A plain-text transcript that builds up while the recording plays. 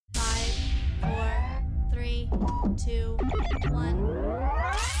2, 1.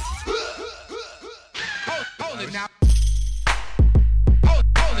 Hold it now.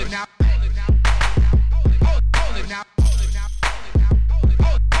 Hold it now. Hold it now. Hold it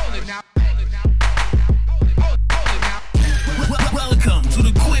now. Welcome to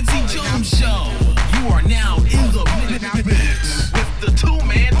the Quincy Jones Show. You are now in the mix with the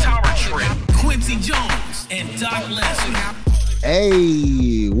two-man tower trip, Quincy Jones and Doc Lesnar.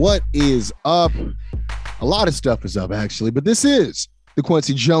 Hey, what is up? A lot of stuff is up, actually, but this is the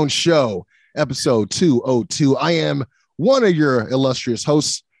Quincy Jones Show, episode 202. I am one of your illustrious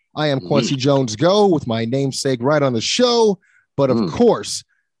hosts. I am Quincy Jones Go with my namesake right on the show, but of course,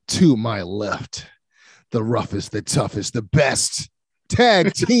 to my left, the roughest, the toughest, the best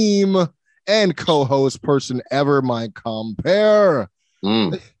tag team and co-host person ever, my compare,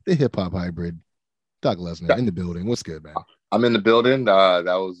 the hip-hop hybrid, Doc Lesnar in the building. What's good, man? I'm in the building. That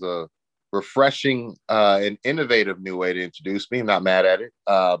was a refreshing and innovative new way to introduce me. I'm not mad at it.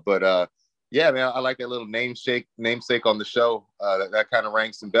 But yeah, man, I like that little namesake on the show. That kind of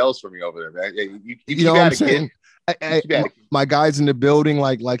rang some bells for me over there, man. You know what I'm saying? My guy's in the building,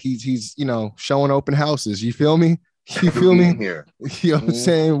 like he's showing open houses. You feel me? You feel me? Here. You know what I'm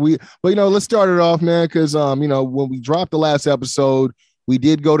saying? But let's start it off, man, because when we dropped the last episode, we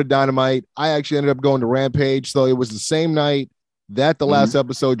did go to Dynamite. I actually ended up going to Rampage, so it was the same night that the last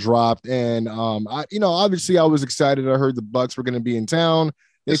episode dropped, and obviously I was excited. I heard the Bucks were going to be in town.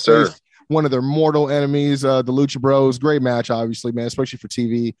 They faced one of their mortal enemies, the Lucha Bros. Great match, obviously, man, especially for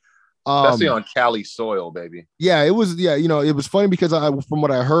TV. Especially on Cali soil, baby. Yeah, it was. Yeah, it was funny because from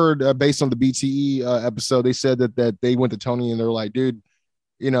what I heard, based on the BTE episode, they said that they went to Tony and they're like, dude,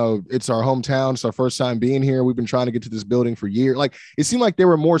 it's our hometown. It's our first time being here. We've been trying to get to this building for years. Like, it seemed like they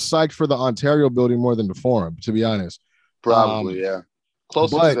were more psyched for the Ontario building more than the Forum, to be honest. Probably, yeah.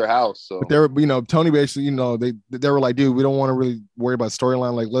 Closer to their house. So, but they were, Tony basically, they were like, dude, we don't want to really worry about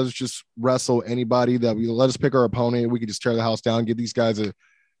storyline. Like, let's just wrestle anybody let us pick our opponent. We could just tear the house down, get these guys an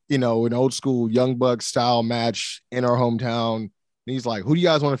old school Young Bucks style match in our hometown. And he's like, who do you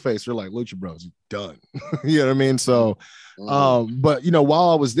guys want to face? They're like, Lucha Bros. Done. You know what I mean? So, but while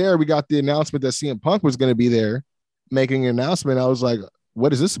I was there, we got the announcement that CM Punk was going to be there making an announcement. I was like,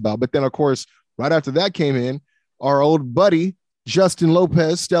 what is this about? But then, of course, right after that came in, our old buddy, Justin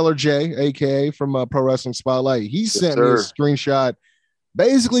Lopez, Stellar J, aka from Pro Wrestling Spotlight. He sent me a screenshot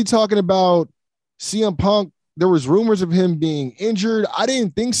basically talking about CM Punk. There was rumors of him being injured. I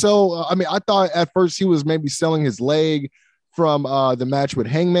didn't think so. I thought at first he was maybe selling his leg from the match with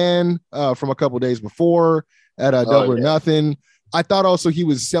Hangman from a couple days before at Double or Nothing. I thought also he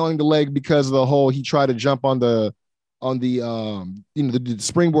was selling the leg because of the whole he tried to jump on the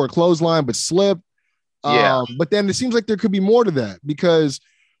springboard clothesline but slipped. But then it seems like there could be more to that because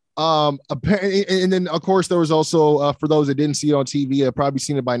apparently, and then of course there was also for those that didn't see it on TV, I've probably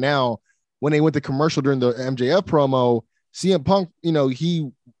seen it by now. When they went to commercial during the MJF promo, CM Punk,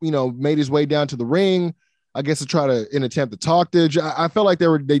 he made his way down to the ring, I guess, to try to attempt to talk to. I felt like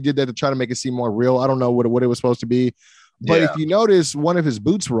they did that to try to make it seem more real. I don't know what it was supposed to be, but if you notice, one of his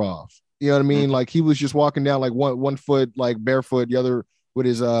boots were off. You know what I mean? Like he was just walking down like one foot like barefoot, the other with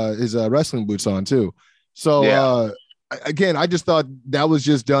his wrestling boots on too. So again, I just thought that was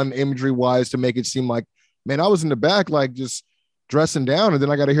just done imagery wise to make it seem like, man, I was in the back like just dressing down, and then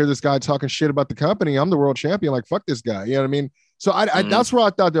I got to hear this guy talking shit about the company. I'm the world champion. Like, fuck this guy. You know what I mean? So I that's where I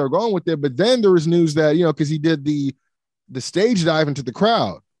thought they were going with it. But then there was news that, because he did the stage dive into the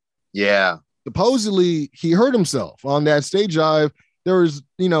crowd. Yeah. Supposedly he hurt himself on that stage dive. There was,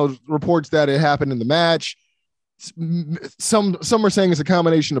 reports that it happened in the match. Some are saying it's a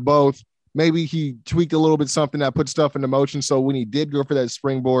combination of both. Maybe he tweaked a little bit something that put stuff into motion. So when he did go for that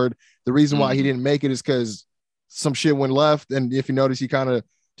springboard, the reason why he didn't make it is because some shit went left. And if you notice, he kind of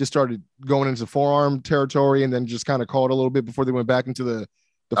just started going into forearm territory and then just kind of called a little bit before they went back into the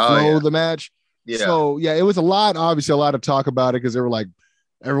flow of the match. Yeah. So it was obviously a lot of talk about it because they were like,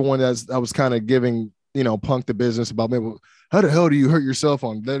 everyone that was kind of giving, Punk the business about, maybe how the hell do you hurt yourself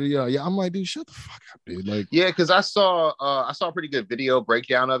on that? Yeah. I'm like, dude, shut the fuck up, dude. Like, yeah. Cause I saw a pretty good video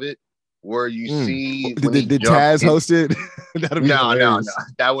breakdown of it where you see, did Taz host it? No,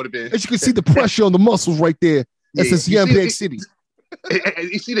 that would have been, as you can see the pressure on the muscles right there. That's in Impact City.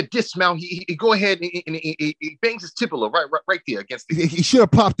 You see the dismount. He go ahead and he bangs his tibia right there against the. He should have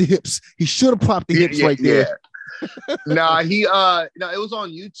popped the hips. He should have popped the hips right there. It was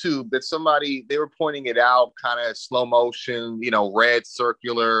on YouTube that they were pointing it out, kind of slow motion, red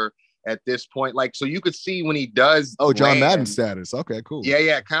circular at this point, like, so you could see when he does. Oh, John Madden status. Okay, cool.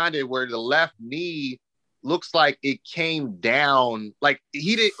 Yeah, kind of where the left knee looks like it came down. Like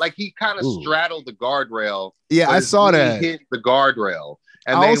he kind of straddled the guardrail. Yeah, I saw that. Hit the guardrail.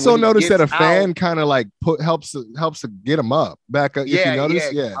 And I also noticed that a fan out, kind of like helps to get him up back up. Yeah, if you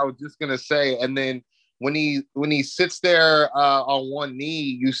notice, yeah. I was just gonna say, and then when he sits there on one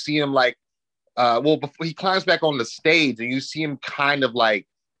knee, you see him like, before he climbs back on the stage, and you see him kind of like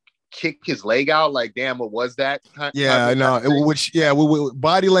kick his leg out, like, damn, what was that? Yeah, I know.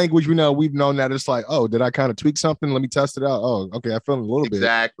 Body language, we've known that. It's like, oh, did I kind of tweak something? Let me test it out. Oh, okay, I feel a little bit.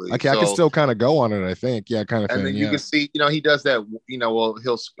 Exactly. Okay, I can still kind of go on it, I think. Yeah, kind of thing. And then you can see, he does that,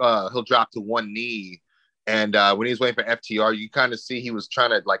 he'll drop to one knee. And when he was waiting for FTR, you kind of see he was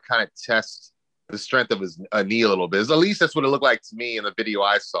trying to like kind of test the strength of his knee a little bit. At least that's what it looked like to me in the video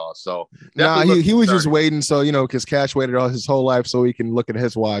I saw. So he was just waiting. So, because Cash waited all his whole life so he can look at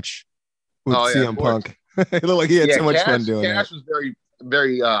his watch with CM Punk. It looked like he had too much fun doing Cash that. Was very,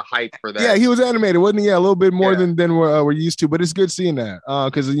 very hyped for that. Yeah, he was animated, wasn't he? Yeah, a little bit more than we're used to, but it's good seeing that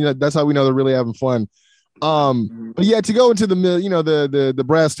because that's how we know they're really having fun. But yeah, to go into the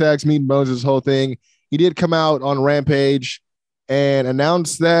brass tacks, meat and bones, this whole thing, he did come out on Rampage and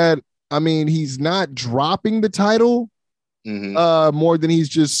announce that, he's not dropping the title more than he's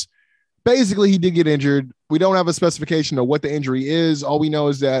just basically he did get injured. We don't have a specification of what the injury is. All we know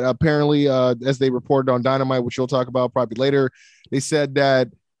is that apparently, as they reported on Dynamite, which you'll talk about probably later, they said that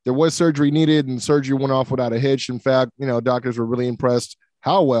there was surgery needed and surgery went off without a hitch. In fact, doctors were really impressed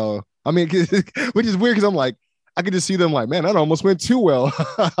how well. Which is weird because I'm like, I could just see them like, man, that almost went too well.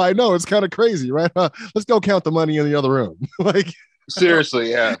 I know, it's kind of crazy, right? Let's go count the money in the other room. Like,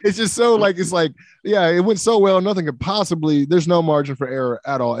 seriously, yeah. It's just so like, it's like, yeah, it went so well. Nothing could possibly, there's no margin for error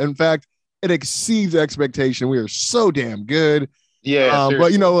at all. In fact, it exceeds expectation. We are so damn good. Yeah.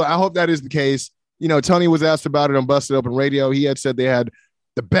 But, I hope that is the case. Tony was asked about it on Busted Open Radio. He had said they had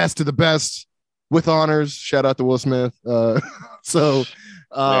the best of the best with honors. Shout out to Will Smith. That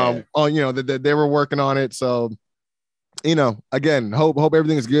they were working on it. So, again, hope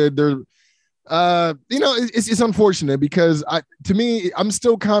everything is good. It's unfortunate because I'm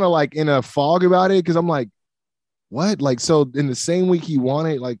still kind of like in a fog about it because I'm like, what? Like, so in the same week he won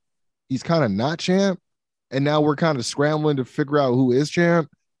it, like he's kind of not champ, and now we're kind of scrambling to figure out who is champ.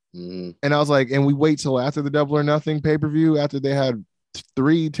 And I was like, and we wait till after the Double or Nothing pay-per-view after they had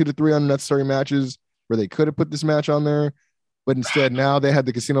 2 to 3 unnecessary matches where they could have put this match on there, but instead now they had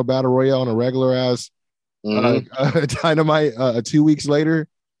the Casino Battle Royale on a regular ass Dynamite 2 weeks later.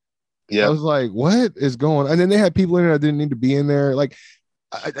 Yeah, I was like, what is going on? And then they had people in there that didn't need to be in there. Like,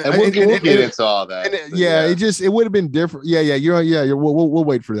 we'll get into all that. It would have been different. We'll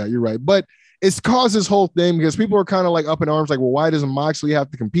wait for that. You're right. But it's caused this whole thing because people are kind of like up in arms, like, well, why doesn't Moxley have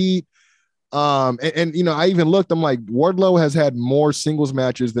to compete? I even looked, I'm like, Wardlow has had more singles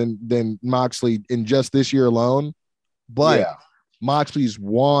matches than Moxley in just this year alone. But Moxley's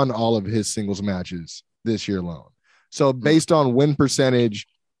won all of his singles matches this year alone. So based on win percentage,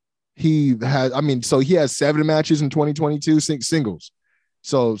 he has 7 matches in 2022 singles.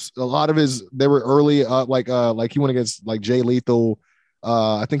 So a lot of they were early, like he went against like Jay Lethal.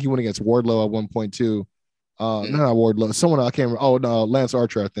 I think he went against Wardlow at one point too. Not Wardlow, someone I can't remember. Oh no, Lance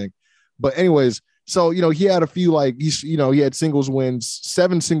Archer, I think. But anyways, so he had a few he had singles wins,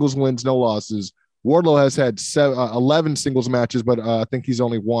 7 singles wins, no losses. Wardlow has had 11 singles matches, but I think he's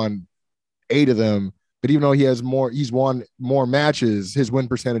only won 8 of them. But even though he's won more matches, his win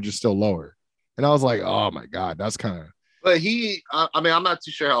percentage is still lower. And I was like, oh my God, that's kind of. But I'm not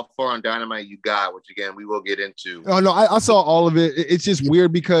too sure how far on Dynamite you got, which again, we will get into. Oh, no, I saw all of it. It's just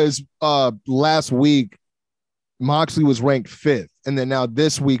weird because last week, Moxley was ranked 5th. And then now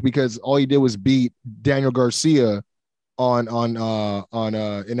this week, because all he did was beat Daniel Garcia in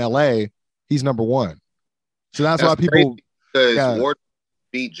LA, he's number 1. So that's why people. Because Ward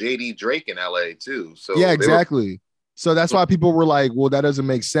beat JD Drake in LA too. So yeah, exactly. So that's why people were like, well, that doesn't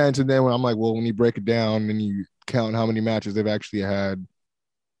make sense. And then when I'm like, well, when you break it down and you count how many matches they've actually had,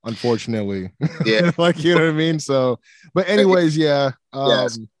 unfortunately. Yeah. Like, you know what I mean? So, but anyways,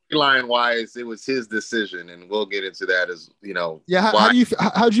 line wise, it was his decision, and we'll get into that as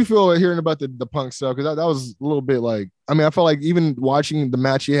how'd you feel hearing about the Punk stuff? Because that was a little bit like, I felt like even watching the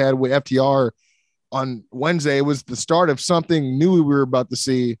match he had with FTR on Wednesday, it was the start of something new we were about to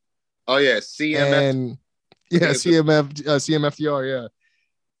see. Oh yeah, CMFTR, yeah.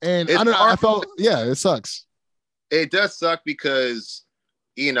 And I don't know, I felt, it sucks. It does suck because,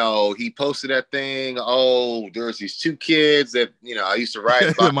 he posted that thing. Oh, there's these 2 kids that, I used to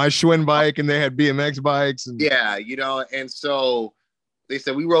ride my Schwinn bike, and they had BMX bikes. And and so they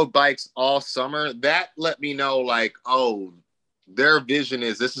said we rode bikes all summer. That let me know, like, oh, their vision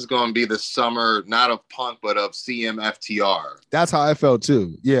is this is going to be the summer, not of Punk, but of CMFTR. That's how I felt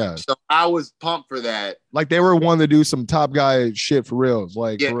too. Yeah. So I was pumped for that. Like they were wanting to do some top guy shit for reals.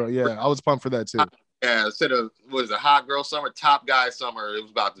 Like, Yeah, for real, yeah, I was pumped for that too. Yeah, instead of what is it, hot girl summer, top guy summer, it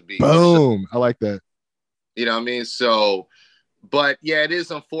was about to be. Boom. I like that. You know what I mean? So, but yeah, it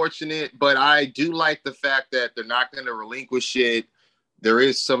is unfortunate, but I do like the fact that they're not going to relinquish it. There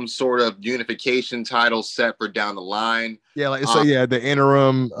is some sort of unification title set for down the line. Yeah, like so. Yeah, the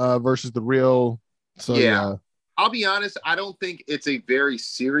interim versus the real. So yeah, I'll be honest. I don't think it's a very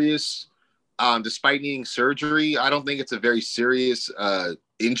serious. Despite needing surgery, I don't think it's a very serious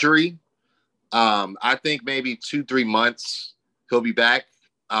injury. I think maybe 2-3 months he'll be back.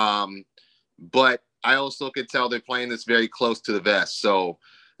 But I also could tell they're playing this very close to the vest, so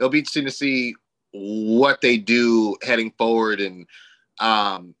it'll be interesting to see what they do heading forward and.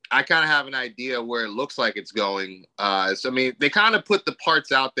 I kind of have an idea where it looks like it's going. So, I mean, they kind of put the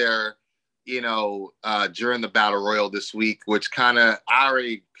parts out there, you know, during the Battle Royal this week, which kind of, I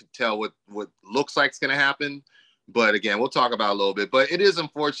already could tell what looks like it's going to happen. But again, we'll talk about it a little bit. But it is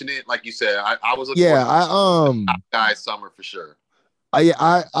unfortunate, like you said. I was looking for top guy summer for sure.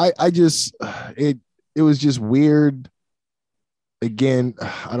 I just it was just weird. Again,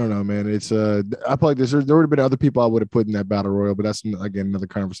 I don't know, man. It's I feel like there would have been other people I would have put in that battle royal, but that's again another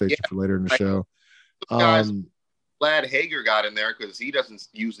conversation for later in the show. Guys, glad Hager got in there because he doesn't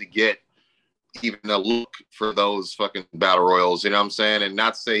usually get even a look for those fucking battle royals. You know what I'm saying? And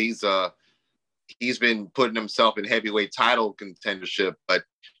not to say he's been putting himself in heavyweight title contendership, but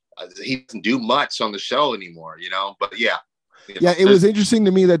he doesn't do much on the show anymore. You know, but yeah. Yeah, it was interesting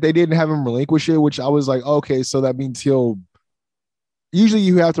to me that they didn't have him relinquish it, which I was like, okay, so that means he'll. Usually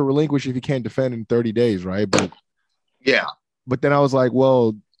you have to relinquish if you can't defend in 30 days, right? But yeah. But then I was like,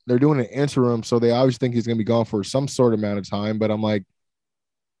 well, they're doing an interim, so they obviously think he's going to be gone for some sort of amount of time. But I'm like,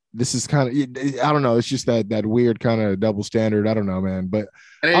 this is kind of, I don't know. It's just that weird kind of double standard. I don't know, man. But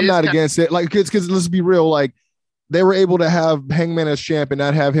I'm not against it. Like, because let's be real. Like, they were able to have Hangman as champ and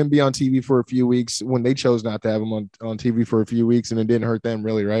not have him be on TV for a few weeks when they chose not to have him on TV for a few weeks, and it didn't hurt them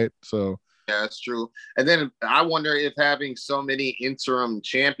really, right? So. Yeah, that's true. And then I wonder if having so many interim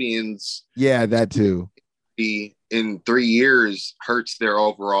champions, that too, in 3 years hurts their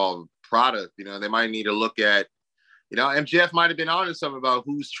overall product. You know, they might need to look at, you know, MJF might have been on to something about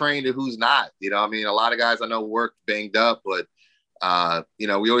who's trained and who's not. You know, I mean, a lot of guys I know work banged up, but you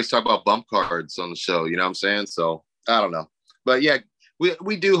know, we always talk about bump cards on the show. You know what I'm saying? So I don't know, but yeah.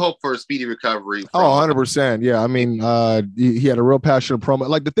 We do hope for a speedy recovery. 100%. Yeah, I mean, he had a real passionate promo.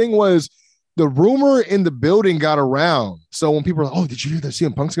 Like the thing was. The rumor in the building got around. So when people were like, oh, did you hear that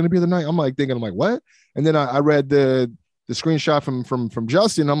CM Punk's going to be the night? I'm like, what? And then I read the screenshot from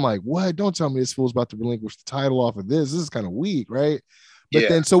Justin. I'm like, what? Don't tell me this fool's about to relinquish the title off of this. This is kind of weak, right? But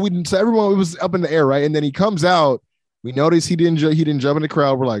then, so everyone was up in the air, right? And then he comes out. We noticed he didn't jump in the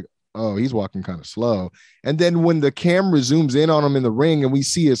crowd. We're like, oh, he's walking kind of slow. And then when the camera zooms in on him in the ring and we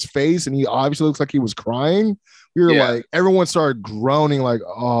see his face and he obviously looks like he was crying, we were like, everyone started groaning like,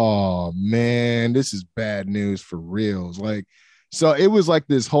 oh, man, this is bad news for reals. Like, so it was like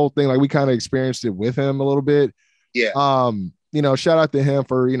this whole thing. Like we kind of experienced it with him a little bit. Yeah. You know, shout out to him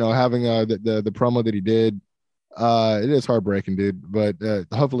for, you know, having the promo that he did. It is heartbreaking, dude. But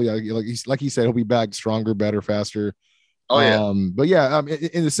hopefully, like he said, he'll be back stronger, better, faster. Oh, yeah. But yeah,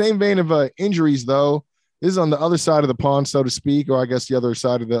 in the same vein of injuries, though, this is on the other side of the pond, so to speak, or I guess the other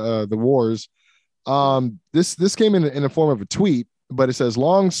side of the wars. This came in the form of a tweet, but it says,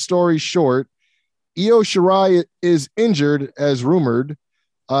 long story short, Io Shirai is injured as rumored,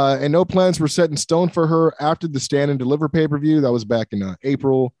 and no plans were set in stone for her after the Stand and Deliver pay-per-view. That was back in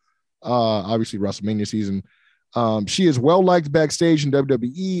April, obviously WrestleMania season. She is well liked backstage in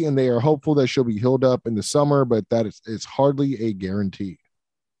WWE, and they are hopeful that she'll be healed up in the summer, but that is hardly a guarantee.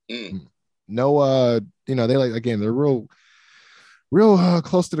 No, you know, they're real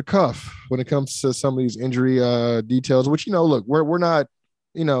close to the cuff when it comes to some of these injury details, which, you know, look, we're not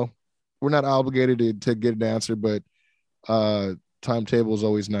obligated to get an answer, but timetable is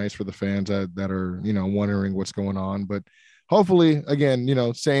always nice for the fans that are, you know, wondering what's going on. But hopefully, again, you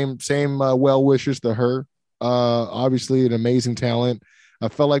know, same well wishes to her. Obviously an amazing talent. I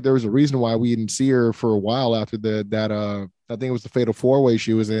felt like there was a reason why we didn't see her for a while after that I think it was the Fatal 4-Way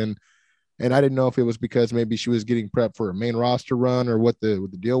she was in. And I didn't know if it was because maybe she was getting prepped for a main roster run or what the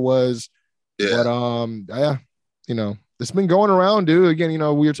deal was. Yeah. But yeah, you know, it's been going around, dude. Again, you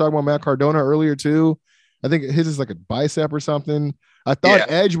know, we were talking about Matt Cardona earlier too. I think his is like a bicep or something. I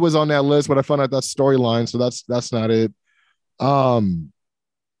thought Edge was on that list, but I found out that's storyline, so that's not it.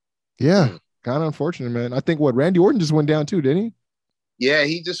 Yeah, kind of unfortunate, man. I think Randy Orton just went down too, didn't he? Yeah,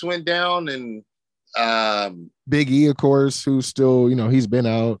 he just went down, and Big E, of course, who's still, he's been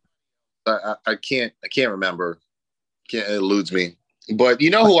out. I can't remember. It eludes me. But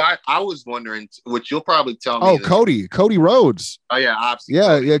you know who I was wondering, which you'll probably tell me. Oh, Cody Rhodes. Oh yeah, obviously. Yeah,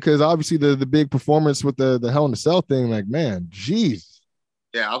 Cody. yeah, because obviously the big performance with the Hell in a Cell thing, like, man, geez.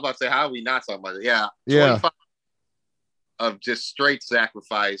 Yeah, I was about to say, how are we not talking about it? Yeah, yeah. 25 of just straight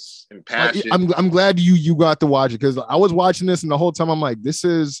sacrifice and passion. I'm glad you got to watch it, because I was watching this and the whole time I'm like, this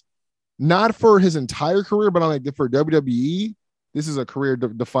is not for his entire career, but I'm like, for WWE, this is a career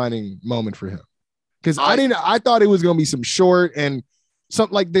defining moment for him. Because I thought it was going to be some short, and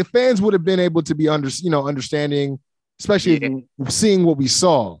something like the fans would have been able to be understanding, especially seeing what we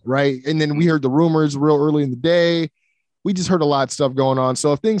saw, right? And then we heard the rumors real early in the day. We just heard a lot of stuff going on.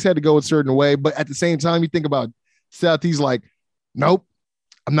 So if things had to go a certain way, but at the same time, you think about Seth, he's like, nope,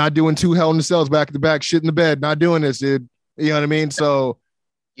 I'm not doing 2 Hell in the Cells back to back, shit in the bed, not doing this, dude. You know what I mean? So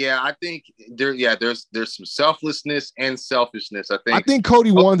yeah, I think there's some selflessness and selfishness. I think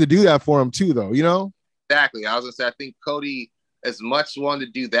Cody wanted to do that for him too, though. Exactly. I was gonna say, I think Cody as much wanted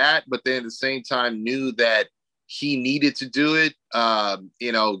to do that, but then at the same time knew that he needed to do it.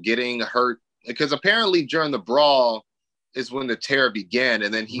 Getting hurt, because apparently during the brawl is when the tear began,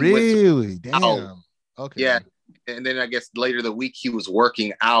 and then he damn. Okay. Yeah. And then I guess later the week he was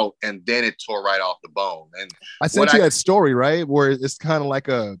working out, and then it tore right off the bone. And I sent you that story, right? Where it's kind of like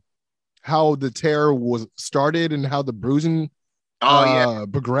how the tear was started and how the bruising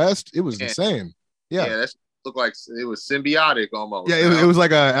progressed. It was insane. Yeah. Yeah, that looked like it was symbiotic almost. Yeah, it was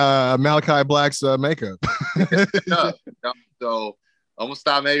like a Malachi Black's makeup. So almost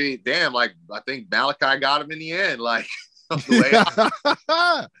thought maybe, damn, like I think Malachi got him in the end, like the way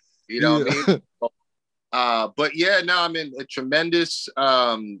out. You know what I mean? But yeah, no, I mean, a tremendous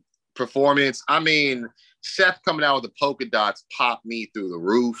performance. I mean, Seth coming out with the polka dots popped me through the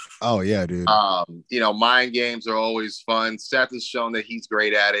roof. Oh yeah, dude. Mind games are always fun. Seth has shown that he's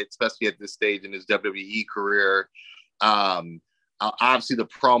great at it, especially at this stage in his WWE career. Obviously the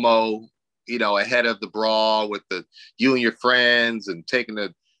promo, ahead of the brawl with you and your friends and taking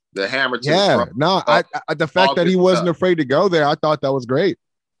the hammer to the fact that he wasn't afraid to go there, I thought that was great.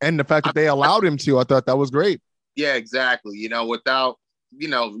 And the fact that they allowed him to, I thought that was great. Yeah, exactly. Without, you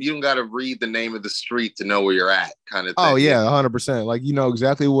don't got to read the name of the street to know where you're at, kind of thing. Oh, yeah, 100%. Like,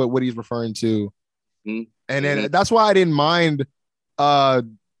 exactly what he's referring to. Mm-hmm. And then that's why I didn't mind the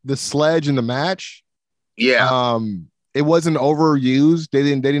sledge in the match. Yeah. It wasn't overused. They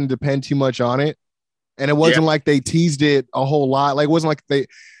didn't depend too much on it. And it wasn't like they teased it a whole lot. Like, it wasn't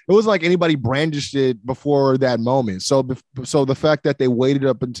like anybody brandished it before that moment. So the fact that they waited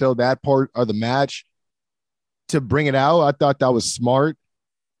up until that part of the match to bring it out, I thought that was smart.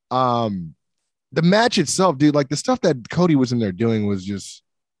 The match itself, dude, like the stuff that Cody was in there doing was just,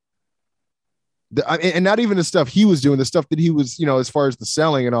 and not even the stuff he was doing, the stuff that he was, as far as the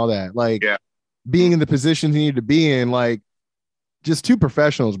selling and all that, like being in the positions he needed to be in, like just two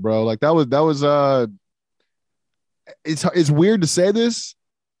professionals, bro. Like that was it's weird to say this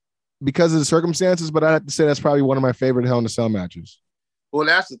because of the circumstances, but I have to say that's probably one of my favorite Hell in a Cell matches. Well,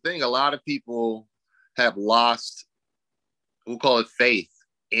 that's the thing. A lot of people have lost, we'll call it faith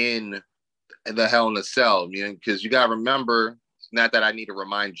in the Hell in a Cell, because you got to remember, not that I need to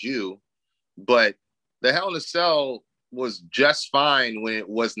remind you, but the Hell in a Cell was just fine when it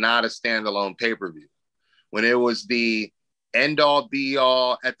was not a standalone pay-per-view. When it was the end-all,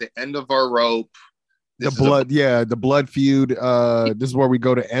 be-all, at the end of our rope, the blood feud. This is where we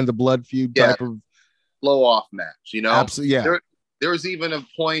go to end the blood feud type of blow-off match, Absolutely, yeah. There was even a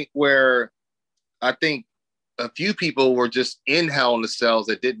point where I think a few people were just in Hell in a Cells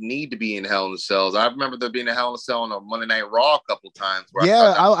that didn't need to be in Hell in a Cells. I remember there being a Hell in a Cell on a Monday Night Raw a couple times.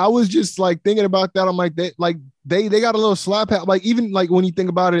 I was just like thinking about that. I'm like, they got a little slap. Like even like when you think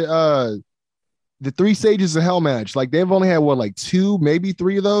about it, the 3 stages of Hell match, like they've only had 2, maybe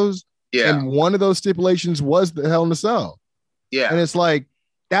 3 of those. Yeah. And one of those stipulations was the Hell in a Cell. Yeah. And it's like,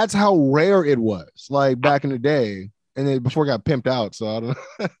 that's how rare it was, like back in the day. And then before it got pimped out. So I don't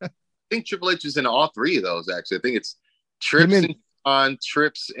know. I think Triple H is in all 3 of those, actually. I think it's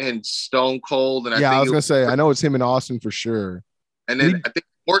Trips and Stone Cold. And I was going to say, I know it's him and Austin for sure. And then I think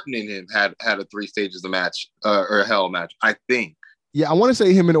Orton and him had a 3 stages of match or a Hell match, I think. Yeah, I want to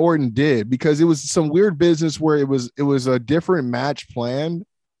say him and Orton did, because it was some weird business where it was a different match planned.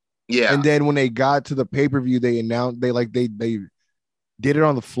 Yeah. And then when they got to the pay-per-view, they announced they did it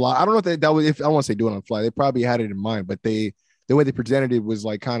on the fly. I don't know if that was, if I don't want to say do it on the fly. They probably had it in mind, but the way they presented it was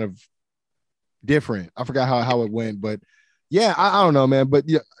like kind of different. I forgot how it went, but yeah, I don't know, man. But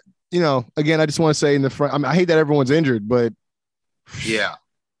yeah, again, I just want to say in the front, I hate that everyone's injured, but Yeah.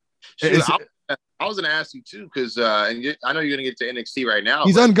 Shoot, I was going to ask you too, because I know you're going to get to NXT right now.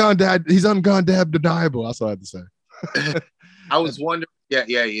 He's undeniable. That's what I had to say. I was wondering. Yeah,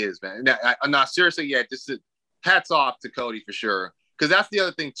 he is, man. I'm not seriously. Yeah, just hats off to Cody for sure. Because that's the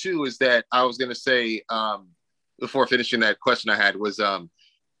other thing too, is that I was going to say before finishing that question I had was, a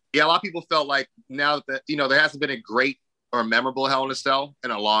lot of people felt like now that there hasn't been a great or memorable Hell in a Cell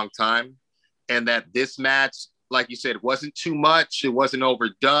in a long time, and that this match, like you said, wasn't too much. It wasn't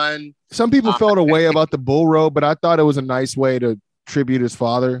overdone. Some people felt a way about the bull rope, but I thought it was a nice way to tribute his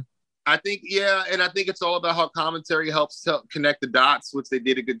father. I think, and I think it's all about how commentary helps connect the dots, which they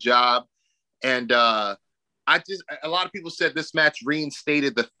did a good job. And a lot of people said this match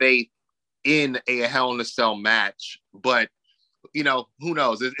reinstated the faith in a Hell in a Cell match, but who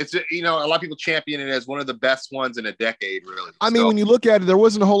knows? It's a lot of people champion it as one of the best ones in a decade, really. I mean, when you look at it, there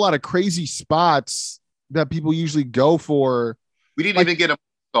wasn't a whole lot of crazy spots that people usually go for. We didn't even get a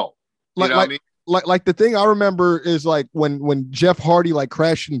goal. What I mean? Like the thing I remember is like when Jeff Hardy like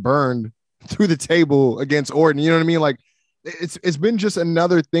crashed and burned through the table against Orton. You know what I mean? Like it's been just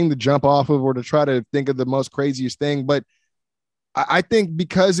another thing to jump off of or to try to think of the most craziest thing. But I think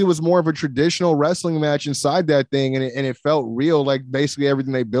because it was more of a traditional wrestling match inside that thing, and it felt real, like basically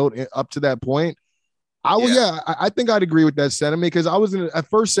everything they built up to that point. I think I'd agree with that sentiment, because I was going to at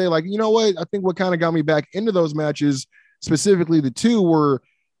first say, like, you know what? I think what kind of got me back into those matches, specifically the two, were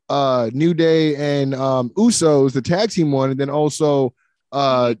New Day and Usos, the tag team one, and then also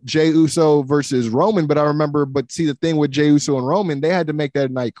Jey Uso versus Roman. But see, the thing with Jey Uso and Roman, they had to make that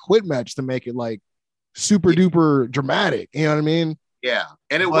a night quit match to make it like super duper dramatic. You know what I mean? Yeah,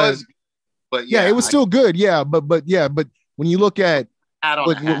 and it was still good. Yeah, but when you look at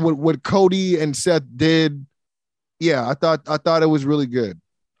what Cody and Seth did, I thought it was really good.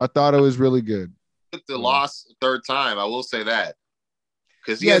 Took the loss third time, I will say that,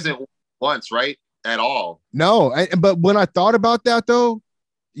 because he hasn't won once, right? At all. No, but when I thought about that, though,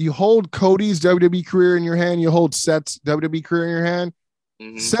 you hold Cody's WWE career in your hand, you hold Seth's WWE career in your hand.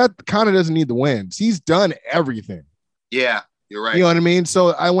 Mm-hmm. Seth kind of doesn't need the wins. He's done everything. Yeah, you're right. You know what I mean?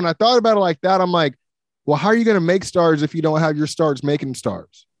 So when I thought about it like that, I'm like, well, how are you going to make stars if you don't have your stars making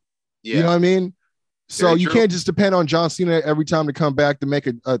stars? Yeah. You know what I mean? So Very you true. Can't just depend on John Cena every time to come back to make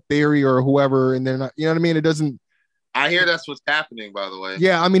a theory or whoever. And then, you know what I mean? It doesn't. I hear that's what's happening, by the way.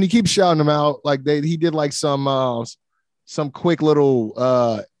 Yeah. I mean, he keeps shouting them out. Like he did like some quick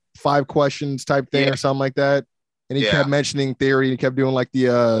little 5 questions type thing or something like that. And he kept mentioning theory. He kept doing like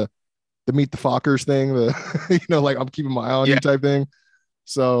the meet the Fockers thing, like I'm keeping my eye on you type thing.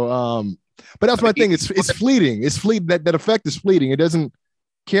 So, but that's my thing. It's fleeting. It's fleeting. That effect is fleeting. It doesn't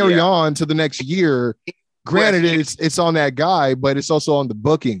carry on to the next year. Granted, it's on that guy, but it's also on the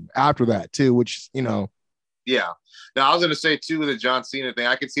booking after that too, which, Yeah. Now, I was going to say too, the John Cena thing,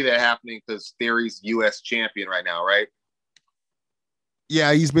 I can see that happening because Theory's U.S. champion right now, right?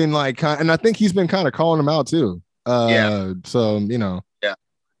 Yeah, he's been like, and I think he's been kind of calling him out too. So, Yeah.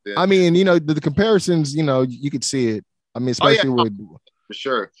 I mean, the comparisons, you could see it. I mean, especially with. For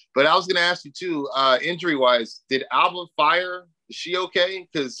sure. But I was going to ask you too, injury-wise, did Alba Fire, is she okay?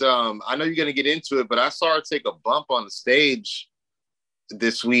 Because I know you're going to get into it, but I saw her take a bump on the stage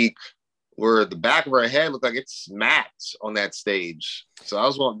this week where the back of her head looked like it smacked on that stage. So I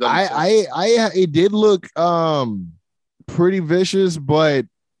was going to it did look pretty vicious, but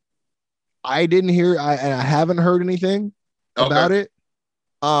I didn't hear, I haven't heard anything about it.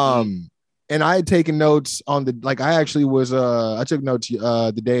 And I had taken notes on I actually was, I took notes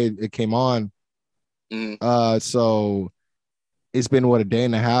the day it came on. So it's been a day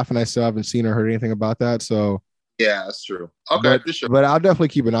and a half, and I still haven't seen or heard anything about that. So yeah, that's true. Okay, for sure. But I'll definitely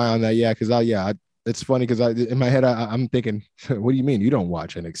keep an eye on that. Yeah, because it's funny because in my head I'm thinking, what do you mean you don't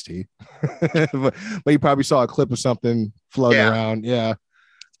watch NXT? but you probably saw a clip of something floating around. Yeah.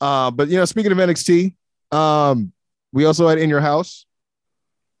 But speaking of NXT, we also had In Your House.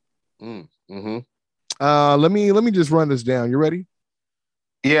 Let me just run this down. You ready?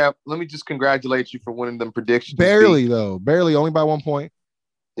 Yeah, let me just congratulate you for winning them predictions. Barely, only by 1 point.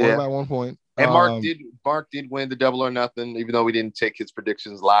 Only by 1 point. And Mark did win the Double or Nothing, even though we didn't take his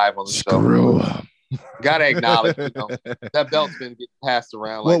predictions live on the show. Screw up. Gotta acknowledge, that belt's been getting passed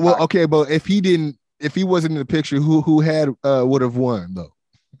around. Okay, but if he wasn't in the picture, who would have won though?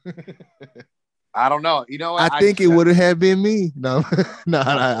 I don't know. I think it would have been me. No,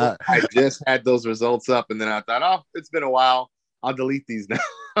 I just had those results up, and then I thought, oh, it's been a while. I'll delete these now.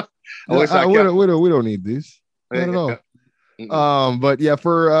 We don't need these. Not at all. But yeah,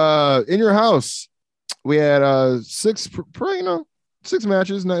 for In Your House, we had 6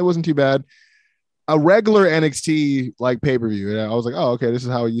 matches. No, it wasn't too bad. a regular NXT like pay-per-view. And I was like, oh, okay, this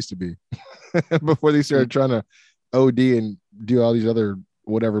is how it used to be before they started trying to OD and do all these other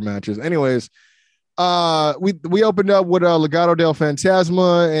whatever matches. Anyways, we opened up with Legado del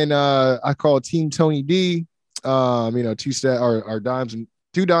Fantasma and I call it Team Tony D.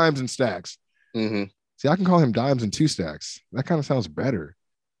 Two dimes and stacks. Mm-hmm. See, I can call him dimes and two stacks. That kind of sounds better.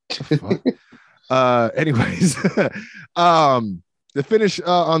 Anyways, the finish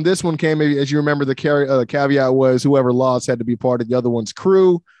on this one came, as you remember, the caveat was whoever lost had to be part of the other one's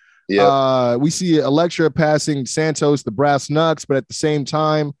crew. Yeah. We see Elektra passing Santos the brass knucks, but at the same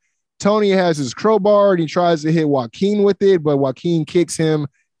time, Tony has his crowbar and he tries to hit Joaquin with it, but Joaquin kicks him,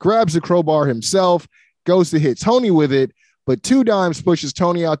 grabs the crowbar himself, goes to hit Tony with it, but Two Dimes pushes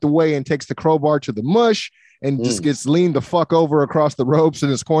Tony out the way and takes the crowbar to the mush and just gets leaned the fuck over across the ropes in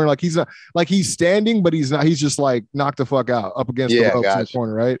his corner. Like he's not, like he's standing, but he's not, he's just like knocked the fuck out up against the ropes in the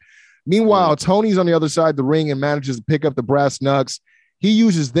corner, right? Meanwhile, Tony's on the other side of the ring and manages to pick up the brass knucks. He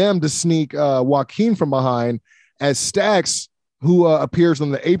uses them to sneak Joaquin from behind as Stacks, who appears on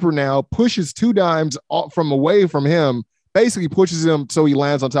the apron now, pushes Two Dimes from away from him, basically pushes him so he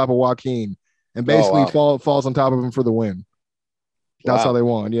lands on top of Joaquin and basically falls on top of him for the win. That's how they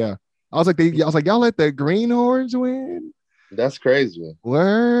won. Yeah. I was like, y'all let the Greenhorns win. That's crazy.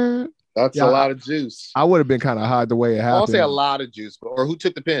 Word. That's a lot of juice. I would have been kind of hot the way it happened. I'll say a lot of juice, or who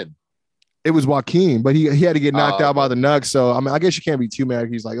took the pin? It was Joaquin, but he had to get knocked out by the Nucks. So I mean, I guess you can't be too mad.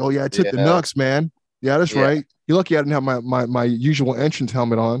 He's like, oh yeah, I took the Nucks, man. Yeah, that's right. You're lucky I didn't have my usual entrance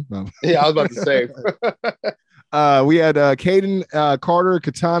helmet on. No. Yeah, I was about to say. We had Caden Carter,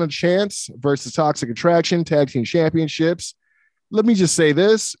 Katana Chance versus Toxic Attraction Tag Team Championships. Let me just say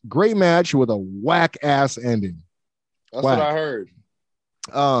this: great match with a whack ass ending. That's what I heard.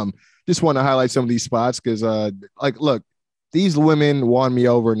 Just want to highlight some of these spots because, look, these women won me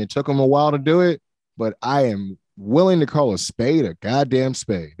over, and it took them a while to do it. But I am willing to call a spade a goddamn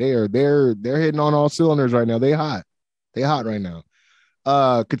spade. They're hitting on all cylinders right now. They hot right now.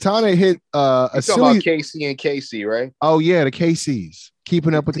 Katana hit a silly about KC and KC, right? Oh yeah, the KCs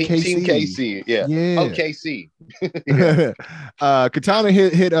keeping up with the KC. Team KC, yeah. Oh, KC. Katana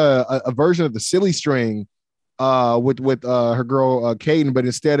hit a version of the silly string with her girl Kaden, but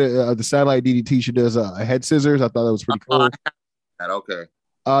instead of the satellite DDT, she does a head scissors. I thought that was pretty cool. Okay.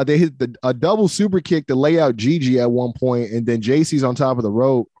 They hit a double super kick to lay out Gigi at one point, and then JC's on top of the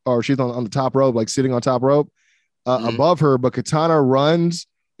rope, or she's on the top rope, like sitting on top rope above her. But Katana runs,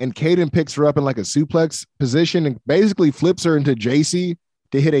 and Kaden picks her up in like a suplex position and basically flips her into JC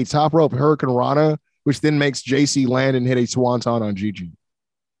to hit a top rope Hurricane Rana, which then makes JC land and hit a swanton on Gigi.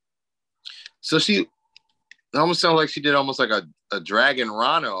 So it almost sounded like she did almost like a Dragon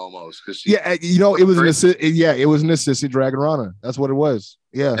Rana almost. It was an assisted Dragon Rana. That's what it was.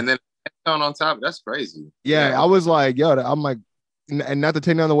 Yeah. And then on top, that's crazy. Yeah, I was like, yo, I'm like, and not to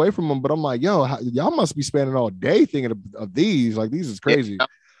take nothing away from them, but I'm like, yo, y'all must be spending all day thinking of these. Like, these is crazy.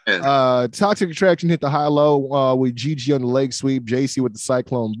 Yeah. Toxic Attraction hit the high-low with Gigi on the leg sweep, JC with the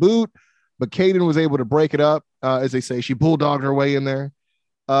Cyclone boot, but Kaden was able to break it up. As they say, she bulldogged her way in there.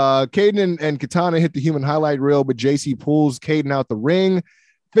 Kaden and Katana hit the human highlight reel, but JC pulls Kaden out the ring.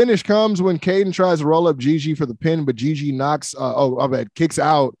 Finish comes when Kaden tries to roll up Gigi for the pin, but Gigi kicks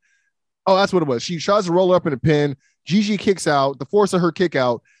out. Oh, that's what it was. She tries to roll up in a pin. Gigi kicks out. The force of her kick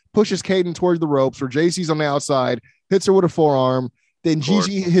out pushes Kaden towards the ropes where JC's on the outside, hits her with a forearm. Then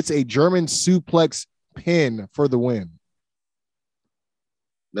Gigi hits a German suplex pin for the win.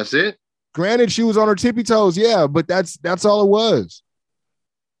 That's it? Granted, she was on her tippy toes, yeah, but that's all it was.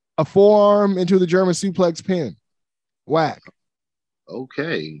 A forearm into the German suplex pin. Whack.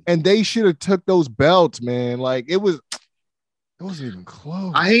 Okay. And they should have took those belts, man. Like it wasn't even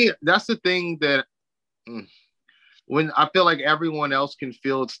close. That's the thing that when I feel like everyone else can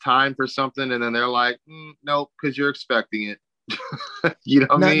feel it's time for something, and then they're like, nope, because you're expecting it. You know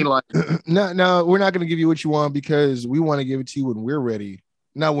what I mean? Like, no, we're not going to give you what you want because we want to give it to you when we're ready,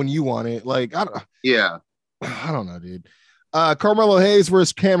 not when you want it. Like, I don't know, dude. Carmelo Hayes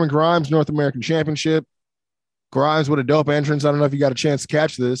versus Cameron Grimes, North American Championship. Grimes with a dope entrance. I don't know if you got a chance to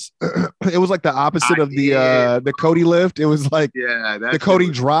catch this. It was like the opposite of the Cody lift. It was like the Cody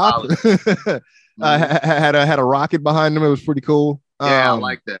drop. Had a rocket behind him. It was pretty cool. Yeah, I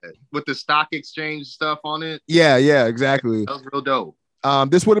like that. With the stock exchange stuff on it. Yeah, exactly. That was real dope.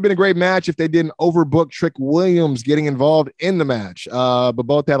 This would have been a great match if they didn't overbook Trick Williams getting involved in the match. But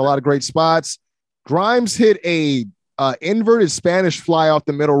both had a lot of great spots. Grimes hit a inverted Spanish fly off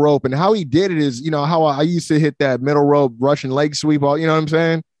the middle rope, and how he did it is, how I used to hit that middle rope Russian leg sweep. You know what I'm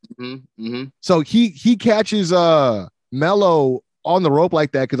saying? Mm-hmm. So he catches Mello on the rope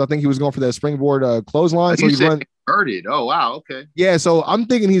like that because I think he was going for that springboard clothesline. So he run inverted. Oh wow, okay. Yeah, so I'm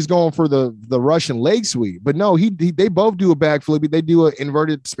thinking he's going for the Russian leg sweep, but no, they both do a backflip. They do an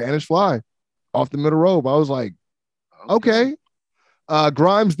inverted Spanish fly off the middle rope. I was like, okay.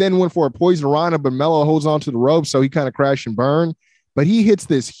 Grimes then went for a poison rana, but Mello holds on to the rope, so he kind of crashed and burned. But he hits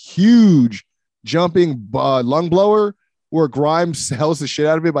this huge jumping lung blower where Grimes sells the shit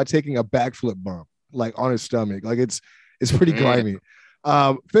out of it by taking a backflip bump, like on his stomach. Like it's pretty grimy.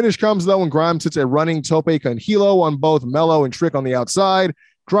 Finish comes though when Grimes hits a running tope con hilo on both Mello and Trick on the outside.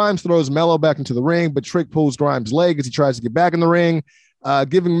 Grimes throws Mello back into the ring, but Trick pulls Grimes' leg as he tries to get back in the ring,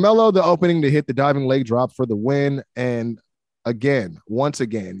 giving Mello the opening to hit the diving leg drop for the win. And once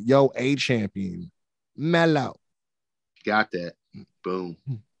again, A champion, Mello. Got that. Boom.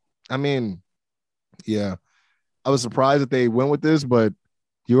 I mean, yeah. I was surprised that they went with this, but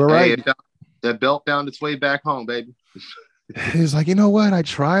you were right. Hey, that belt found its way back home, baby. He's like, you know what? I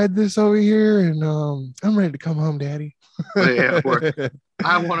tried this over here, and I'm ready to come home, Daddy. Yeah,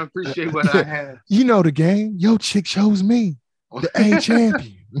 I want to appreciate what I have. You know the game. Yo, chick chose me, the A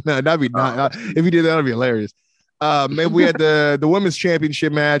champion. No, that'd be not. If you did that, that'd be hilarious. Maybe we had the women's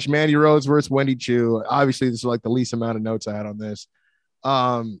championship match: Mandy Rose versus Wendy Chu. Obviously, this is like the least amount of notes I had on this.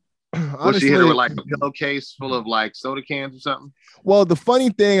 Was she hit her with like a pillowcase full of like soda cans or something? Well, the funny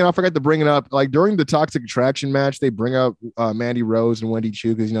thing, and I forgot to bring it up, like during the Toxic Attraction match, they bring up Mandy Rose and Wendy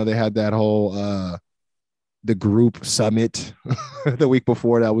Chu because they had that whole the group summit the week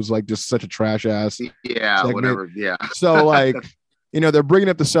before that was like just such a trash ass. Yeah, segment. Whatever. Yeah. So like, they're bringing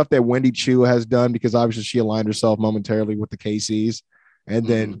up the stuff that Wendy Chu has done because obviously she aligned herself momentarily with the KCs, and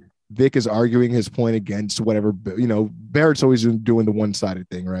then Vic is arguing his point against whatever, Barrett's always doing the one-sided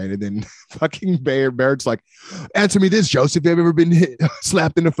thing, right? And then fucking Barrett's like, answer me this, Joseph, have you ever been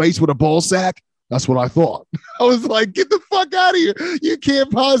slapped in the face with a ball sack? That's what I thought. I was like, get the fuck out of here. You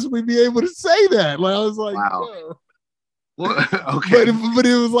can't possibly be able to say that. Like, I was like, wow. No. Well, okay. But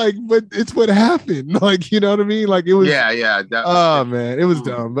it was like, but it's what happened. Like, you know what I mean? Like it was. Yeah. Oh man, it was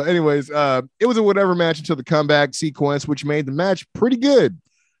dumb. But anyways, it was a whatever match until the comeback sequence, which made the match pretty good.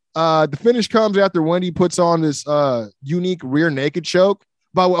 The finish comes after Wendy puts on this unique rear naked choke.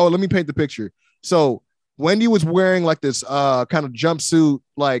 But let me paint the picture. So Wendy was wearing like this kind of jumpsuit,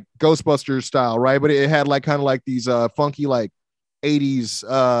 like Ghostbusters style, right? But it had like kind of like these funky like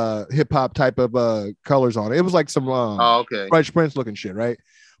 80s hip hop type of colors on it. It was like some Fresh Prince looking shit, right?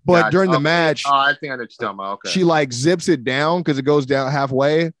 But during the match, I think I know what you're talking about. Okay. She like zips it down because it goes down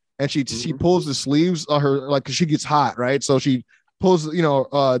halfway, and she pulls the sleeves of her like because she gets hot, right? So she pulls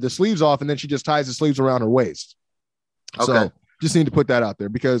the sleeves off, and then she just ties the sleeves around her waist. Okay. So just need to put that out there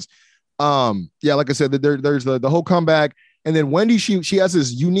because like I said, there's the whole comeback, and then Wendy she has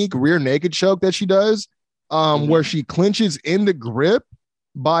this unique rear naked choke that she does where she clinches in the grip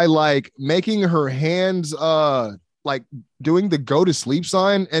by like making her hands like doing the go to sleep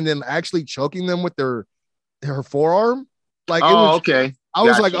sign and then actually choking them with her forearm. Like okay. I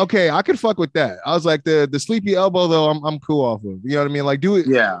was like, okay, I could fuck with that. I was like, the sleepy elbow though, I'm cool off of. You know what I mean? Like, do it.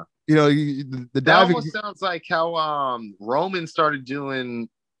 Yeah. The that diving almost sounds like how Roman started doing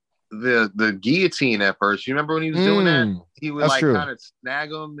the guillotine at first. You remember when he was doing that? He would like kind of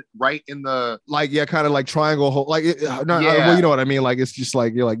snag him right in the kind of like triangle hole. Like, well, you know what I mean? Like, it's just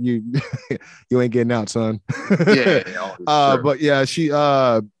like you're like you ain't getting out, son. Sure.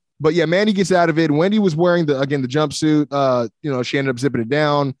 But yeah, Mandy gets out of it. Wendy was wearing the jumpsuit. She ended up zipping it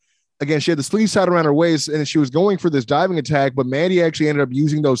down. Again, she had the sleeves tied around her waist, and she was going for this diving attack. But Mandy actually ended up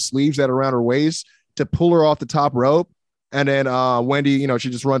using those sleeves that are around her waist to pull her off the top rope. And then Wendy, she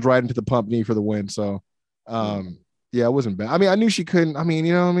just runs right into the pump knee for the win. So, it wasn't bad. I mean, I knew she couldn't. I mean,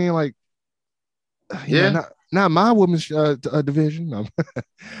 you know what I mean? Like, not my women's division. No.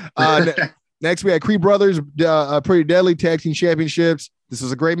 Next, we had Creed Brothers, Pretty Deadly Tag Team Championships. This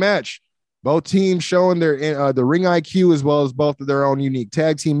was a great match. Both teams showing their the ring IQ as well as both of their own unique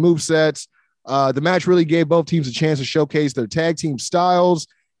tag team movesets. The match really gave both teams a chance to showcase their tag team styles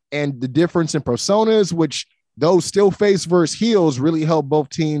and the difference in personas, which those still face versus heels really helped both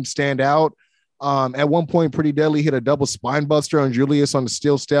teams stand out. At one point, Pretty Deadly hit a double spine buster on Julius on the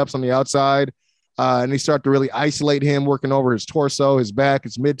steel steps on the outside. And they start to really isolate him, working over his torso, his back,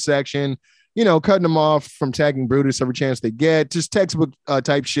 his midsection, cutting him off from tagging Brutus every chance they get. Just textbook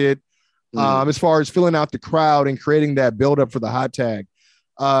type shit. As far as filling out the crowd and creating that buildup for the hot tag.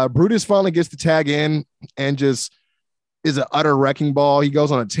 Brutus finally gets the tag in and just is an utter wrecking ball. He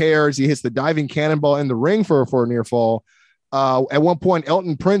goes on a tear as he hits the diving cannonball in the ring for a near fall. At one point,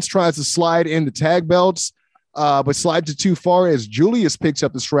 Elton Prince tries to slide in the tag belts, but slides it too far as Julius picks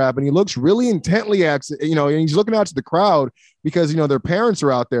up the strap, and he looks really intently at, and he's looking out to the crowd because, their parents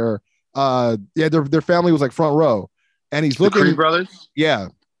are out there. Their family was like front row, and he's looking. The Creed brothers? Yeah.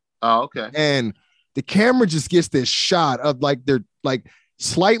 Oh, okay. And the camera just gets this shot of like their like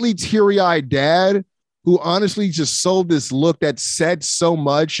slightly teary-eyed dad, who honestly just sold this look that said so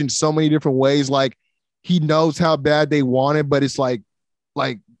much in so many different ways. Like, he knows how bad they want it, but it's like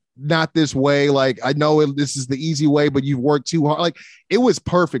not this way. Like, I know this is the easy way, but you've worked too hard. Like, it was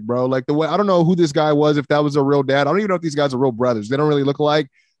perfect, bro. Like, the way, I don't know who this guy was, if that was a real dad. I don't even know if these guys are real brothers. They don't really look alike,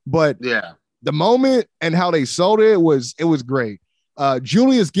 but yeah, the moment and how they sold it was great.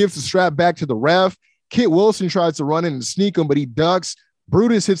 Julius gives the strap back to the ref. Kit Wilson tries to run in and sneak him, but he ducks.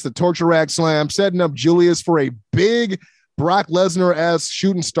 Brutus hits the torture rack slam, setting up Julius for a big Brock Lesnar-esque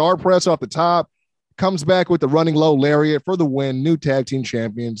shooting star press off the top. Comes back with the running low lariat for the win. New tag team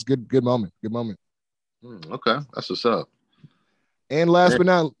champions. Good moment. Good moment. Okay, that's what's up. And last but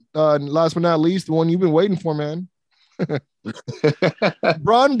not least, the one you've been waiting for, man.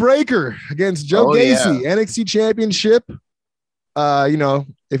 Braun Breaker against Joe Gacy, yeah. NXT Championship.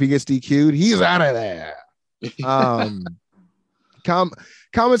 If he gets DQ'd, he's out of there.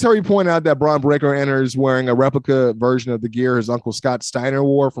 Commentary pointed out that Braun Breaker enters wearing a replica version of the gear his uncle Scott Steiner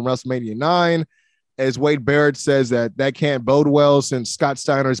wore from WrestleMania 9. As Wade Barrett says that can't bode well since Scott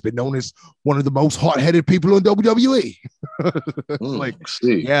Steiner has been known as one of the most hot-headed people in WWE.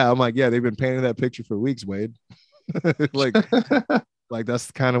 I'm like, yeah, they've been painting that picture for weeks, Wade. like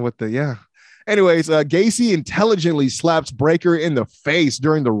that's kind of what Anyways, Gacy intelligently slaps Breaker in the face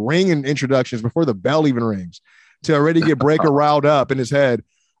during the ring introductions before the bell even rings to already get Breaker riled up in his head.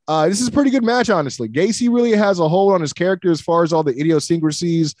 This is a pretty good match, honestly. Gacy really has a hold on his character as far as all the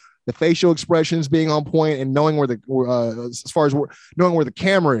idiosyncrasies, the facial expressions being on point, and knowing where knowing where the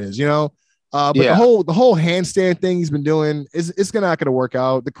camera is, but the whole handstand thing he's been doing it's not going to work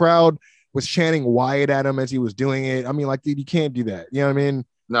out. The crowd was chanting Wyatt at him as he was doing it. I mean, like, dude, you can't do that. You know what I mean?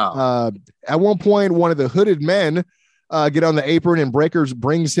 No. At one point, one of the hooded men get on the apron, and Breakers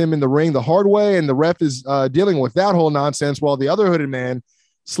brings him in the ring the hard way, and the ref is dealing with that whole nonsense while the other hooded man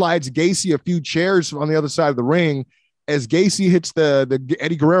slides Gacy a few chairs on the other side of the ring as Gacy hits the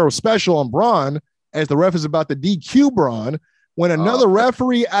Eddie Guerrero special on Braun as the ref is about to DQ Braun, when another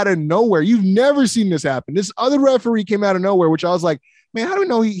referee out of nowhere, you've never seen this happen. This other referee came out of nowhere, which I was like, man, how do we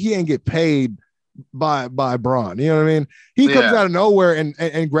know he ain't get paid by Braun? You know what I mean? He comes out of nowhere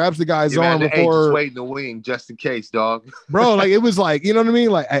and grabs the guy's arm before just wait in the wing just in case, dog. Bro, like, it was like, you know what I mean?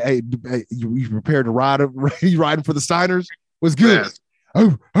 Like, hey, you prepared to ride? You riding for the Steiners? Was good. Yes.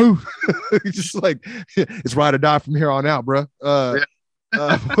 Oh, just like, it's ride or die from here on out, bro. So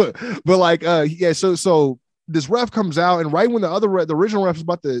this ref comes out, and right when the original ref is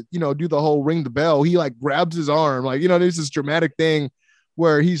about to, do the whole ring the bell, he like grabs his arm, like, there's this dramatic thing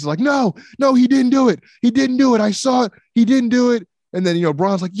where he's like, no, he didn't do it. He didn't do it. I saw it. He didn't do it. And then,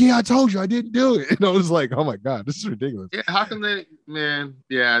 Braun's like, yeah, I told you I didn't do it. And I was like, oh my God, this is ridiculous. Yeah, how can they, man?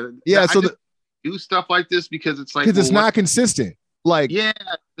 Yeah. Yeah. So do stuff like this because it's like, it's not consistent. Like, yeah,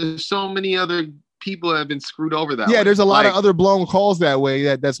 there's so many other people that have been screwed over that way. Yeah, there's a lot of other blown calls that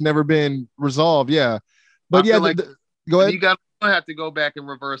way that's never been resolved. Yeah. But yeah, go ahead. You got to have to go back and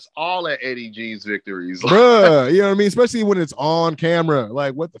reverse all of Eddie G's victories. Bruh, you know what I mean? Especially when it's on camera.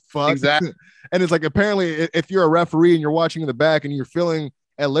 Like, what the fuck? Exactly. And it's like, apparently, if you're a referee and you're watching in the back and you're feeling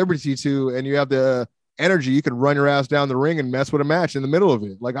at liberty to, and you have the energy, you can run your ass down the ring and mess with a match in the middle of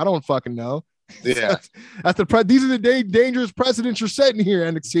it. Like, I don't fucking know. Yeah. These are the dangerous precedents you're setting here,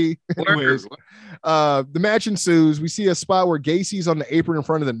 NXT. Anyways, the match ensues. We see a spot where Gacy's on the apron in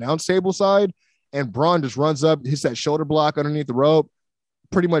front of the announce table side, and Braun just runs up, hits that shoulder block underneath the rope,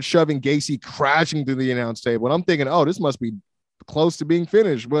 pretty much shoving Gacy crashing through the announce table. And I'm thinking, oh, this must be close to being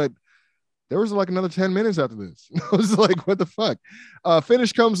finished, but there was like another 10 minutes after this. I was like, what the fuck?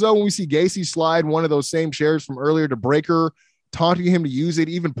 Finish comes up when we see Gacy slide one of those same chairs from earlier to Breaker, taunting him to use it,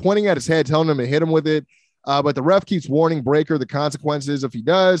 even pointing at his head, telling him to hit him with it. But the ref keeps warning Breaker the consequences if he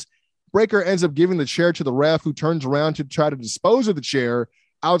does. Breaker ends up giving the chair to the ref, who turns around to try to dispose of the chair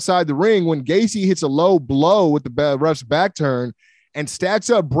outside the ring when Gacy hits a low blow with the ref's back turn and stacks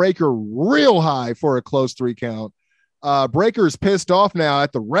up Breaker real high for a close 3 count. Breaker is pissed off now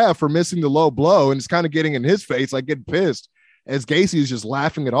at the ref for missing the low blow, and it's kind of getting in his face, like getting pissed, as Gacy is just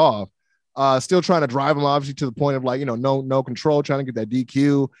laughing it off. Still trying to drive him, obviously, to the point of like, no control, trying to get that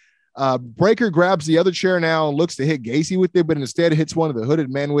DQ. Breaker grabs the other chair now and looks to hit Gacy with it, but instead hits one of the hooded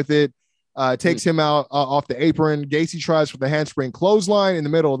men with it. Takes him out off the apron. Gacy tries for the handspring clothesline in the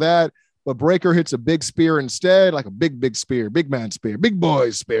middle of that, but Breaker hits a big spear instead, like a big spear, big man spear, big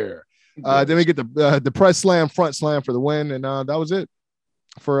boy spear. Then we get the press slam, front slam for the win, and that was it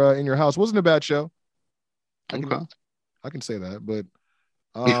for In Your House. Wasn't a bad show. I can say that, but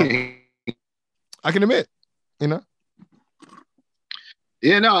I can admit, you know.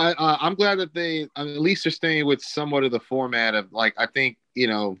 Yeah, no, I'm glad that they at least are staying with somewhat of the format of, like, I think, you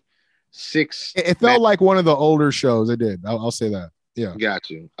know, 6. It felt like one of the older shows. It did. I'll say that. Yeah. Got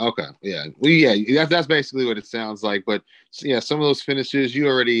you. Okay. Yeah. Well, yeah, that's basically what it sounds like. But yeah, some of those finishes you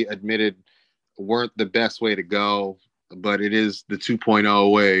already admitted weren't the best way to go, but it is the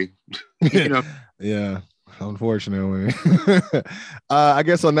 2.0 way. You know? Yeah. Unfortunately. I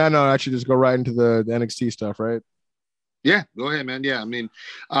guess on that note, I should just go right into the NXT stuff, right? Yeah, go ahead, man. Yeah, I mean,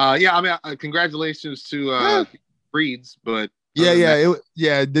 congratulations to Breeds, but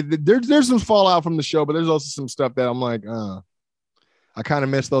there's some fallout from the show, but there's also some stuff that I'm like, I kind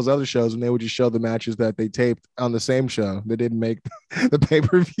of miss those other shows when they would just show the matches that they taped on the same show. They didn't make the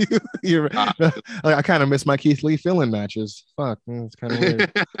pay-per-view. I kind of miss my Keith Lee fill-in matches. Fuck, it's kind of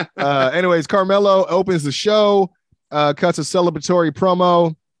weird. Anyways, Carmelo opens the show, cuts a celebratory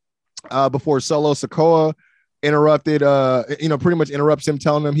promo before Solo Sikoa interrupted, pretty much interrupts him,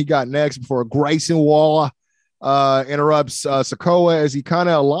 telling him he got next before Grayson Waller interrupts Sikoa as he kind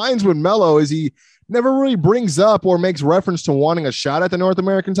of aligns with Melo, as he never really brings up or makes reference to wanting a shot at the North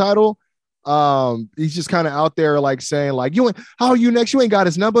American title. He's just kind of out there like saying like, how are you next? You ain't got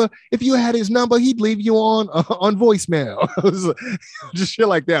his number. If you had his number, he'd leave you on voicemail. Just shit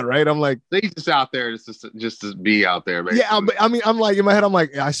like that, right? I'm like, he's just out there just to be out there, basically. Yeah, I mean, I'm like in my head, I'm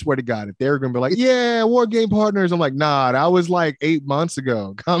like, I swear to God, if they're gonna be like, yeah, War Game Partners, I'm like, nah, that was like 8 months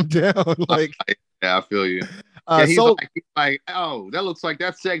ago. Calm down. Like, yeah, I feel you. He's like, oh, that looks like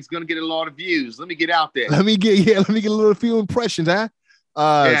that seg's gonna get a lot of views. Let me get out there. Let me get a little few impressions, huh?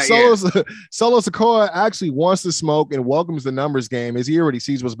 Solo Sikoa actually wants to smoke and welcomes the numbers game as he already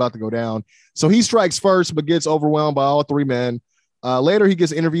sees what's about to go down. So he strikes first, but gets overwhelmed by all 3 men. Later, he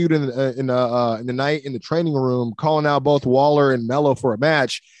gets interviewed in the night in the training room, calling out both Waller and Melo for a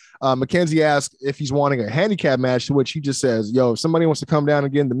match. Mackenzie asks if he's wanting a handicap match, to which he just says, yo, if somebody wants to come down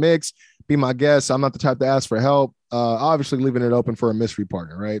and get in the mix, be my guest. I'm not the type to ask for help. Obviously leaving it open for a mystery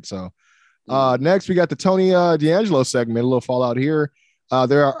partner, right? So next we got the Tony D'Angelo segment, a little fallout here.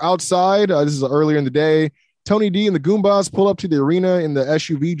 They're outside. This is earlier in the day. Tony D and the Goombas pull up to the arena in the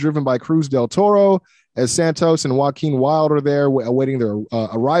SUV driven by Cruz del Toro as Santos and Joaquin Wilde are there awaiting their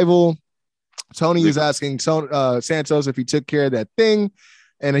arrival. Tony is asking Santos if he took care of that thing.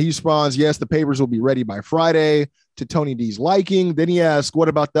 And he responds, yes, the papers will be ready by Friday, to Tony D's liking. Then he asks, what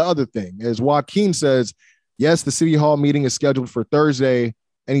about the other thing? As Joaquin says, yes, the City Hall meeting is scheduled for Thursday.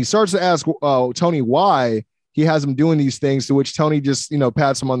 And he starts to ask Tony why he has him doing these things, to which Tony just,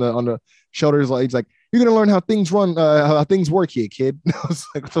 pats him on the shoulders. Like, he's like, you're going to learn how things run, how things work here, kid. I was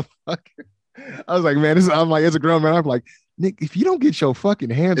like, what the fuck? I was like, man, I'm like, as a grown man, I'm like, Nick, if you don't get your fucking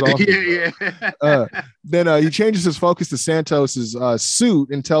hands off, then he changes his focus to Santos's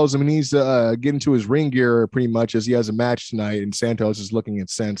suit and tells him he needs to get into his ring gear pretty much as he has a match tonight. And Santos is looking at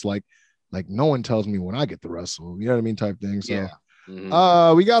Sense like no one tells me when I get to wrestle, you know what I mean, type thing. So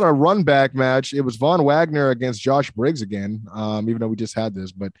we got a run back match. It was Von Wagner against Josh Briggs again, even though we just had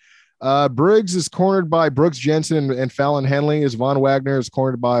this, but Briggs is cornered by Brooks Jensen and Fallon Henley, as Von Wagner is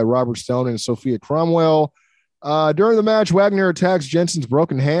cornered by Robert Stone and Sophia Cromwell. During the match, Wagner attacks Jensen's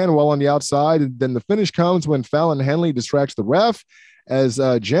broken hand while on the outside. And then the finish comes when Fallon Henley distracts the ref as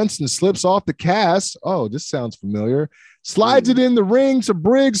Jensen slips off the cast. Oh, this sounds familiar. Slides it in the ring to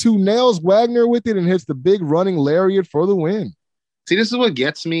Briggs, who nails Wagner with it and hits the big running lariat for the win. See, this is what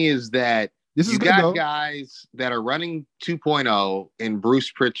gets me, is that you got guys that are running 2.0 and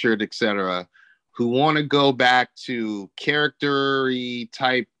Bruce Pritchard, etc., who want to go back to character-y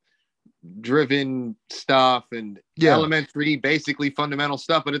type driven stuff and elementary, basically fundamental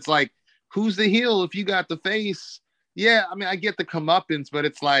stuff. But it's like, who's the heel if you got the face? Yeah, I mean, I get the comeuppance, but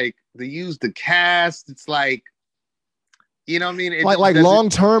it's like they use the cast. It's like, you know what I mean? It like long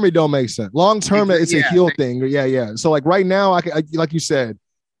term, it don't make sense. Long term, it's a heel thing. Yeah. So like right now, I like you said,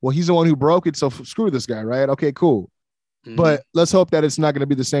 well, he's the one who broke it, so screw this guy, right? Okay, cool. But let's hope that it's not going to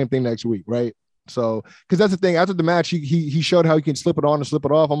be the same thing next week, right? So, because that's the thing. After the match, he showed how he can slip it on and slip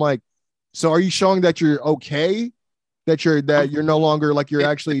it off. I'm like, so are you showing that you're okay, that you're no longer, like, you're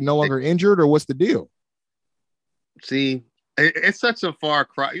actually no longer injured, or what's the deal? See, it's such a far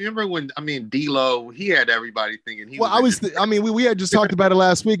cry. You remember when, D'Lo, he had everybody thinking he we had just talked about it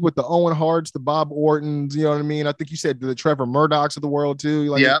last week with the Owen Harts, the Bob Ortons, you know what I mean? I think you said the Trevor Murdochs of the world too.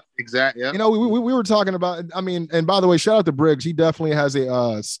 Like, yeah, exactly. Yeah. We were talking about, and by the way, shout out to Briggs. He definitely has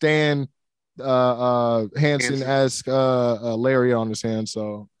a Stan Hanson ask Larry on his hand.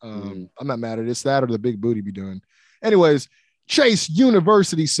 So I'm not mad at it. It's that or the big booty be doing. Anyways, Chase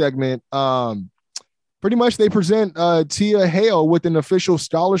University segment. Pretty much they present Tia Hale with an official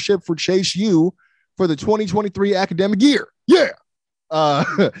scholarship for Chase U for the 2023 academic year. Yeah.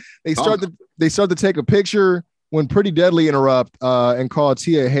 They start to take a picture when Pretty Deadly interrupt and call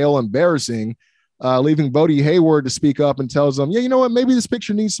Tia Hale embarrassing, leaving Bodie Hayward to speak up and tells them, yeah, you know what? Maybe this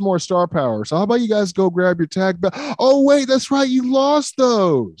picture needs some more star power. So how about you guys go grab your tag belt? Oh, wait, that's right. You lost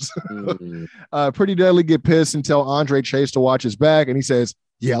those. Pretty Deadly get pissed and tell Andre Chase to watch his back. And he says,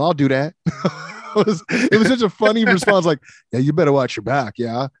 yeah, I'll do that. It was such a funny response. Like, yeah, you better watch your back.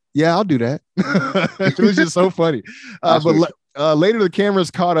 Yeah, I'll do that. It was just so funny. Later the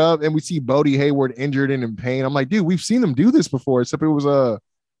camera's caught up and we see Bodie Hayward injured and in pain. I'm like, dude, we've seen them do this before. Except it was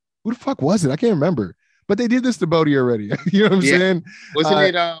who the fuck was it? I can't remember. But they did this to Bodie already. You know what I'm saying?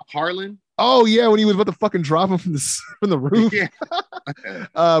 Wasn't it Harlan? Oh yeah, when he was about to fucking drop him from the roof. Yeah.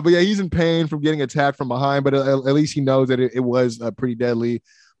 But yeah, he's in pain from getting attacked from behind. But at least he knows that it was Pretty Deadly.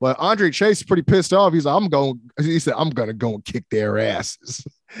 But Andre Chase is pretty pissed off. He said, I'm gonna go and kick their asses.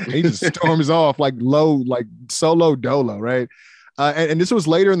 And he just storms off like solo dolo, right? And this was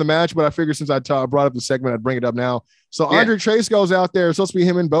later in the match, but I figured since I brought up the segment, I'd bring it up now. So Andre Chase goes out there. It's supposed to be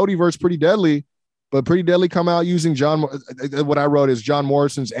him and Bodie versus Pretty Deadly, but Pretty Deadly come out using what I wrote is John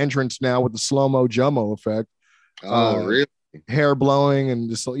Morrison's entrance now with the slow-mo Jummo effect. Oh, really? Hair blowing and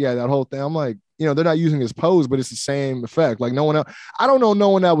just, that whole thing. I'm like, they're not using his pose, but it's the same effect. Like no one else, I don't know no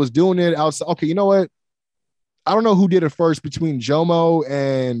one that was doing it outside. Okay, you know what? I don't know who did it first between Jomo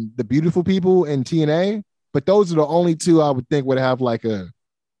and the Beautiful People and TNA, but those are the only two I would think would have like a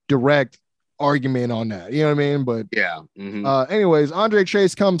direct argument on that. You know what I mean? But yeah. Anyways, Andre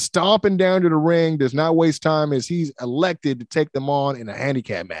Chase comes stomping down to the ring, does not waste time as he's elected to take them on in a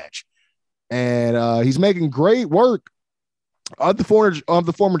handicap match. And he's making great work of the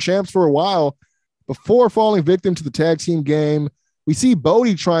former champs for a while before falling victim to the tag team game. We see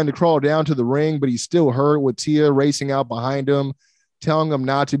Bodie trying to crawl down to the ring, but he's still hurt with Tia racing out behind him, telling him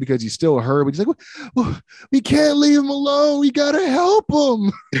not to because he's still hurt. But he's like, well, we can't leave him alone. We got to help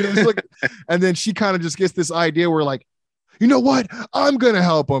him. And then she kind of just gets this idea where like, you know what? I'm going to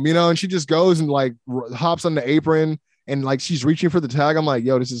help him, and she just goes and like hops on the apron and like she's reaching for the tag. I'm like,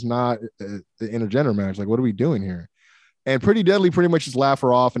 yo, this is not the intergender match. Like, what are we doing here? And Pretty Deadly pretty much just laugh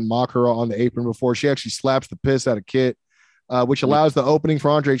her off and mock her on the apron before she actually slaps the piss out of Kit, which allows the opening for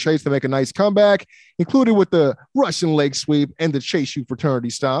Andre Chase to make a nice comeback, included with the Russian leg sweep and the Chase U fraternity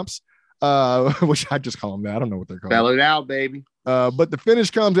stomps, which I just call them that. I don't know what they're called. Spell it out, baby. But the finish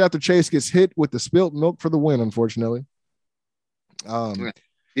comes after Chase gets hit with the spilt milk for the win, unfortunately.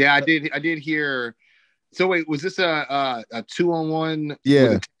 Yeah, I did hear. So wait, was this a 2-on-1?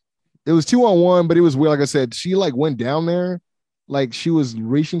 Yeah. It was 2-on-1, but it was weird. Like I said, she like went down there, like she was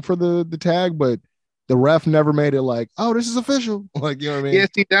reaching for the tag, but the ref never made it like, oh, this is official. Like, you know what I mean? Yeah,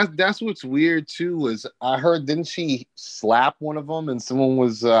 see, that's what's weird too. Was I heard? Didn't she slap one of them? And someone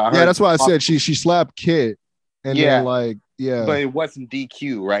was. Yeah, that's why I said she slapped Kit, and then like but it wasn't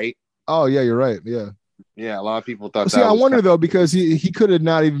DQ, right? Oh yeah, you're right. Yeah. Yeah, a lot of people thought. See, I wonder though, because he could have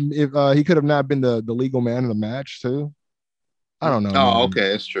not even he could have not been the legal man in the match too. I don't know. Oh, man. Okay,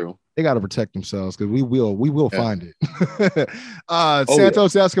 that's true. They got to protect themselves because we will find it.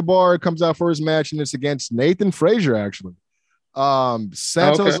 Santos Escobar comes out for his match and it's against Nathan Frazier. Actually,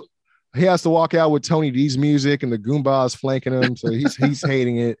 Santos he has to walk out with Tony D's music and the Goombas flanking him, so he's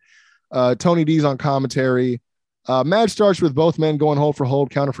hating it. Tony D's on commentary. Match starts with both men going hold for hold,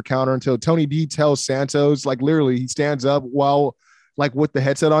 counter for counter until Tony D tells Santos, like literally, he stands up while like with the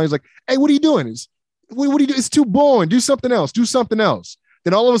headset on. He's like, "Hey, what are you doing? What are you doing? It's too boring. Do something else. Do something else."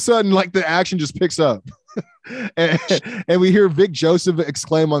 Then all of a sudden, like the action just picks up, and we hear Vic Joseph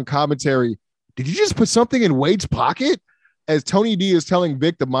exclaim on commentary, "Did you just put something in Wade's pocket?" As Tony D is telling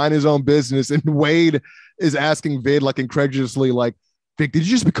Vic to mind his own business, and Wade is asking Vid like incredulously, like, "Vic, did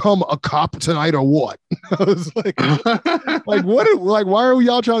you just become a cop tonight or what?" I was like, what? Like, why are we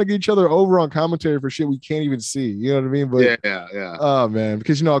all trying to get each other over on commentary for shit we can't even see? You know what I mean? But yeah. Oh man,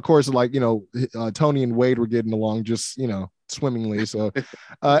 because of course, like Tony and Wade were getting along just swimmingly. So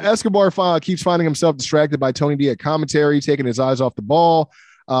Escobar keeps finding himself distracted by Tony D at commentary, taking his eyes off the ball.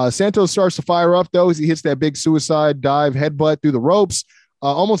 Santos starts to fire up though as he hits that big suicide dive headbutt through the ropes,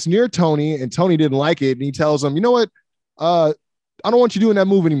 almost near Tony, and Tony didn't like it, and he tells him, "You know what? I don't want you doing that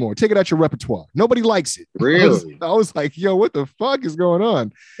move anymore. Take it out your repertoire. Nobody likes it." Really? I was like, yo, what the fuck is going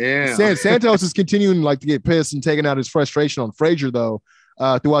on? Yeah. Santos is continuing to get pissed and taking out his frustration on Frazier though.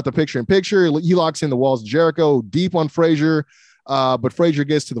 Throughout the picture-in-picture, he locks in the walls of Jericho deep on Frazier, but Frazier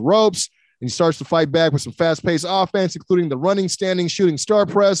gets to the ropes. he starts to fight back with some fast-paced offense, including the running, standing, shooting star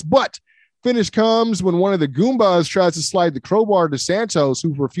press. But finish comes when one of the Goombas tries to slide the crowbar to Santos,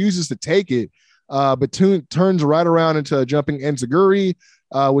 who refuses to take it, but turns right around into a jumping Enziguri,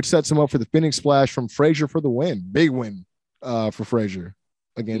 which sets him up for the Phoenix Splash from Frazier for the win. Big win for Frazier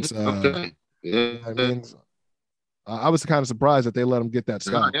against. Okay. Yeah. I mean, I was kind of surprised that they let him get that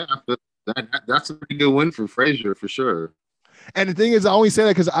stop. Yeah, that's a pretty good win for Frazier for sure. And the thing is, I only say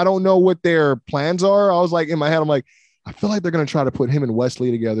that because I don't know what their plans are. I was like, in my head, I'm like, I feel like they're going to try to put him and Wesley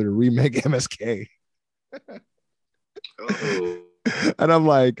together to remake MSK. And I'm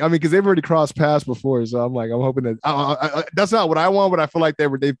like, I mean, because they've already crossed paths before. So I'm like, I'm hoping that that's not what I want, but I feel like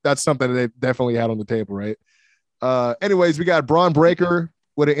that's something that they definitely had on the table, right? Anyways, we got Braun Breaker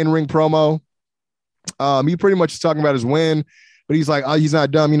with an in-ring promo. He pretty much is talking about his win. But he's like, oh, he's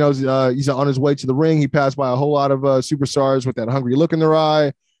not dumb. He knows he's on his way to the ring. He passed by a whole lot of superstars with that hungry look in their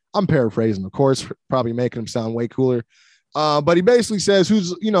eye. I'm paraphrasing, of course, probably making him sound way cooler. But he basically says,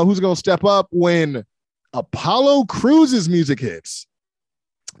 who's going to step up when Apollo Crews' music hits?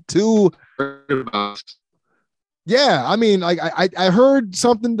 Yeah, I mean, like I heard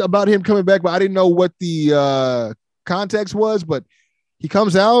something about him coming back, but I didn't know what the context was. But he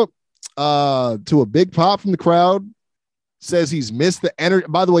comes out to a big pop from the crowd. Says he's missed the energy.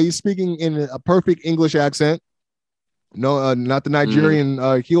 By the way, he's speaking in a perfect English accent. No, not the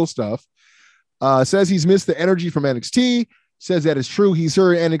Nigerian heel stuff. Says he's missed the energy from NXT. Says that it's true. He's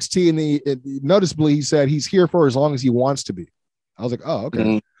here at NXT, and noticeably he said he's here for as long as he wants to be. I was like, oh,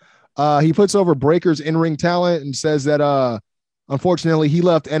 okay. He puts over Breaker's in-ring talent and says that unfortunately he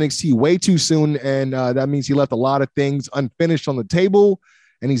left NXT way too soon, and that means he left a lot of things unfinished on the table.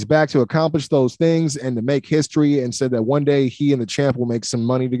 And he's back to accomplish those things and to make history, and said that one day he and the champ will make some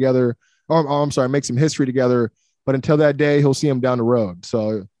money together. Make some history together. But until that day, he'll see him down the road.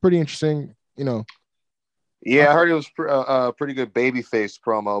 So pretty interesting, Yeah, I heard it was a pretty good babyface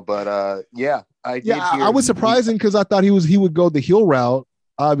promo, but yeah, I was surprising because I thought he would go the heel route,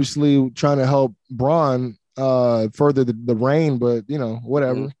 obviously trying to help Braun further the reign, but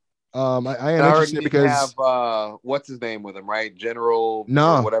whatever. Mm-hmm. I am interested because have what's his name with him, right? General,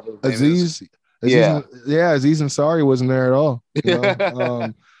 whatever. Aziz. Yeah, Aziz Ansari wasn't there at all.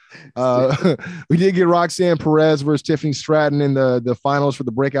 We did get Roxanne Perez versus Tiffany Stratton in the finals for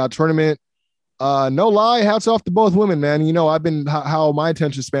the breakout tournament. No lie, hats off to both women, man. I've been how my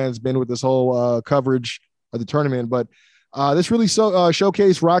attention span's been with this whole coverage of the tournament, but this really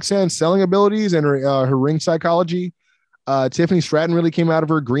showcased Roxanne's selling abilities and her ring psychology. Tiffany Stratton really came out of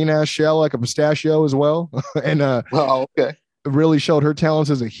her green ass shell like a pistachio as well. And okay. Really showed her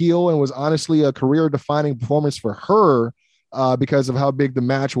talents as a heel, and was honestly a career defining performance for her because of how big the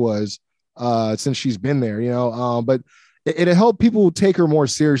match was since she's been there, but it helped people take her more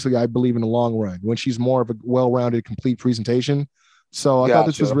seriously, I believe, in the long run when she's more of a well-rounded, complete presentation. So I thought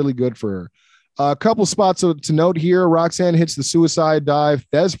this was really good for her. A couple spots to note here. Roxanne hits the suicide dive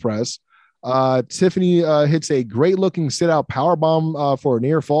Fez press. Tiffany hits a great looking sit out power bomb for a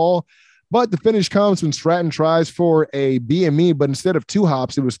near fall, but the finish comes when Stratton tries for a BME, but instead of 2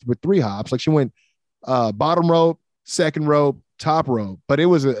 hops, it was with 3 hops. Like she went bottom rope, second rope, top rope, but it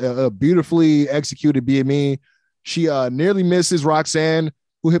was a beautifully executed BME. She nearly misses Roxanne,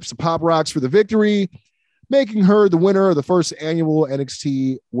 who hits the pop rocks for the victory, making her the winner of the first annual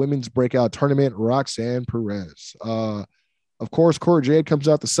NXT Women's Breakout Tournament. Roxanne Perez. Of course, Cora Jade comes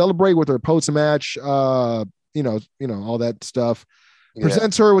out to celebrate with her post-match, all that stuff. Yeah.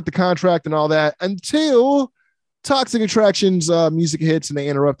 Presents her with the contract and all that until Toxic Attraction's music hits and they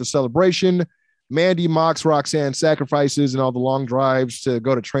interrupt the celebration. Mandy mocks Roxanne's sacrifices and all the long drives to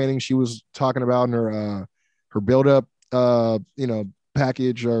go to training she was talking about in her build-up,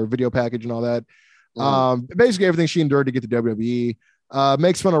 package or video package and all that. Basically everything she endured to get to WWE.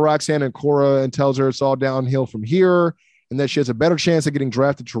 Makes fun of Roxanne and Cora and tells her it's all downhill from here, and that she has a better chance of getting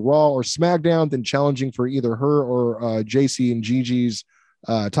drafted to Raw or SmackDown than challenging for either her or JC and Gigi's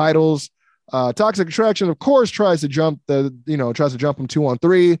titles. Toxic Attraction, of course, tries to jump them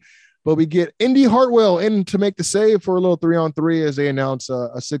 2-on-3, but we get Indy Hartwell in to make the save for a little 3-on-3 as they announce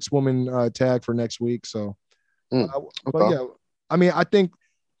a 6-woman tag for next week. So, but yeah, I mean, I think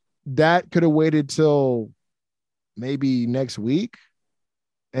that could have waited till maybe next week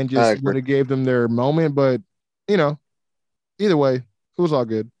and just would have gave them their moment, but either way, it was all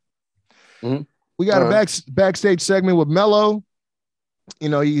good. Mm-hmm. We got a backstage segment with Mello.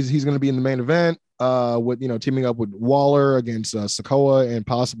 He's going to be in the main event with teaming up with Waller against Sikoa and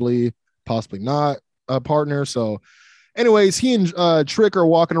possibly not a partner. So, anyways, he and Trick are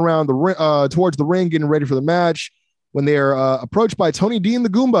walking around towards the ring, getting ready for the match. when they are approached by Tony D and the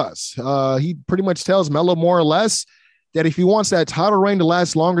Goombas. He pretty much tells Melo more or less that if he wants that title reign to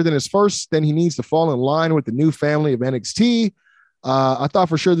last longer than his first, then he needs to fall in line with the new family of NXT. I thought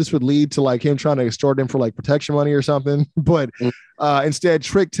for sure this would lead to like him trying to extort him for like protection money or something, but instead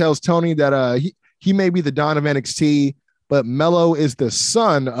Trick tells Tony that he may be the Don of NXT, but Melo is the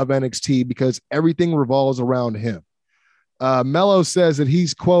son of NXT because everything revolves around him. Melo says that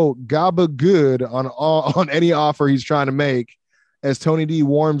he's, quote, gabba good on any offer he's trying to make, as Tony D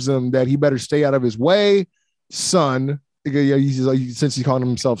warns him that he better stay out of his way, son. Since he's calling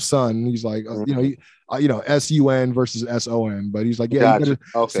himself son, he's like, SUN versus SON, but he's like, yeah, you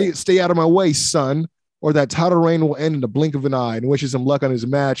better stay out of my way, son, or that title reign will end in the blink of an eye, and wishes him luck on his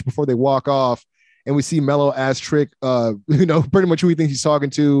match before they walk off. And we see Melo ask Trick, pretty much who he thinks he's talking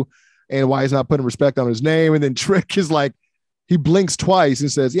to and why he's not putting respect on his name. And then Trick is like, he blinks twice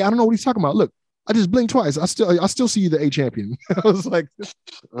and says, yeah, I don't know what he's talking about. Look, I just blinked twice. I still see you the A champion. I was like, in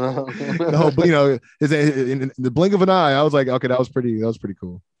the blink of an eye, I was like, okay, that was pretty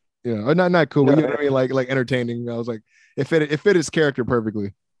cool. Or not cool, but you know what I mean? Like entertaining. I was like, it fit his character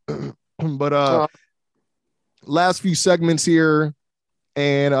perfectly. But last few segments here,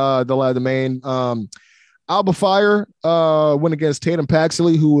 and the main Alba Fire went against Tatum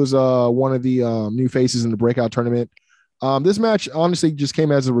Paxley, who was one of the new faces in the breakout tournament. This match honestly just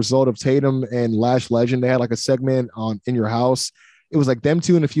came as a result of Tatum and Lash Legend. They had like a segment on In Your House. It was like them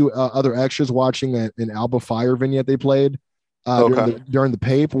two and a few other extras watching an Alba Fire vignette they played during the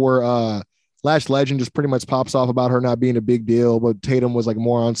pape, where Lash Legend just pretty much pops off about her not being a big deal, but Tatum was like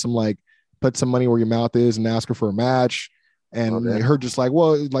more on some like put some money where your mouth is and ask her for a match. And her just like,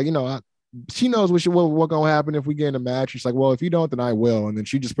 well, like, she knows what gonna happen if we get in a match. She's like, well, if you don't, then I will. And then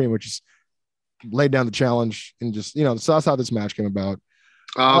she just pretty much just laid down the challenge and just, so that's how this match came about.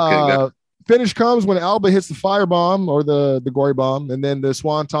 Finish comes when Alba hits the firebomb or the gory bomb, and then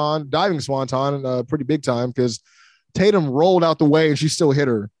the diving swanton, pretty big time because Tatum rolled out the way and she still hit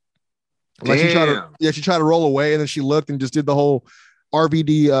her. Like she tried to roll away, and then she looked and just did the whole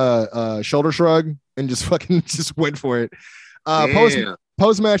RVD shoulder shrug and just fucking just went for it.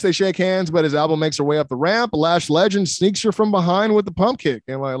 Post match, they shake hands, but as Alba makes her way up the ramp, Lash Legend sneaks her from behind with the pump kick,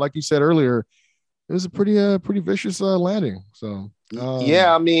 and like you said earlier, it was a pretty vicious landing. So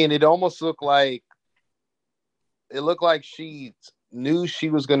I mean, it almost looked like she knew she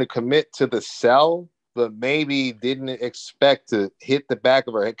was going to commit to the sell, but maybe didn't expect to hit the back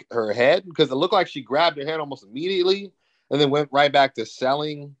of her head, because it looked like she grabbed her head almost immediately and then went right back to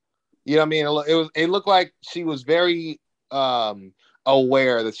selling. You know what I mean? It looked like she was very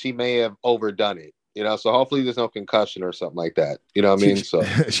aware that she may have overdone it. So hopefully there's no concussion or something like that. You know what I mean? So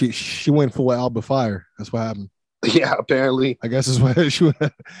she went full Alba Fire. That's what happened. Yeah, apparently. I guess is what she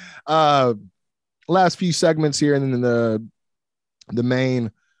went. Last few segments here, and then the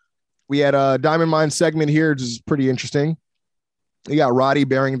main. We had a Diamond Mine segment here, which is pretty interesting. You got Roddy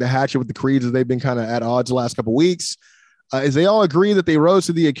bearing the hatchet with the Creeds, as they've been kind of at odds the last couple of weeks. As they all agree that they rose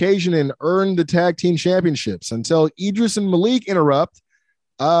to the occasion and earned the tag team championships, until Idris and Malik interrupt,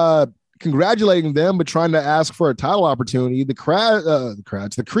 congratulating them, but trying to ask for a title opportunity.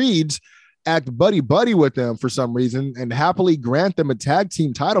 The Creeds act buddy with them for some reason and happily grant them a tag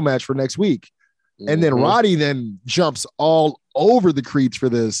team title match for next week. And then Roddy then jumps all over the Creeds for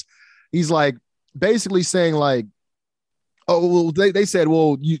this. He's like basically saying like, oh, well, they said,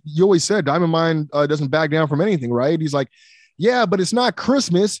 well, you always said Diamond Mine doesn't back down from anything, right? He's like, yeah, but it's not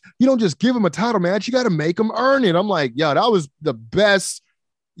Christmas. You don't just give him a title match. You got to make him earn it. I'm like, yeah, that was the best.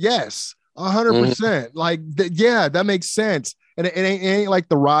 Yes, 100%. Like, that makes sense. And it ain't like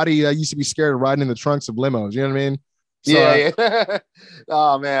the Roddy I used to be scared of riding in the trunks of limos. You know what I mean? So, yeah.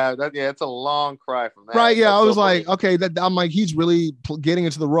 Oh man, it's a long cry from that. Right? Yeah, that's I was so like, funny. okay, I'm like, he's really getting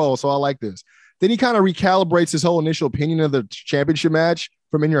into the role, so I like this. Then he kind of recalibrates his whole initial opinion of the championship match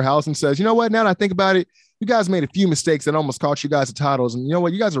from In Your House and says, you know what? Now that I think about it, you guys made a few mistakes that almost cost you guys the titles, and you know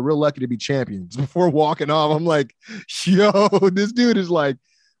what? You guys are real lucky to be champions. Before walking off, I'm like, yo, this dude is like,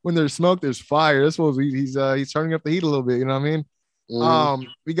 when there's smoke, there's fire. This was he's turning up the heat a little bit. You know what I mean?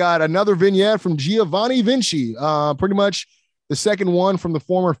 We got another vignette from Giovanni Vinci, pretty much the second one from the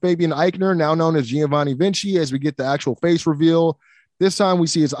former Fabian Eichner, now known as Giovanni Vinci, as we get the actual face reveal. This time we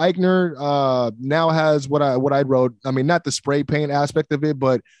see his Eichner now has what I wrote. I mean, not the spray paint aspect of it,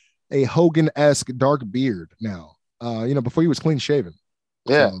 but a Hogan-esque dark beard now. Before he was clean shaven.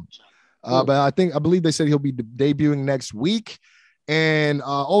 Yeah. So, but I believe they said he'll be debuting next week. And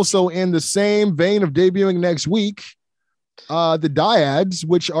also in the same vein of debuting next week, the Dyads,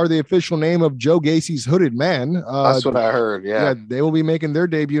 which are the official name of Joe Gacy's Hooded Man. That's what I heard. Yeah, they will be making their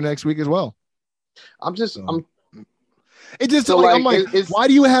debut next week as well. I'm It just So, like I'm like, like, why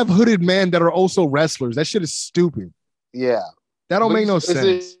do you have hooded men that are also wrestlers? That shit is stupid. Yeah. That don't make no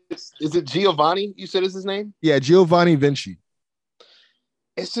sense. Is it Giovanni? You said is his name? Yeah, Giovanni Vinci.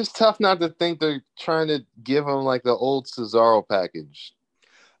 It's just tough not to think they're trying to give him like the old Cesaro package.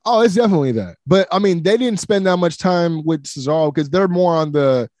 Oh, it's definitely that. But I mean, they didn't spend that much time with Cesaro because they're more on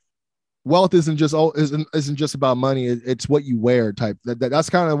the wealth isn't just about money. It's what you wear type. That's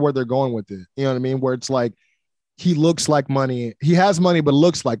kind of where they're going with it. You know what I mean? Where it's like he looks like money. He has money, but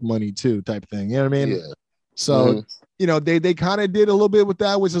looks like money too, type thing. You know what I mean? Yeah. So, you know, they kind of did a little bit with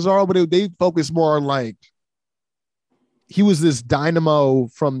that with Cesaro, but they focused more on like he was this dynamo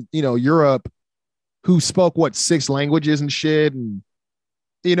from, you know, Europe who spoke 6 languages and shit. And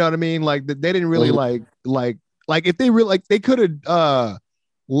you know what I mean? Like they didn't really like if they really like they could have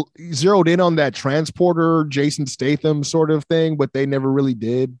zeroed in on that transporter Jason Statham sort of thing, but they never really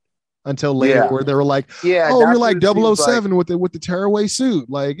did until later where they were like, oh, you're like 007 with the tearaway suit.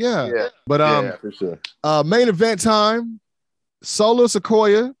 Like, yeah. But for sure. Main event time. Solo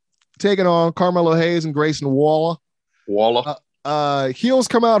Sikoa taking on Carmelo Hayes and Grayson Waller. Heels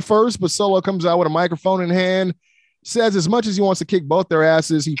come out first, but Solo comes out with a microphone in hand. Says as much as he wants to kick both their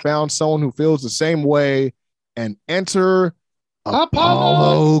asses, he found someone who feels the same way, and enter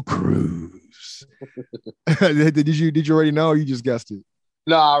Apollo Crews. Did you already know, or you just guessed it?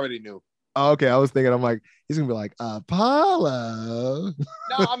 No, I already knew. Oh, okay, I was thinking, I'm like, he's gonna be like Apollo.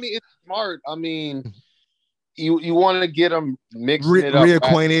 No, I mean it's smart. I mean, you want to get them mixing it up,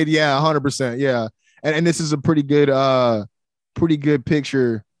 reacquainted, right? Yeah, 100%, yeah. And this is a pretty good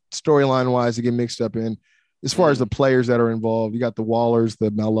picture storyline wise to get mixed up in. As far as the players that are involved, you got the Wallers, the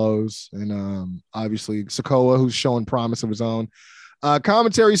Mellos, and obviously Sikoa, who's showing promise of his own.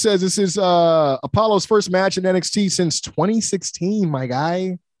 Commentary says this is Apollo's first match in NXT since 2016, my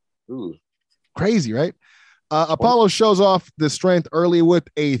guy. Ooh. Crazy, right? Apollo shows off the strength early with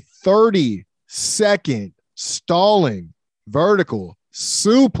a 30-second stalling vertical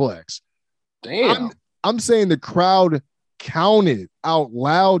suplex. Damn. I'm saying the crowd counted out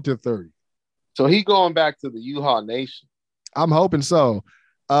loud to 30. So he going back to the U-Haul Nation. I'm hoping so.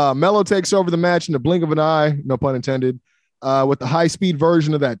 Mello takes over the match in the blink of an eye, no pun intended, with the high-speed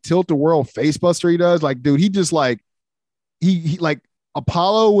version of that tilt-a-whirl facebuster he does. Like, dude, he just like he like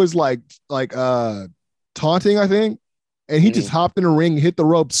Apollo was like taunting, I think, and he just hopped in the ring, hit the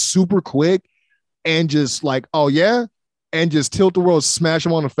rope super quick, and just like, oh yeah, and just tilt-a-whirl, smash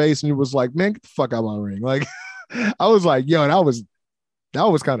him on the face, and he was like, man, get the fuck out of my ring. Like, I was like, yo, that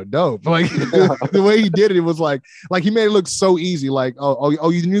was kind of dope. Like the way he did it, it was like he made it look so easy. Like, oh,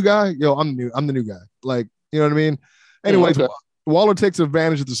 you the new guy? Yo, I'm the new guy. Like, you know what I mean? Anyways, Waller takes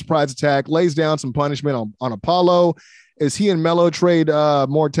advantage of the surprise attack, lays down some punishment on Apollo as he and Mello trade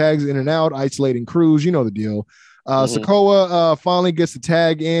more tags in and out, isolating Crews. You know the deal. Sikoa finally gets the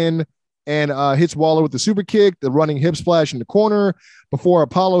tag in and hits Waller with the super kick, the running hip splash in the corner before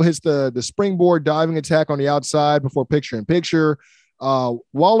Apollo hits the springboard diving attack on the outside before picture-in-picture.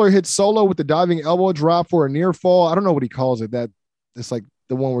 Waller hits Solo with the diving elbow drop for a near fall. I don't know what he calls it. That it's like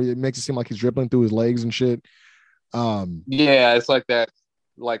the one where it makes it seem like he's dribbling through his legs and shit. Yeah, it's like that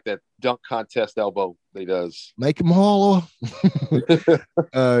dunk contest elbow he does. Make him hollow.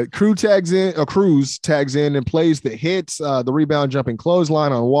 Crews tags in and plays the hits, the rebound jumping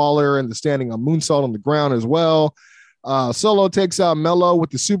clothesline on Waller and the standing on moonsault on the ground as well. Solo takes out Mello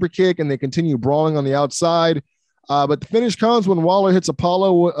with the super kick and they continue brawling on the outside. But the finish comes when Waller hits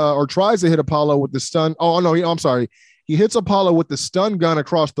Apollo or tries to hit Apollo with the stun. Oh, no, I'm sorry. He hits Apollo with the stun gun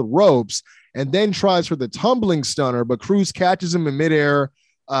across the ropes and then tries for the tumbling stunner, but Crews catches him in midair,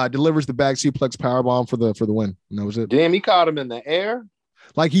 delivers the back suplex powerbomb for the win. And that was it. Damn, he caught him in the air.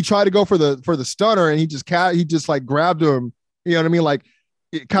 Like he tried to go for the stunner and he just like grabbed him. You know what I mean? Like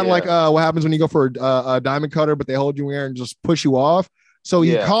kind of like what happens when you go for a diamond cutter, but they hold you in air and just push you off. So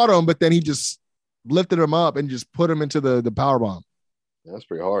he caught him, but then he just lifted him up and just put him into the power bomb. That's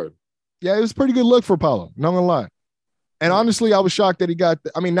pretty hard. Yeah, it was a pretty good look for Apollo. Not gonna lie. And honestly, I was shocked that he got.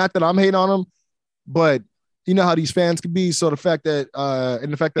 Not that I'm hating on him, but you know how these fans can be. So the fact that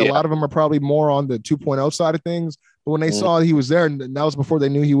a lot of them are probably more on the 2.0 side of things. But when they saw he was there, and that was before they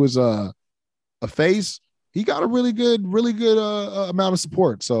knew he was a face, he got a really good amount of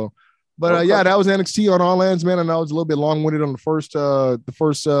support. So. But that was NXT on All Ends, man. And I was a little bit long-winded on the first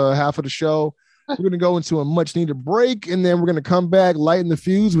half of the show. We're going to go into a much-needed break, and then we're going to come back, lighten the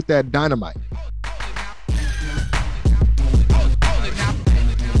fuse with that Dynamite.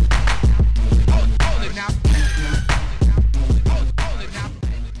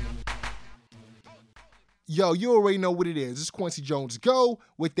 Yo, you already know what it is. It's Quincy Jones Go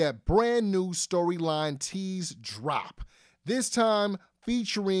with that brand new storyline tease drop. this time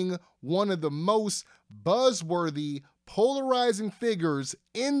featuring one of the most buzzworthy, polarizing figures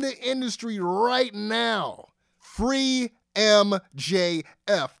in the industry right now. Free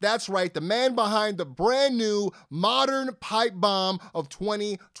MJF. That's right, the man behind the brand new modern pipe bomb of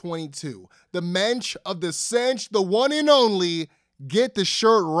 2022. The mensch of the cinch, the one and only. Get the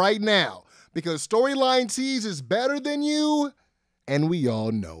shirt right now because Storyline Tees is better than you, and we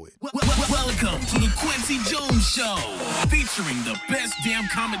all know it. Welcome to the Quincy Jones Show, featuring the best damn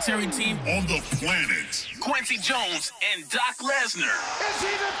commentary team on the planet. Quincy Jones and Doc Lesnar. Is he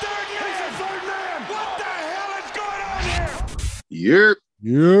the third man? He's the third man. What the hell is going on here?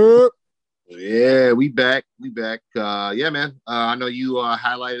 Yep. Yeah, we back. Yeah, man. I know you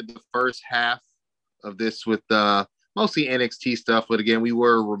highlighted the first half of this with mostly NXT stuff, but again, we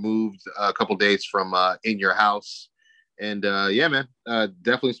were removed a couple days from In Your House. And yeah, man,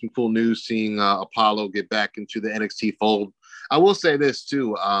 definitely some cool news seeing Apollo get back into the NXT fold. I will say this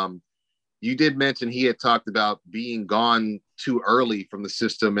too. You did mention he had talked about being gone too early from the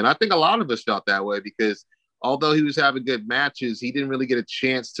system. And I think a lot of us felt that way because although he was having good matches, he didn't really get a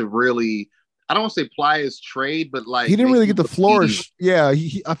chance to really, I don't want to say ply his trade, but like he didn't really get to flourish. Yeah,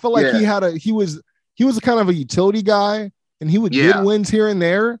 I felt like he was a kind of a utility guy, and he would get wins here and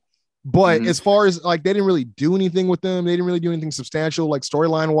there. But as far as like, they didn't really do anything with them. They didn't really do anything substantial, like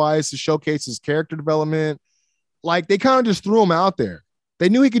storyline wise, to showcase his character development. Like they kind of just threw him out there. They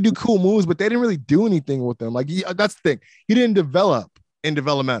knew he could do cool moves, but they didn't really do anything with them. Like that's the thing. He didn't develop in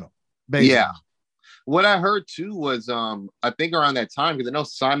developmental. Basically. Yeah. What I heard too was, I think around that time, because I know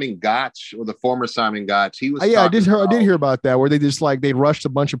Simon Gotch, or the former Simon Gotch, he was. I did hear about that, where they just like they rushed a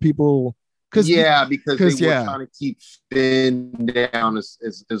bunch of people. Because they were trying to keep Finn down as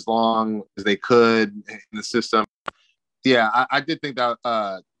long as they could in the system. Yeah, I did think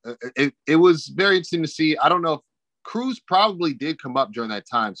that it was very interesting to see. I don't know if Cruz probably did come up during that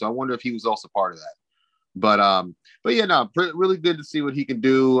time, so I wonder if he was also part of that. But yeah, no, really good to see what he can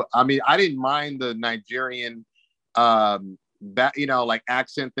do. I mean, I didn't mind the Nigerian, like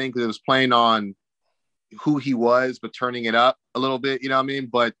accent thing because it was playing on who he was, but turning it up a little bit. You know what I mean?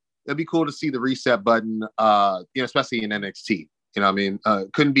 But it'd be cool to see the reset button, especially in NXT. You know what I mean?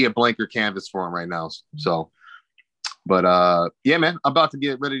 Couldn't be a blanker canvas for him right now. So, but yeah, man, I'm about to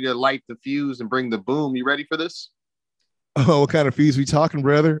get ready to light the fuse and bring the boom. You ready for this? Oh, what kind of fuse we talking,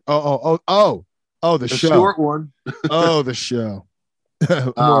 brother? Oh, the show. Short one. Oh, the show.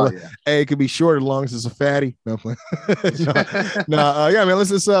 Yeah, it could be short as long as it's a fatty. No, yeah, man.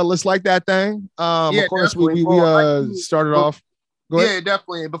 Let's like that thing. Of course, we started off. Yeah,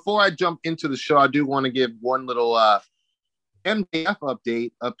 definitely. Before I jump into the show, I do want to give one little MJF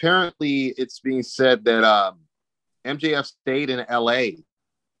update. Apparently, it's being said that MJF stayed in LA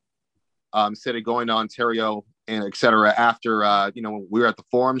instead of going to Ontario and etc. After when we were at the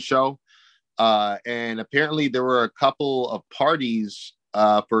Forum show. And apparently there were a couple of parties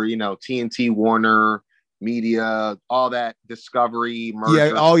for TNT, Warner Media, all that Discovery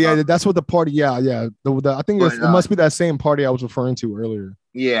merger. Yeah, yeah, that's what the party. Yeah. I think it must be that same party I was referring to earlier.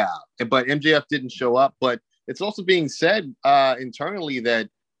 Yeah, but MJF didn't show up. But it's also being said internally that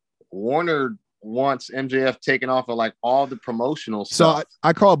Warner wants MJF taken off of like all the promotional stuff. So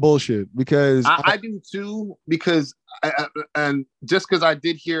I call bullshit because I do too. Because and just because I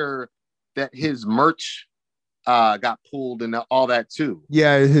did hear that his merch got pulled and all that too.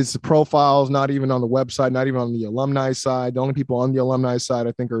 Yeah, his profile's not even on the website, not even on the alumni side. The only people on the alumni side,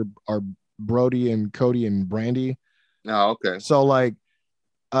 I think, are Brody and Cody and Brandy. Oh, okay. So like,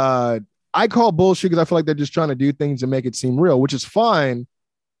 I call bullshit because I feel like they're just trying to do things to make it seem real, which is fine.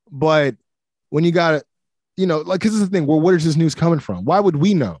 But when you got it, because this is the thing. Well, where is this news coming from? Why would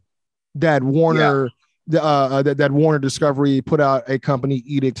we know that Warner? Yeah. That Warner Discovery put out a company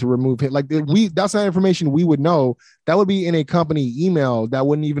edict to remove him. Like that's not information we would know. That would be in a company email that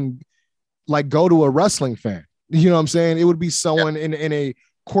wouldn't even like go to a wrestling fan. You know what I'm saying? It would be someone in a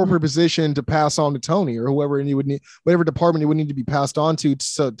corporate position to pass on to Tony or whoever, and you would need whatever department it would need to be passed on to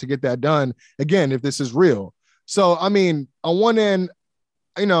get that done. Again, if this is real. So I mean, on one end,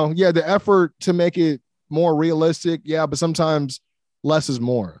 the effort to make it more realistic, but sometimes less is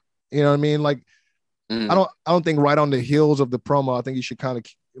more. You know what I mean? Like. I don't think right on the heels of the promo. I think you should kind of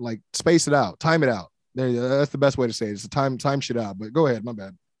like space it out, time it out. That's the best way to say it. It's the time shit out. But go ahead, my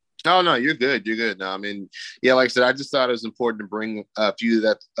bad. No, you're good. You're good. No, I mean, yeah, like I said, I just thought it was important to bring a few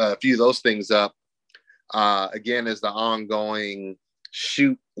of those things up. Again, as the ongoing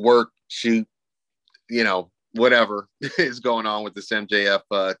whatever is going on with this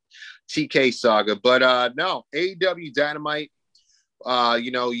MJF TK saga. But no, AEW Dynamite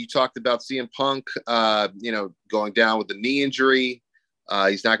You talked about CM Punk, going down with the knee injury.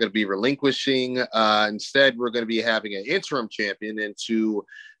 He's not going to be relinquishing. Instead, we're going to be having an interim champion. And to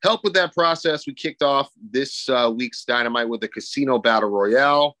help with that process, we kicked off this week's Dynamite with a Casino Battle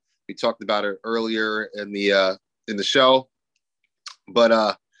Royale. We talked about it earlier in the show.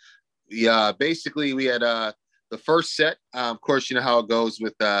 But basically, we had the first set. Of course, you know how it goes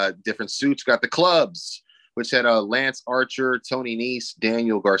with different suits. Got the clubs, which had Lance Archer, Tony Nese,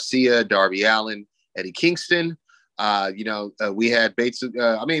 Daniel Garcia, Darby Allin, Eddie Kingston. We had Bates.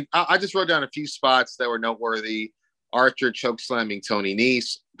 I just wrote down a few spots that were noteworthy. Archer chokeslamming Tony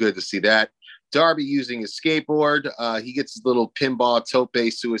Nese. Good to see that. Darby using his skateboard. He gets his little pinball tope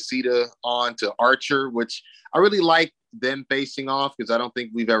suicida on to Archer, which I really like them facing off because I don't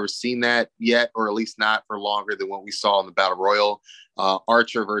think we've ever seen that yet, or at least not for longer than what we saw in the Battle Royal.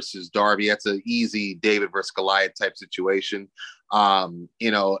 Archer versus Darby. That's an easy David versus Goliath type situation.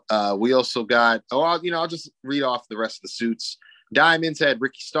 We also got, I'll just read off the rest of the suits. Diamonds had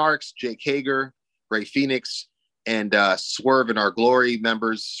Ricky Starks, Jake Hager, Ray Phoenix, and Swerve and Our Glory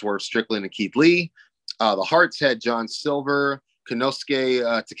members, Swerve Strickland and Keith Lee. The Hearts had John Silver,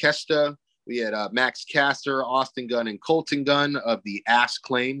 Konosuke Takeshita. We had Max Caster, Austin Gunn, and Colton Gunn of the Ass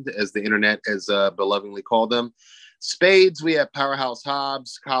Claimed, as the internet has belovingly called them. Spades, we have Powerhouse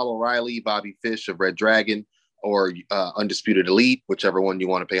Hobbs, Kyle O'Reilly, Bobby Fish of Red Dragon, or Undisputed Elite, whichever one you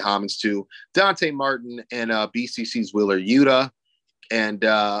want to pay homage to. Dante Martin and BCC's Wheeler Yuta. And,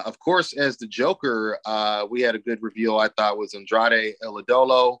 of course, as the Joker, we had a good reveal, I thought, was Andrade El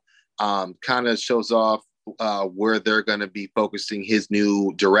Idolo. Kind of shows off where they're going to be focusing his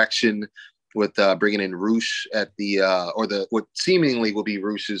new direction with bringing in Roosh at what seemingly will be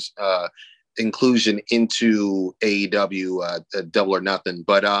Roosh's inclusion into AEW Double or Nothing.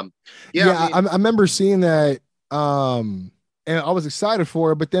 But, I remember seeing that. And I was excited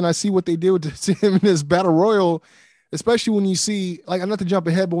for it, but then I see what they did with him in this Battle Royal, especially when you see, like, I'm not to jump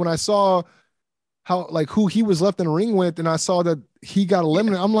ahead, but when I saw who he was left in the ring with, and I saw that he got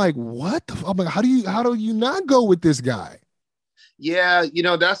eliminated, I'm like, what? I'm like, how do you not go with this guy? Yeah,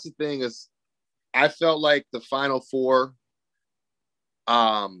 that's the thing is, I felt like the Final Four,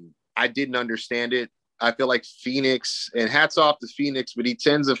 I didn't understand it. I feel like Phoenix, and hats off to Phoenix, but he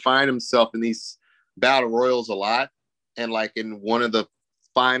tends to find himself in these Battle Royals a lot, and like in one of the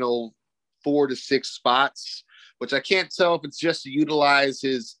final 4 to 6 spots, which I can't tell if it's just to utilize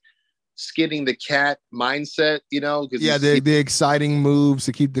his skidding the cat mindset, the exciting moves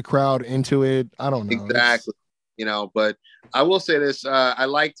to keep the crowd into it. I don't know exactly, but I will say this: I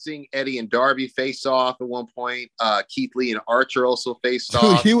liked seeing Eddie and Darby face off at one point. Keith Lee and Archer also faced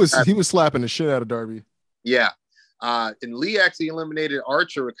off. He was slapping the shit out of Darby. Yeah. And Lee actually eliminated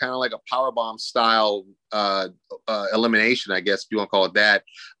Archer with kind of like a powerbomb style elimination, I guess, if you want to call it that.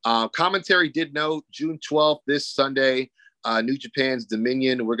 Commentary did note June 12th, this Sunday, New Japan's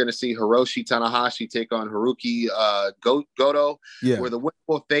Dominion. We're going to see Hiroshi Tanahashi take on Haruki Goto, where the winner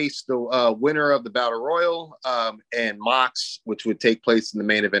will face the winner of the Battle Royal and Mox, which would take place in the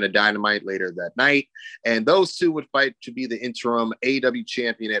main event of Dynamite later that night. And those two would fight to be the interim AEW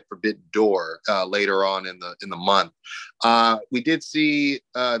champion at Forbidden Door later on in the month. We did see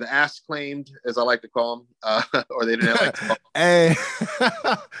the Ass Claimed, as I like to call them, or they didn't like to call them. Hey,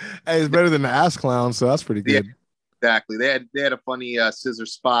 it's better than the Ass Clown, so that's pretty good. Yeah. Exactly. They had a funny scissor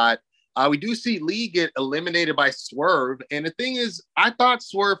spot. We do see Lee get eliminated by Swerve. And the thing is, I thought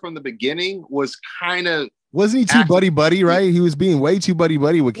Swerve from the beginning was kind of... Wasn't he too buddy-buddy, right? He was being way too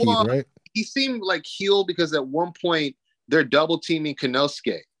buddy-buddy with Keith, right? He seemed like heel because at one point they're double-teaming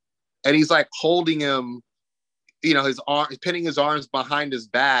Konosuke. And he's like holding him, his arm, pinning his arms behind his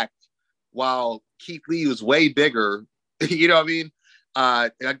back while Keith Lee was way bigger. You know what I mean? I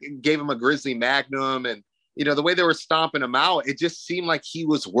gave him a Grizzly Magnum, and the way they were stomping him out, it just seemed like he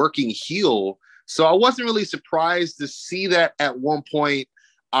was working heel. So I wasn't really surprised to see that at one point.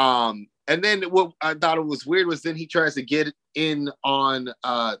 And then what I thought it was weird was then he tries to get in on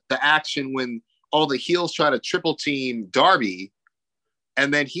the action when all the heels try to triple team Darby.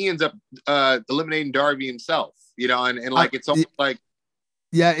 And then he ends up eliminating Darby himself, and like, it's almost like.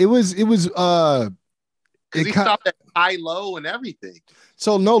 Yeah, it was he stopped at high, low, and everything.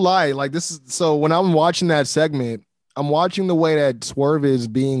 So no lie, like so when I'm watching that segment, I'm watching the way that Swerve is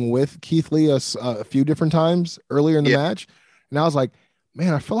being with Keith Lee a few different times earlier in the match. And I was like,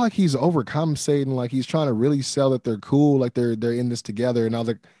 man, I feel like he's overcompensating. Like he's trying to really sell that they're cool. Like they're in this together. And I was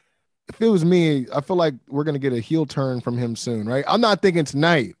like, if it was me, I feel like we're going to get a heel turn from him soon. Right. I'm not thinking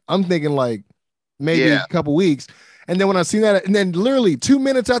tonight. I'm thinking like maybe a couple weeks. And then when I seen that, and then literally 2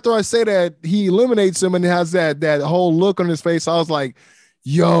 minutes after I say that, he eliminates him and has that whole look on his face. I was like,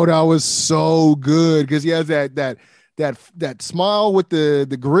 yo, that was so good, because he has that smile with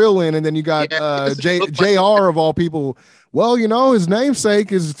the grill in, and then you got JR of all people. Well, his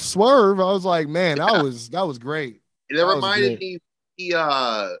namesake is Swerve. I was like, man, that was great. It reminded me,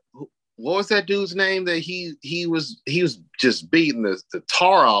 what was that dude's name that he was just beating the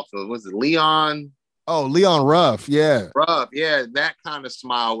tar off of? Was it Leon? Oh, Leon Ruff, yeah. Ruff, yeah, that kind of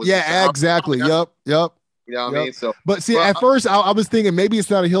smile was exactly. Yep. You know what I mean? So, but see, at first I was thinking maybe it's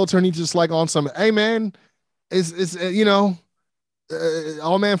not a heel turn. He's just like on some, hey man, it's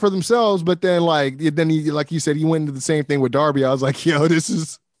all man for themselves. But then he, like you said, he went into the same thing with Darby. I was like, yo,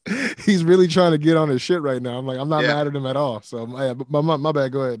 he's really trying to get on his shit right now. I'm like, I'm not mad at him at all. So my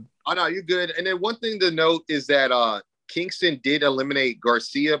bad. Go ahead. Oh no, you're good. And then one thing to note is that Kingston did eliminate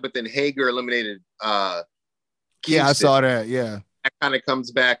Garcia, but then Hager eliminated Kingston. Yeah, I saw that. Yeah. That kind of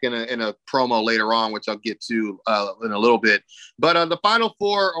comes back in a promo later on, which I'll get to in a little bit. But the final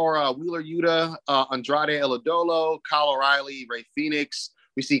four are Wheeler Yuta, Andrade El Idolo, Kyle O'Reilly, Rey Fenix.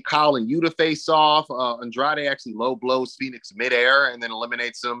 We see Kyle and Yuta face off. Andrade actually low blows Phoenix midair and then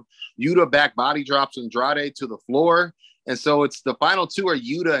eliminates him. Yuta back body drops Andrade to the floor. And so it's the final two are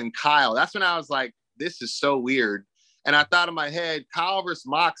Yuta and Kyle. That's when I was like, this is so weird. And I thought in my head, Kyle versus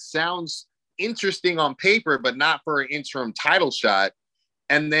Mox sounds interesting on paper, but not for an interim title shot.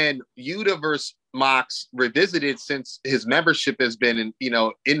 And then Yuta versus Mox revisited since his membership has been,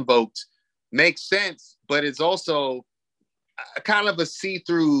 invoked, makes sense, but it's also kind of a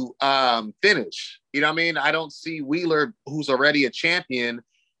see-through finish. You know what I mean? I don't see Wheeler, who's already a champion,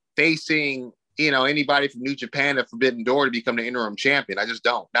 facing anybody from New Japan at Forbidden Door to become the interim champion. I just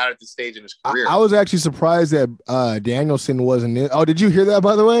don't. Not at this stage in his career. I was actually surprised that Danielson wasn't in. Oh, did you hear that,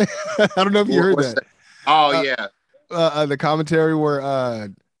 by the way? I don't know if you heard that. Oh, yeah. The commentary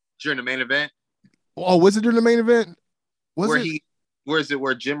where during the main event. Oh, was it during the main event?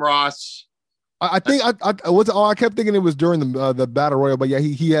 Where Jim Ross? I think I kept thinking it was during the Battle Royal, but yeah,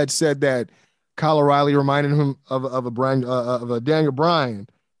 he had said that Kyle O'Reilly reminded him of a Daniel Bryan.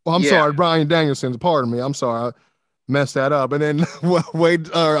 Well, I'm sorry, Bryan Danielson. Pardon me. I'm sorry, I messed that up. And then Wade,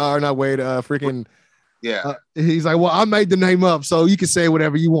 or not Wade, freaking. Yeah. He's like, well, I made the name up, so you can say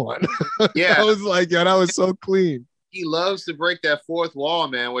whatever you want. Yeah. I was like, yeah, that was so clean. He loves to break that fourth wall,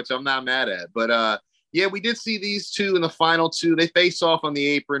 man, which I'm not mad at. But yeah, we did see these two in the final two. They face off on the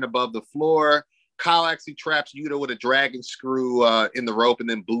apron above the floor. Kyle actually traps Yuta with a dragon screw in the rope and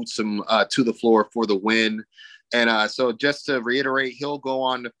then boots him to the floor for the win. And so just to reiterate, he'll go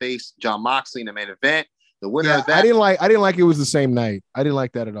on to face Jon Moxley in the main event. The winner of that. I didn't like it was the same night. I didn't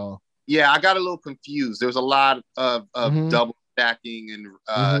like that at all. Yeah, I got a little confused. There was a lot of double stacking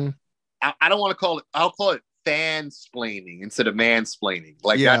and I don't want to call it. I'll call it fansplaining instead of mansplaining.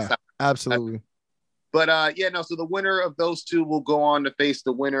 That's absolutely. But so the winner of those two will go on to face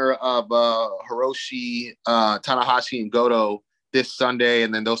the winner of Hiroshi, Tanahashi, and Goto this Sunday,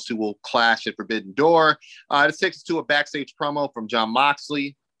 and then those two will clash at Forbidden Door. This takes us to a backstage promo from Jon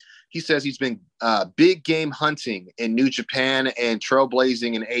Moxley. He says he's been big game hunting in New Japan and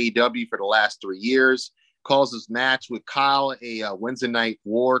trailblazing in AEW for the last 3 years. Calls his match with Kyle a Wednesday night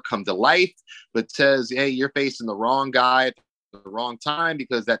war come to life, but says, hey, you're facing the wrong guy at the wrong time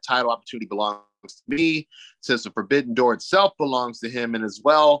because that title opportunity belongs to me. Says the Forbidden Door itself belongs to him and as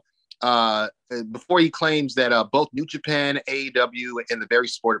well. Before he claims that both New Japan, AEW, and the very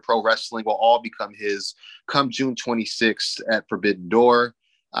sport of pro wrestling will all become his come June 26th at Forbidden Door.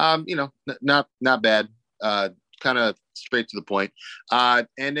 Not bad. Kind of straight to the point. And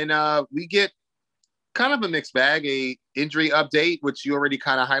then we get kind of a mixed bag, a injury update, which you already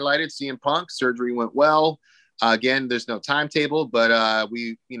kind of highlighted. CM Punk surgery went well. Again, there's no timetable, but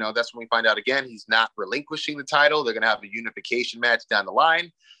that's when we find out again, he's not relinquishing the title. They're going to have a unification match down the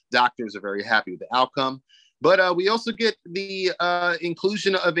line. Doctors are very happy with the outcome, but we also get the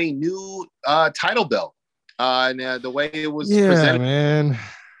inclusion of a new title belt and the way it was presented. Man.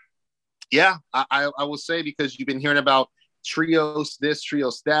 Yeah, I will say, because you've been hearing about trios this,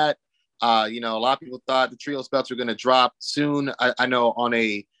 trios that. A lot of people thought the trios belts were going to drop soon. I know on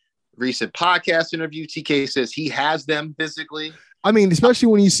a recent podcast interview, TK says he has them physically. I mean, especially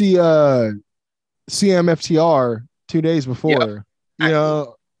when you see CMFTR 2 days before,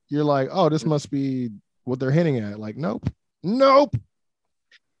 you're like, oh, this must be what they're hinting at. Like, nope.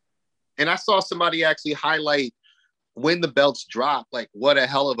 And I saw somebody actually highlight when the belts drop, like what a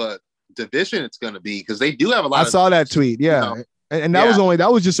hell of a division it's going to be, because they do have a lot. I saw that tweet. Yeah. And that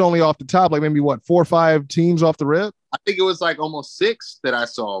was just only off the top, like maybe 4 or 5 teams off the rip. I think it was like almost 6 that I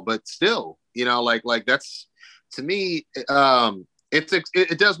saw, but still, like that's to me,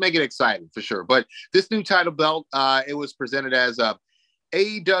 it does make it exciting for sure. But this new title belt, it was presented as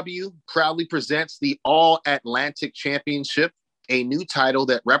AEW proudly presents the All Atlantic Championship, a new title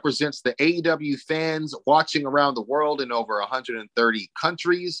that represents the AEW fans watching around the world in over 130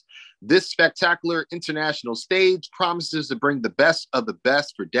 countries. This spectacular international stage promises to bring the best of the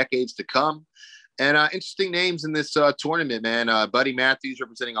best for decades to come. And interesting names in this tournament, man. Buddy Matthews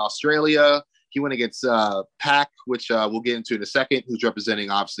representing Australia. He went against PAC, which we'll get into in a second, who's representing,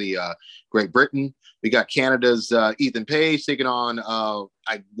 obviously, Great Britain. We got Canada's Ethan Page taking on,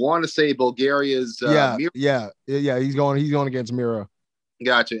 I want to say, Bulgaria's Mira. He's going against Mira.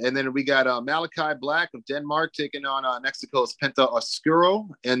 Gotcha. And then we got Malachi Black of Denmark taking on Mexico's Penta Oscuro.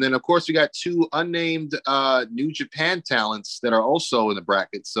 And then, of course, we got two unnamed New Japan talents that are also in the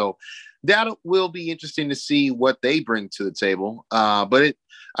bracket. So that will be interesting to see what they bring to the table. But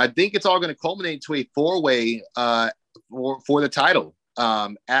I think it's all going to culminate to a four-way for the title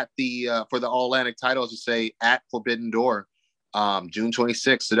at the for the All Atlantic title, as you say, at Forbidden Door, June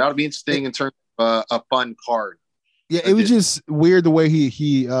 26th. So that'll be interesting in terms of a fun card. Yeah, it was just weird the way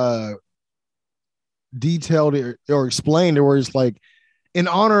he detailed it or explained it, where it's like, in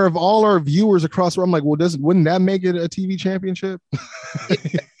honor of all our viewers across the world. I'm like, well, wouldn't that make it a TV championship?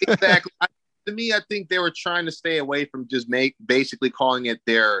 Yeah, exactly. To me, I think they were trying to stay away from just basically calling it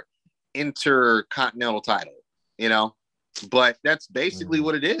their intercontinental title, but that's basically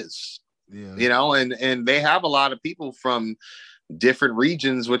what it is, and they have a lot of people from different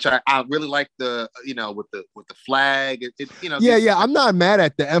regions, which I really like the, with the flag, I'm not mad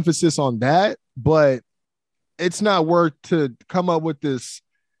at the emphasis on that, but it's not worth to come up with this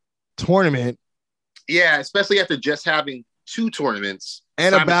tournament. Yeah, especially after just having two tournaments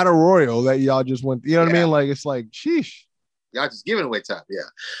and a battle royal that y'all just went. You know what I mean? Like, it's like, sheesh. Y'all just giving away time. Yeah.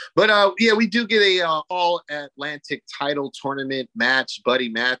 But we do get a All Atlantic title tournament match. Buddy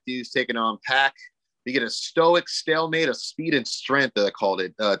Matthews taking on PAC. We get a stoic stalemate of speed and strength, I called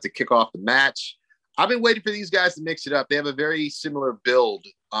it, to kick off the match. I've been waiting for these guys to mix it up. They have a very similar build,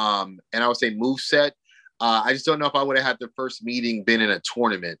 and I would say moveset. I just don't know if I would have had their first meeting been in a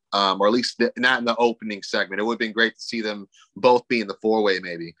tournament, or at least not in the opening segment. It would have been great to see them both be in the four-way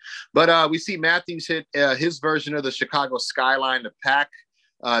maybe. But we see Matthews hit his version of the Chicago skyline to PAC.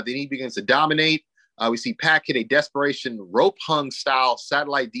 Then he begins to dominate. We see PAC hit a desperation rope-hung style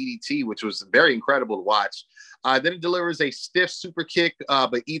satellite DDT, which was very incredible to watch. Then it delivers a stiff super kick,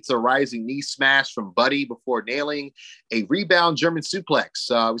 but eats a rising knee smash from Buddy before nailing a rebound German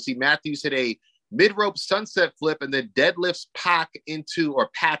suplex. We see Matthews hit a mid-rope sunset flip and then deadlifts PAC into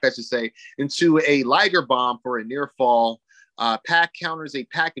a Liger bomb for a near fall. PAC counters a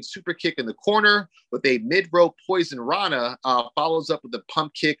package super kick in the corner with a mid-rope poison rana, follows up with a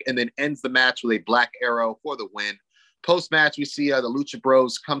pump kick, and then ends the match with a black arrow for the win. Post-match, we see the Lucha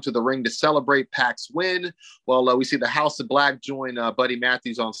Bros come to the ring to celebrate PAC's win, while we see the House of Black join Buddy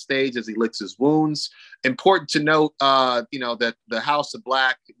Matthews on stage as he licks his wounds. Important to note, that the House of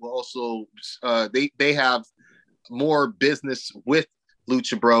Black will also they have more business with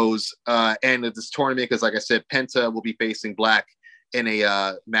Lucha Bros and at this tournament, because, like I said, Penta will be facing Black in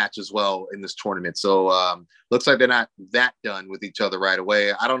a match as well in this tournament. So looks like they're not that done with each other right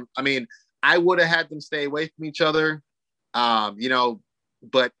away. I would have had them stay away from each other.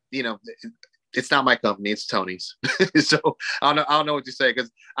 But it's not my company, it's Tony's. So I don't know what to say,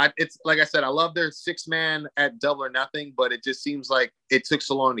 because it's like I said, I love their 6-man at Double or Nothing, but it just seems like it took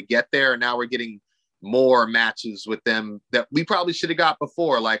so long to get there, and now we're getting more matches with them that we probably should have got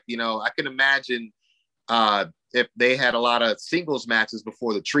before. Like, I can imagine if they had a lot of singles matches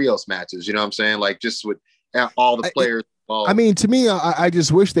before the trios matches, you know what I'm saying? Like, just with all the players involved. To me, I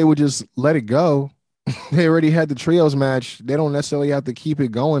just wish they would just let it go. They already had the trios match. They don't necessarily have to keep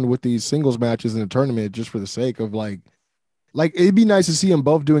it going with these singles matches in the tournament just for the sake of like it'd be nice to see them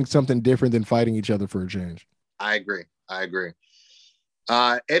both doing something different than fighting each other for a change. I agree.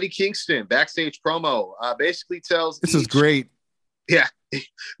 Eddie Kingston backstage promo basically tells this is great. Yeah,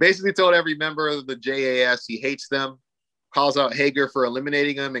 basically told every member of the JAS he hates them, calls out Hager for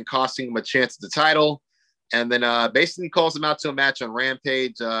eliminating him and costing him a chance at the title, and then basically calls him out to a match on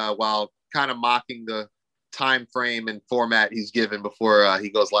Rampage while kind of mocking the time frame and format he's given before he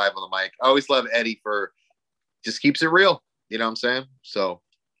goes live on the mic. I always love Eddie for just keeps it real. You know what I'm saying? So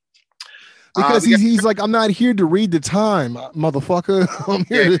because he's like, I'm not here to read the time, motherfucker. I'm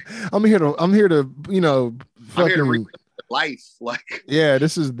here to fucking life. Like, yeah,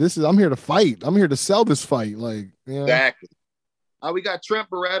 this is I'm here to fight. I'm here to sell this fight. Like, yeah. Exactly. We got Trent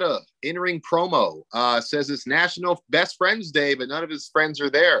Beretta in-ring promo. Says it's National Best Friends Day, but none of his friends are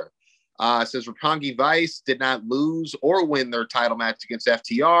there. It says Roppongi Vice did not lose or win their title match against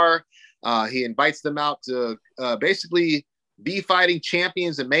FTR. He invites them out to basically be fighting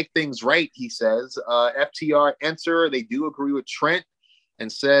champions and make things right, he says. FTR enter. They do agree with Trent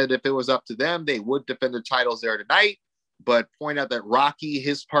and said if it was up to them, they would defend their titles there tonight, but point out that Rocky,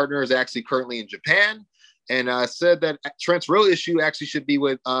 his partner, is actually currently in Japan, and said that Trent's real issue actually should be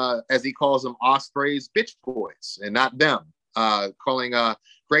with, as he calls them, Ospreay's bitch boys and not them, calling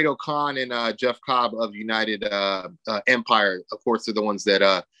Great O'Khan and Jeff Cobb of United Empire, of course, are the ones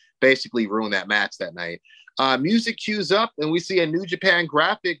that basically ruined that match that night. Music cues up, and we see a New Japan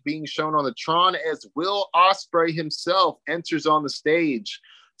graphic being shown on the Tron as Will Ospreay himself enters on the stage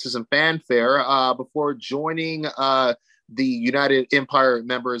to some fanfare before joining the United Empire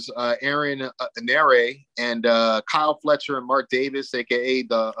members, Aaron Nere and Kyle Fletcher and Mark Davis, aka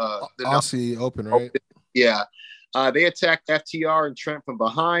the Aussie Open, right? Yeah. They attack FTR and Trent from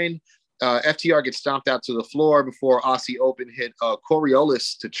behind. FTR gets stomped out to the floor before Aussie Open hit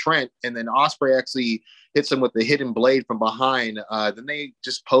Coriolis to Trent, and then Ospreay actually hits him with the hidden blade from behind. Then they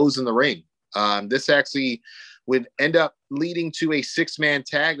just pose in the ring. This actually would end up leading to a 6-man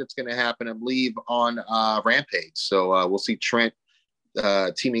tag that's going to happen, I believe, on Rampage. So we'll see Trent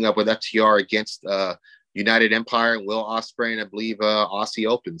teaming up with FTR against United Empire and Will Ospreay, and I believe Aussie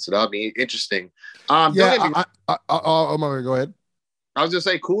Open. So that'll be interesting. I'm going to go ahead. I was just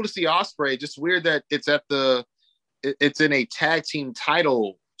say, cool to see Ospreay. Just weird that it's in a tag team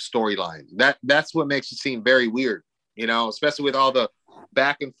title storyline. That's what makes it seem very weird, especially with all the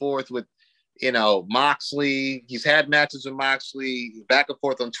back and forth with, Moxley. He's had matches with Moxley, back and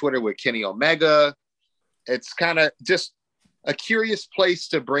forth on Twitter with Kenny Omega. It's kind of just a curious place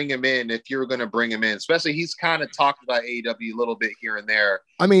to bring him in if you're going to bring him in, especially he's kind of talked about AEW a little bit here and there.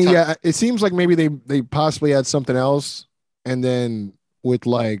 I mean, yeah, it seems like maybe they possibly had something else, and then with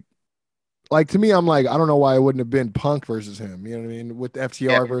like to me, I'm like, I don't know why it wouldn't have been Punk versus him, you know what I mean, with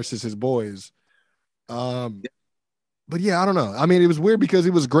FTR versus his boys. But yeah, I don't know. I mean, it was weird because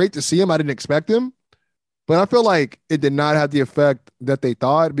it was great to see him. I didn't expect him, but I feel like it did not have the effect that they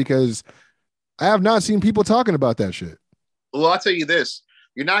thought, because I have not seen people talking about that shit. Well, I'll tell you this.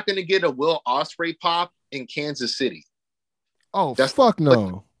 You're not going to get a Will Ospreay pop in Kansas City. Oh, fuck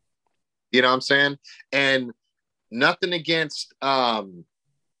no. You know what I'm saying? And nothing against, I'm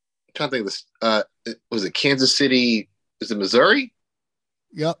trying to think of this, was it Kansas City? Is it Missouri?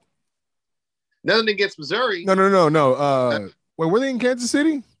 Yep. Nothing against Missouri. No. Wait, were they in Kansas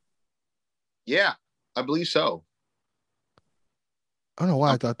City? Yeah, I believe so. I don't know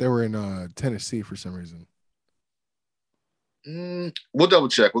why I thought they were in Tennessee for some reason. We'll double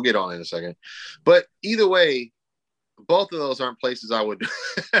check. We'll get on in a second. But either way, both of those aren't places I would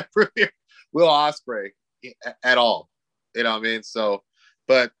premiere Will Ospreay at all. You know what I mean? So,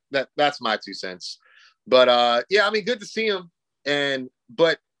 but that's my 2 cents. But yeah, I mean, good to see him,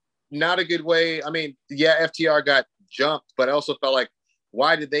 but not a good way. I mean, yeah, FTR got jumped, but I also felt like,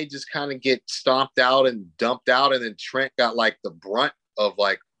 why did they just kind of get stomped out and dumped out, and then Trent got like the brunt of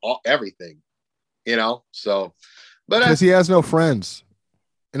like everything, So, but because he has no friends,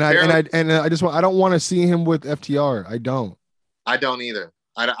 and I don't want to see him with FTR. I don't either.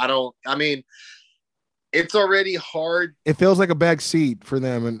 I don't. I mean, it's already hard. It feels like a back seat for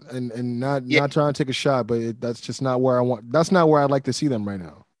them, and not trying to take a shot, but that's just not where I want. That's not where I'd like to see them right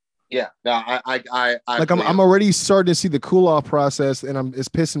now. Yeah, no, I like I'm already starting to see the cool off process, and it's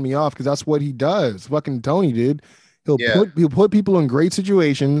pissing me off because that's what he does. Fucking Tony did. He'll put people in great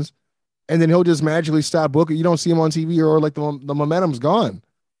situations, and then he'll just magically stop booking. You don't see him on TV, or like the momentum's gone.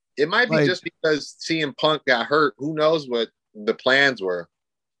 It might be just because CM Punk got hurt. Who knows what the plans were?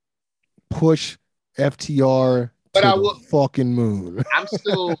 Push FTR to the fucking moon. I'm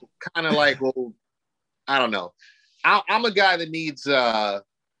still kind of like, well, I don't know. I'm a guy that needs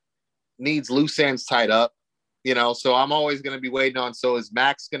loose ends tied up, so I'm always going to be waiting on. So is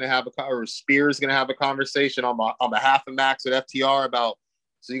Max going to have or Spears going to have a conversation on behalf of Max with FTR about,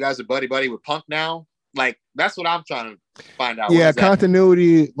 so you guys are buddy with Punk now? Like, that's what I'm trying to find out. Yeah,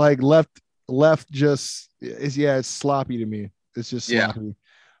 continuity, like left just is, it's sloppy to me. It's just sloppy. Yeah.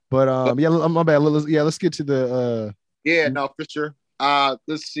 But my bad. Let's get to the no, for sure.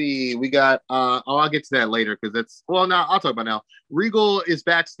 Let's see. We got I'll get to that later because I'll talk about now. Regal is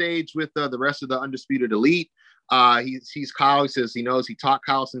backstage with the rest of the Undisputed Elite. He's Kyle. He says he knows he taught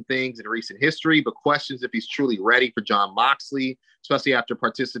Kyle some things in recent history, but questions if he's truly ready for Jon Moxley, especially after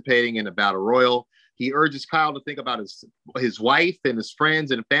participating in a battle royal. He urges Kyle to think about his wife and his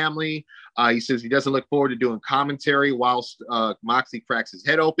friends and family. He says he doesn't look forward to doing commentary whilst Moxley cracks his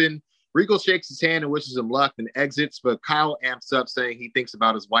head open. Regal shakes his hand and wishes him luck and exits, but Kyle amps up, saying he thinks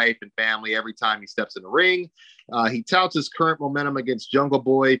about his wife and family every time he steps in the ring. He touts his current momentum against Jungle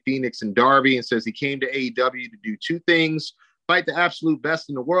Boy, Phoenix, and Darby, and says he came to AEW to do two things: fight the absolute best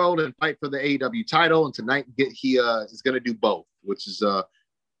in the world and fight for the AEW title. And tonight he is going to do both, which is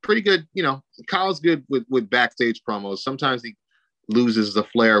pretty good. You know, Kyle's good with backstage promos. Sometimes he loses the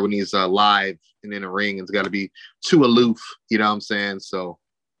flair when he's live and in a ring, and it's got to be too aloof. You know what I'm saying? So,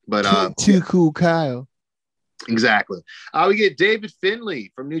 but too cool, Kyle. Exactly. We get David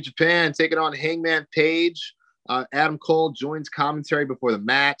Finlay from New Japan taking on Hangman Page. Adam Cole joins commentary before the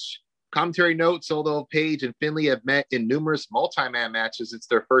match. Commentary notes, although Page and Finlay have met in numerous multi-man matches, it's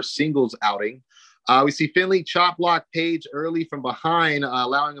their first singles outing. We see Finlay chop block Page early from behind,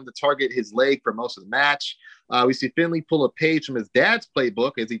 allowing him to target his leg for most of the match. We see Finlay pull a page from his dad's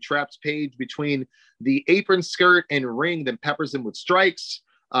playbook as he traps Page between the apron skirt and ring, then peppers him with strikes.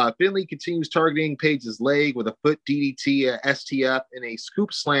 Finlay continues targeting Page's leg with a foot DDT, STF, and a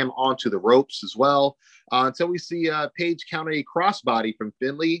scoop slam onto the ropes as well. Until we see Page counter a crossbody from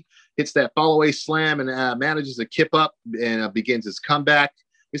Finlay, hits that follow-away slam and manages to kip up and begins his comeback.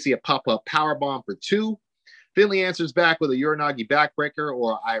 We see a pop-up powerbomb for 2. Finlay answers back with a Uranagi backbreaker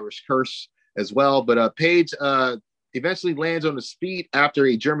or Irish curse as well. But Page eventually lands on his feet after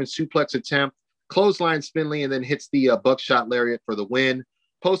a German suplex attempt, clotheslines Finlay, and then hits the buckshot lariat for the win.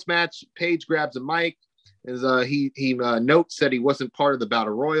 Post-match, Page grabs a mic as he notes that he wasn't part of the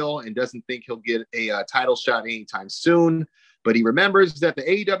Battle Royal and doesn't think he'll get a title shot anytime soon. But he remembers that the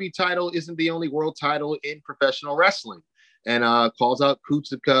AEW title isn't the only world title in professional wrestling, and calls out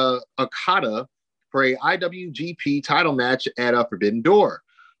Kazuchika Okada for a IWGP title match at Forbidden Door.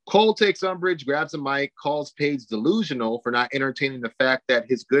 Cole takes umbrage, grabs a mic, calls Page delusional for not entertaining the fact that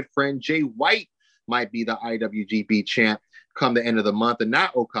his good friend Jay White might be the IWGP champ come the end of the month and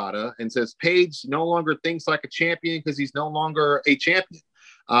not Okada, and says Page no longer thinks like a champion because he's no longer a champion,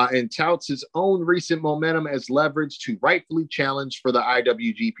 and touts his own recent momentum as leverage to rightfully challenge for the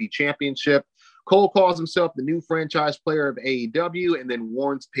IWGP championship. Cole calls himself the new franchise player of AEW and then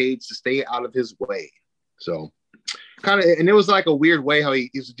warns Page to stay out of his way. So kind of, and it was like a weird way how he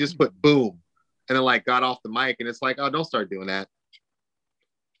just put boom and then like got off the mic, and it's like, oh, don't start doing that.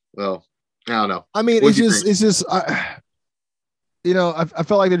 Well, I don't know. I mean, it's just, you know, I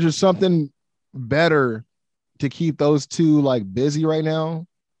felt like there's just something better to keep those two like busy right now.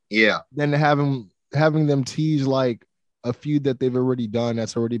 Yeah. Than to having them tease like a feud that they've already done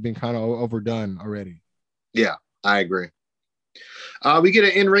that's already been kind of overdone already. Yeah, I agree. We get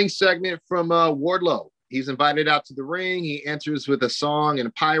an in-ring segment from Wardlow. He's invited out to the ring. He enters with a song and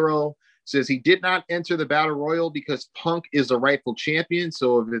a pyro. Says he did not enter the Battle Royal because Punk is the rightful champion.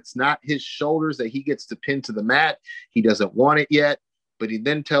 So if it's not his shoulders that he gets to pin to the mat, he doesn't want it yet. But he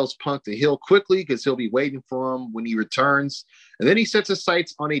then tells Punk to heal quickly because he'll be waiting for him when he returns. And then he sets his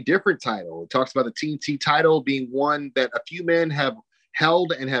sights on a different title. It talks about the TNT title being one that a few men have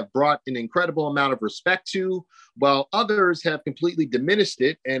held and have brought an incredible amount of respect to, while others have completely diminished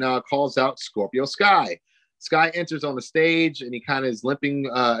it, and calls out Scorpio Sky. Sky enters on the stage and he kind of is limping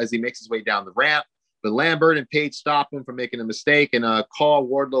as he makes his way down the ramp. But Lambert and Page stop him from making a mistake and call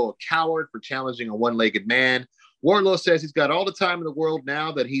Wardlow a coward for challenging a one-legged man. Wardlow says he's got all the time in the world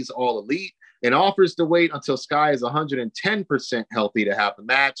now that he's all elite and offers to wait until Sky is 110% healthy to have the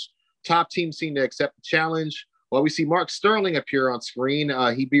match. Top team seem to accept the challenge. While we see Mark Sterling appear on screen,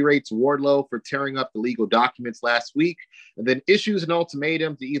 he berates Wardlow for tearing up the legal documents last week and then issues an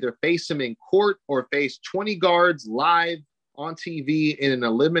ultimatum to either face him in court or face 20 guards live on TV in an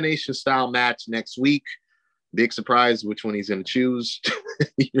elimination-style match next week. Big surprise which one he's going to choose.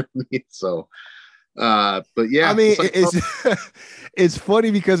 You know what I mean? So, but yeah. I mean, it's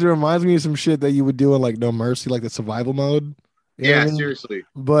funny because it reminds me of some shit that you would do in like No Mercy, like the survival mode. Yeah, seriously.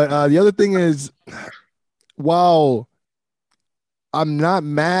 But the other thing is, while I'm not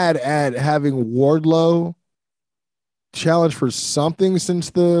mad at having Wardlow challenge for something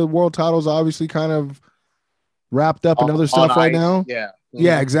since the world title's obviously kind of wrapped up in other stuff right now. Yeah. Mm-hmm.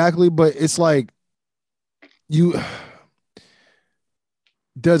 Yeah, exactly. But it's like,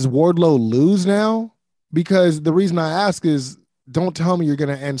 does Wardlow lose now? Because the reason I ask is, don't tell me you're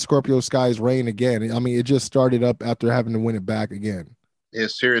going to end Scorpio Sky's reign again. I mean, it just started up after having to win it back again. Yeah,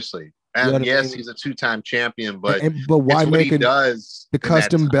 seriously. And yes, he's a two-time champion, but why make does the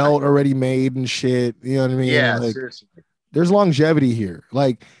custom belt already made and shit? You know what I mean? Yeah, like, seriously. There's longevity here.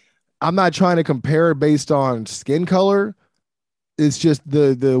 Like, I'm not trying to compare it based on skin color. It's just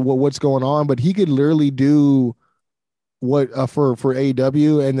what's going on. But he could literally do what for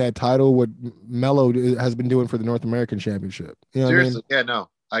AEW and that title what Mello has been doing for the North American Championship. You know seriously, what I mean? Yeah, no,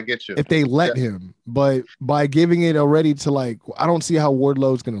 I get you. If they let him, but by giving it already to like, I don't see how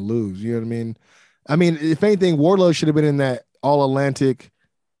Wardlow's going to lose. You know what I mean? I mean, if anything, Wardlow should have been in that All Atlantic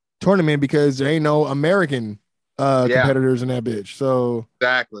tournament because there ain't no American competitors in that bitch. So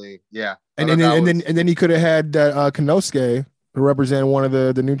exactly, yeah. And then he could have had Konosuke to represent one of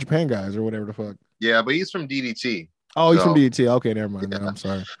the New Japan guys or whatever the fuck. Yeah, but he's from DDT. Oh, he's from DDT. Okay, never mind. Yeah. I'm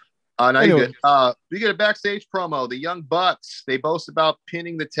sorry. No, anyway. You're good. We get a backstage promo. The Young Bucks, they boast about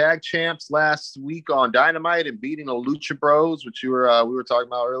pinning the tag champs last week on Dynamite and beating the Lucha Bros, which we were talking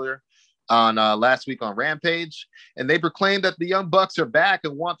about earlier on last week on Rampage. And they proclaim that the Young Bucks are back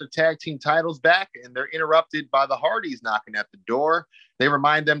and want their tag team titles back. And they're interrupted by the Hardys knocking at the door. They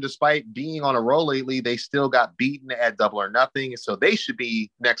remind them, despite being on a roll lately, they still got beaten at Double or Nothing. So they should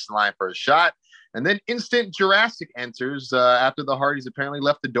be next in line for a shot. And then Instant Jurassic enters after the Hardys apparently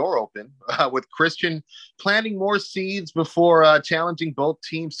left the door open with Christian planting more seeds before challenging both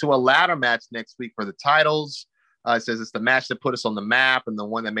teams to a ladder match next week for the titles. It says it's the match that put us on the map and the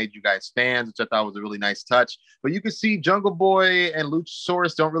one that made you guys fans, which I thought was a really nice touch. But you can see Jungle Boy and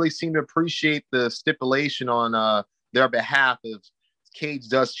Luchasaurus don't really seem to appreciate the stipulation on their behalf if Cage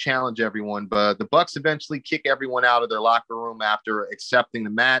does challenge everyone, but the Bucks eventually kick everyone out of their locker room after accepting the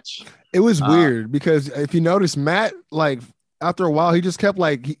match. It was weird because if you notice, Matt, like after a while, he just kept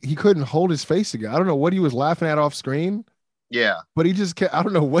like he couldn't hold his face again. I don't know what he was laughing at off screen. Yeah, but he just kept, I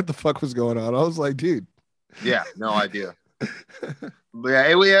don't know what the fuck was going on. I was like, dude. Yeah, no idea. But yeah,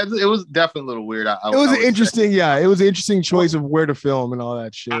 it was definitely a little weird. It was interesting. Yeah, it was an interesting choice of where to film and all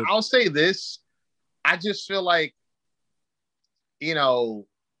that shit. I'll say this. I just feel like, you know,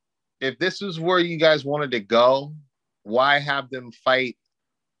 if this is where you guys wanted to go, why have them fight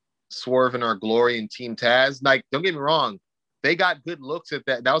Swerve and Our Glory and Team Taz? Like, don't get me wrong. They got good looks at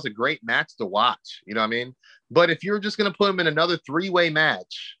that. That was a great match to watch. You know what I mean? But if you're just going to put them in another 3-way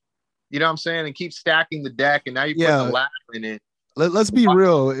match, you know what I'm saying? And keep stacking the deck. And now you put the ladder in it. Let's be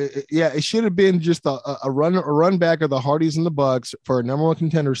real. It should have been just a run back of the Hardys and the Bucks for a number one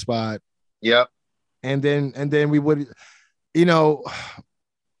contender spot. Yep. And then we would, you know,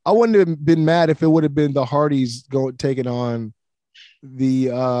 I wouldn't have been mad if it would have been the Hardys taking on the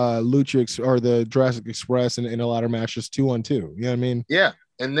Lucha or the Jurassic Express in a ladder match, just 2-on-2. You know what I mean? Yeah.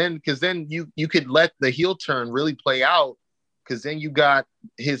 And then because then you could let the heel turn really play out, because then you got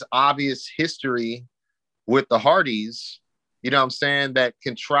his obvious history with the Hardys, you know what I'm saying, that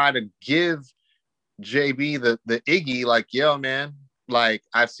can try to give JB the Iggy, like, yo, man, like,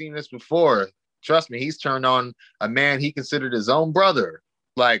 I've seen this before. Trust me, he's turned on a man he considered his own brother.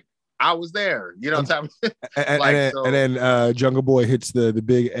 Like, I was there, you know what I'm saying? And then Jungle Boy hits the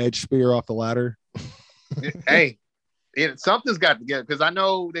big edge spear off the ladder. Hey, something's got to get, because I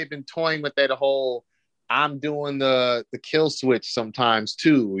know they've been toying with that whole I'm doing the kill switch sometimes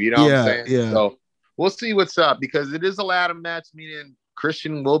too, you know what I'm saying? Yeah. So we'll see what's up, because it is a ladder match, meaning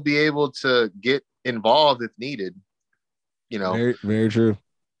Christian will be able to get involved if needed. You know, very, very true.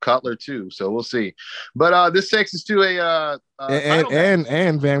 Cutler too, so we'll see. But this takes us to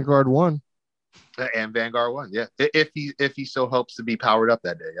and Vanguard won. And Vanguard won, yeah. If he so hopes to be powered up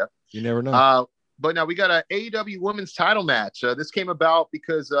that day, yeah. You never know. But now we got an AEW Women's Title match. This came about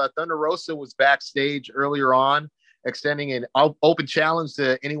because Thunder Rosa was backstage earlier on, extending an open challenge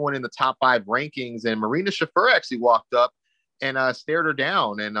to anyone in the top 5 rankings, and Marina Shafir actually walked up and stared her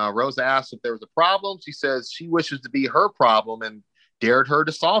down. And Rosa asked if there was a problem. She says she wishes to be her problem and dared her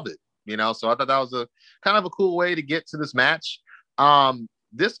to solve it. You know, so I thought that was a kind of a cool way to get to this match.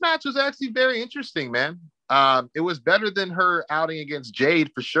 This match was actually very interesting, man. It was better than her outing against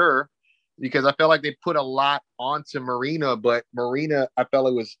Jade for sure, because I felt like they put a lot onto Marina, but Marina, I felt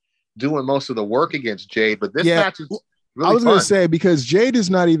like was doing most of the work against Jade. But this match is really I was going to say, because Jade is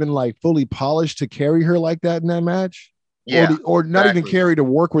not even like fully polished to carry her like that in that match. Yeah, or not even carry to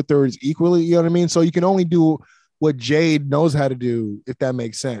work with her is equally, you know what I mean? So you can only do what Jade knows how to do, if that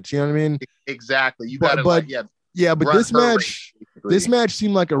makes sense. You know what I mean? Exactly. You got to, but this match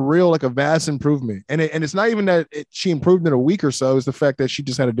seemed like a vast improvement. And it's not even that she improved in a week or so. It's the fact that she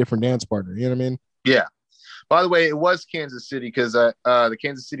just had a different dance partner. You know what I mean? Yeah. By the way, it was Kansas City, because the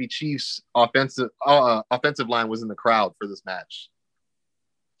Kansas City Chiefs offensive line was in the crowd for this match.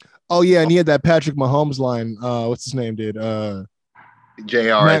 Oh yeah, and he had that Patrick Mahomes line. What's his name, dude?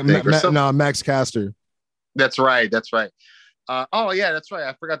 JR. Max Caster. That's right. Oh yeah, that's right.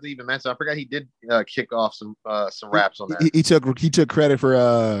 I forgot to even mention. I forgot he did kick off some raps on that. He took credit for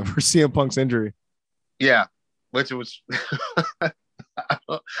CM Punk's injury. Yeah, which was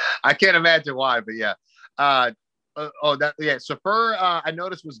I can't imagine why, but yeah. Shafir, I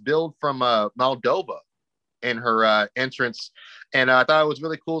noticed, was billed from Moldova. in her entrance. And I thought it was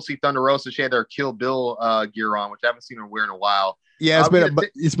really cool to see Thunder Rosa. She had her Kill Bill gear on, which I haven't seen her wear in a while. Yeah,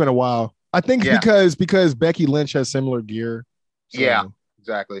 it's been a while. I think because Becky Lynch has similar gear. So. Yeah,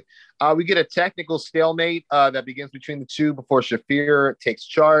 exactly. We get a technical stalemate that begins between the two before Shafir takes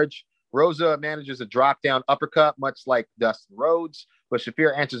charge. Rosa manages a drop down uppercut, much like Dustin Rhodes, but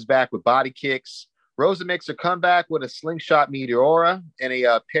Shafir answers back with body kicks. Rosa makes her comeback with a slingshot Meteora and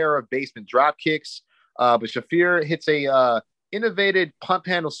a pair of basement drop kicks. But Shafir hits a innovative pump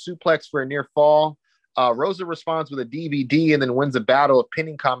handle suplex for a near fall. Rosa responds with a DVD and then wins a battle of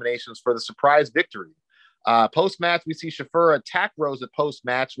pinning combinations for the surprise victory. Post-match, we see Shafir attack Rosa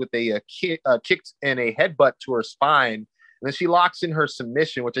post-match with a kick and a headbutt to her spine. And then she locks in her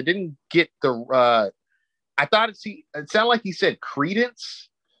submission, which I didn't get the... I thought it sounded like he said credence,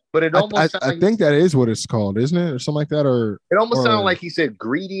 but it almost... I think that is what it's called, isn't it? Or something like that? Or it almost sounded like he said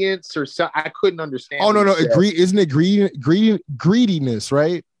gradients or something. I couldn't understand. Oh, no. Isn't it greediness,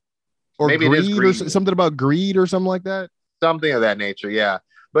 right? Or maybe greed, it is greed. Or something about greed or something like that. Something of that nature, yeah.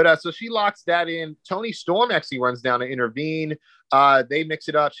 But so she locks that in. Toni Storm actually runs down to intervene. They mix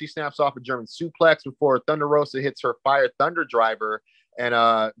it up. She snaps off a German suplex before Thunder Rosa hits her Fire Thunder driver. And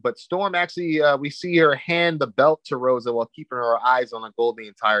but Storm actually, we see her hand the belt to Rosa while keeping her eyes on the gold the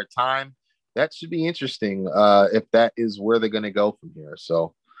entire time. That should be interesting if that is where they're going to go from here.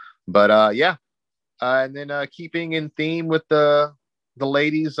 So, but yeah. And then keeping in theme with the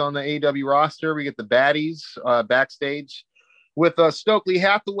ladies on the AEW roster, we get the baddies backstage with Stokely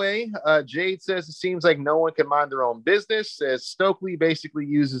Hathaway. Jade says it seems like no one can mind their own business, as Stokely basically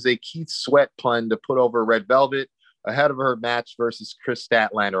uses a Keith Sweat pun to put over Red Velvet ahead of her match versus Chris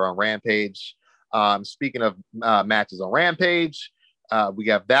Statlander on Rampage. Speaking of matches on Rampage, we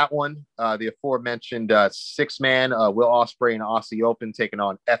have that one. The aforementioned six-man, Will Ospreay and Aussie Open taking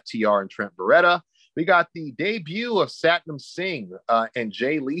on FTR and Trent Beretta. We got the debut of Satnam Singh and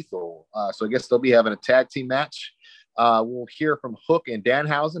Jay Lethal. So I guess they'll be having a tag team match. We'll hear from Hook and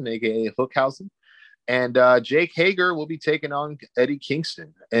Danhausen, aka Hookhausen. And Jake Hager will be taking on Eddie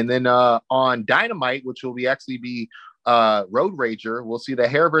Kingston. And then on Dynamite, which will actually be Road Rager, we'll see the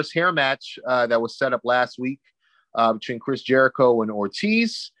hair versus hair match that was set up last week between Chris Jericho and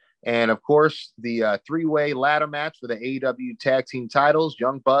Ortiz. And of course, the three-way ladder match for the AEW tag team titles,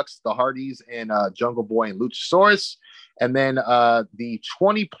 Young Bucks, the Hardys, and Jungle Boy and Luchasaurus. And then the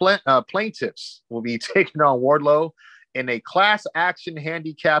 20 plaintiffs will be taking on Wardlow in a class action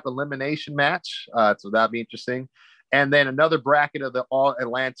handicap elimination match. So that'll be interesting. And then another bracket of the All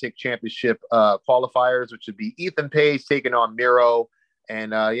Atlantic Championship qualifiers, which would be Ethan Page taking on Miro.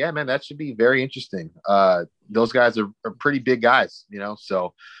 And yeah, man, that should be very interesting. Those guys are pretty big guys, you know,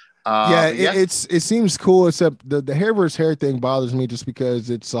 so. It seems cool, except the hair versus hair thing bothers me just because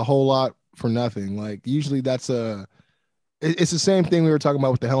it's a whole lot for nothing. Like usually it's the same thing we were talking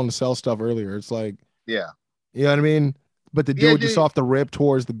about with the Hell in a Cell stuff earlier. It's like, yeah, you know what I mean? But to do it just off the rip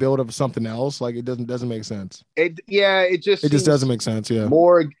towards the build of something else, like it doesn't make sense. It just doesn't make sense. Yeah,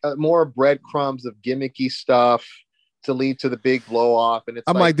 more breadcrumbs of gimmicky stuff to lead to the big blow off, and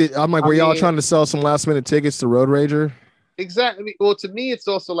I'm like, were y'all trying to sell some last minute tickets to Road Rager? Exactly. Well, to me, it's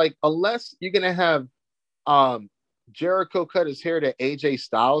also like, unless you're gonna have Jericho cut his hair to AJ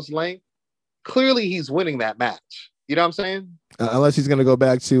Styles length, clearly he's winning that match. You know what I'm saying? Unless he's gonna go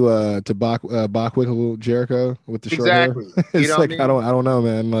back to Bachwickle Jericho with the short hair. It's you know like I don't know,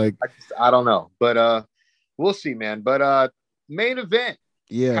 man. Like I don't know, but we'll see, man. But main event,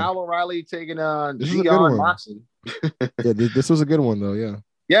 Kyle O'Reilly taking on Gion Moxley. Yeah, this was a good one though.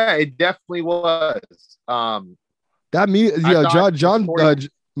 Yeah, it definitely was. John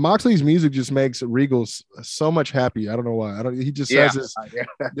Moxley's music just makes Regal so much happy. I don't know why. He just says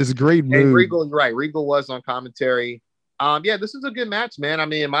this great mood. And Regal, right? Regal was on commentary. This is a good match, man. I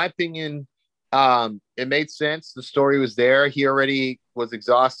mean, in my opinion, it made sense. The story was there. He already was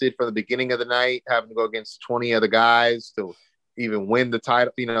exhausted from the beginning of the night, having to go against 20 other guys to even win the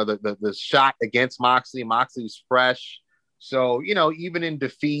title. You know, the shot against Moxley. Moxley's fresh, so you know, even in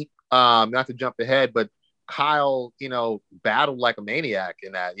defeat, not to jump ahead, but Kyle, you know, battled like a maniac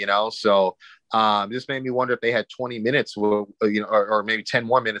in that, you know, so this made me wonder if they had 20 minutes, you know, or maybe 10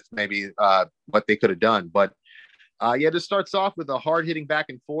 more minutes, maybe what they could have done. But this starts off with a hard hitting back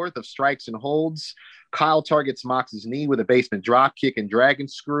and forth of strikes and holds. Kyle targets Mox's knee with a basement drop kick and dragon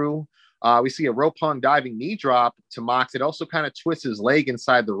screw. We see a rope hung diving knee drop to Mox. It also kind of twists his leg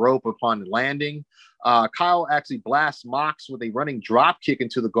inside the rope upon landing. Kyle actually blasts Mox with a running drop kick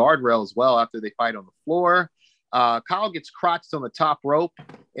into the guardrail as well after they fight on the floor. Kyle gets crotched on the top rope,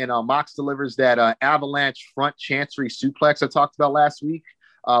 and Mox delivers that avalanche front chancery suplex I talked about last week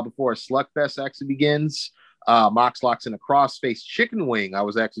before a slugfest actually begins. Mox locks in a crossface chicken wing. I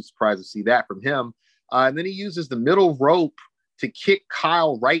was actually surprised to see that from him. And then he uses the middle rope to kick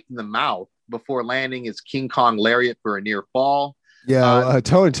Kyle right in the mouth before landing his King Kong lariat for a near fall. Yeah,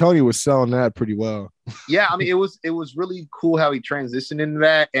 Tony was selling that pretty well. Yeah, I mean, it was really cool how he transitioned into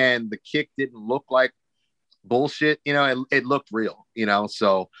that, and the kick didn't look like bullshit. It looked real.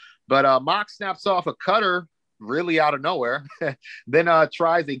 So, but Mox snaps off a cutter really out of nowhere, then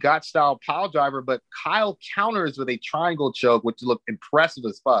tries a got style pile driver, but Kyle counters with a triangle choke, which looked impressive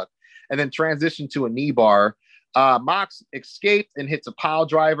as fuck, and then transitioned to a knee bar. Mox escaped and hits a pile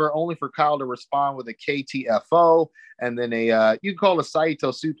driver, only for Kyle to respond with a KTFO, and then you can call it a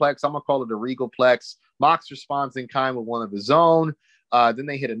Saito suplex. I'm gonna call it a Regalplex. Mox responds in kind with one of his own. Then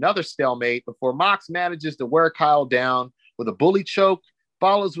they hit another stalemate before Mox manages to wear Kyle down with a bully choke,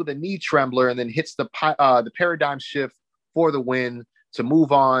 follows with a knee trembler, and then hits the paradigm shift for the win to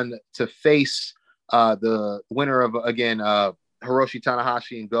move on to face the winner of Hiroshi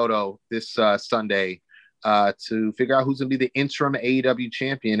Tanahashi and Goto this Sunday. To figure out who's going to be the interim AEW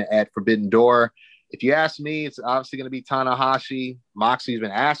champion at Forbidden Door. If you ask me, it's obviously going to be Tanahashi. Moxley's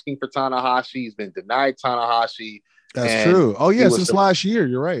been asking for Tanahashi. He's been denied Tanahashi. That's true. Oh, yeah, since last year.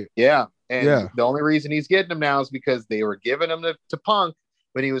 You're right. Yeah. And the only reason he's getting him now is because they were giving him to Punk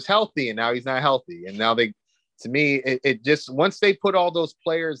when he was healthy, and now he's not healthy. And now it just, once they put all those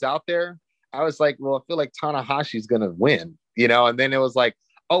players out there, I was like, well, I feel like Tanahashi's going to win, and then it was like,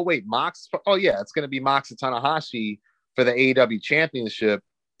 oh, wait, Mox. Oh, yeah, it's going to be Mox and Tanahashi for the AEW championship.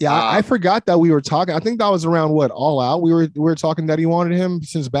 Yeah, I forgot that we were talking. I think that was around All Out. We were talking that he wanted him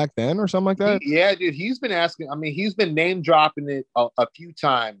since back then or something like that. Yeah, dude, he's been asking. I mean, he's been name dropping it a few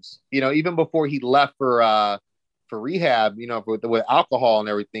times. Even before he left for rehab. With alcohol and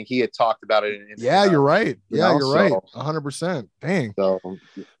everything, he had talked about it. You're right. You're right. 100%. Dang. So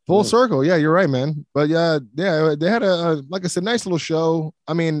full circle. Yeah, you're right, man. But yeah, they had a like I said, nice little show.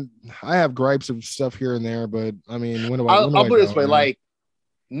 I mean, I have gripes of stuff here and there, but I mean, I'll put it this way, like.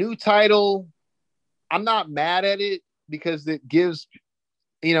 New title, I'm not mad at it because it gives,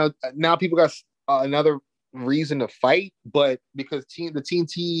 now people got another reason to fight, but because the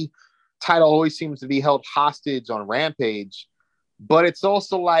TNT title always seems to be held hostage on Rampage, but it's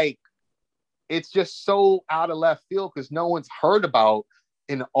also like, it's just so out of left field because no one's heard about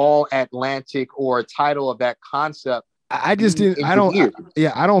an all Atlantic or a title of that concept. I just didn't, I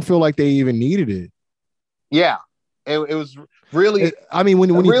don't feel like they even needed it. Yeah. It was really. I mean,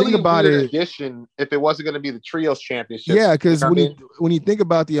 when you think about it, addition, if it wasn't going to be the trios championship, yeah, because when you think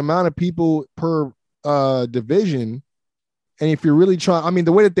about the amount of people per division, and if you're really trying, I mean,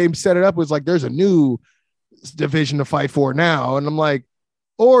 the way that they set it up was like there's a new division to fight for now, and I'm like,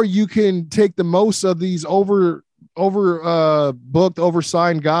 or you can take the most of these booked,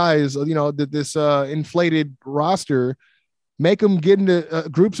 oversigned guys, this inflated roster. Make them get into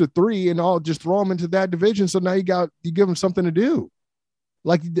groups of 3 and all just throw them into that division. So now you give them something to do.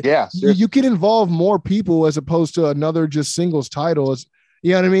 Like, you can involve more people as opposed to another just singles title.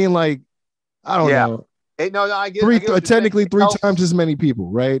 You know what I mean? Like, I don't know. I get technically 3 times as many people,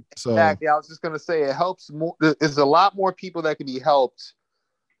 right? So exactly. I was just going to say it helps more. There's a lot more people that can be helped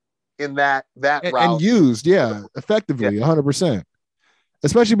in that route and used, effectively, 100%.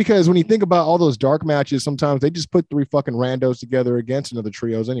 Especially because when you think about all those dark matches, sometimes they just put 3 fucking randos together against another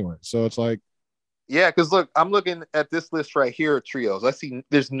trios anyway. So it's like, yeah, because look, I'm looking at this list right here of trios. Let's see,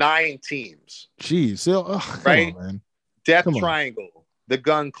 there's 9 teams. Jeez, right? On, man. Death Triangle, the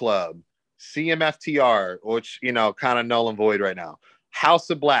Gun Club, CMFTR, which kind of null and void right now. House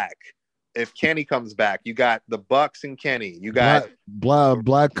of Black. If Kenny comes back, you got the Bucks and Kenny. You got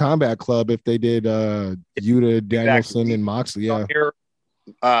Black Combat Club. If they did Yuta, Danielson, and Moxley, yeah.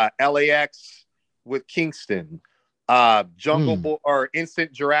 LAX with Kingston, Jungle Boy or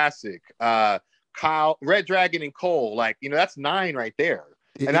Instant Jurassic, Kyle, Red Dragon, and Cole. Like, that's 9 right there,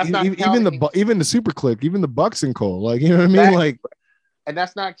 and that's not even the Super Click, even the Bucks and Cole. Like, you know what I mean? Exactly. Like, and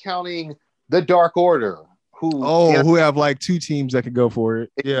that's not counting the Dark Order, who have like 2 teams that could go for it.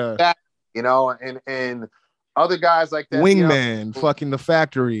 Yeah, and other guys like that. Wingman, fucking the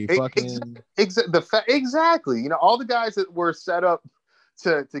Factory, fucking exactly. All the guys that were set up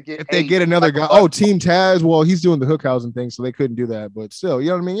to get. If they get another guy, Team Taz. Well, he's doing the Hookhausen thing, so they couldn't do that. But still, you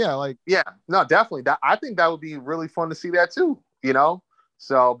know what I mean? Yeah, no, definitely. I think that would be really fun to see that too.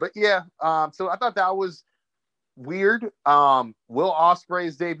 So, but yeah. So I thought that was weird. Will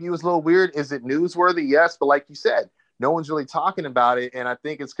Ospreay's debut was a little weird. Is it newsworthy? Yes, but like you said, no one's really talking about it, and I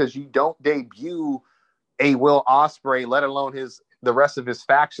think it's because you don't debut a Will Ospreay, let alone the rest of his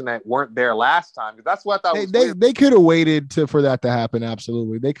faction that weren't there last time. That's what I thought. They could have waited for that to happen.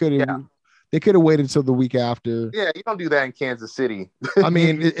 Absolutely, they could have. They could have waited till the week after. Yeah, you don't do that in Kansas City. I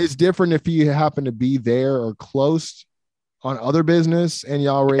mean, it's different if you happen to be there or close on other business and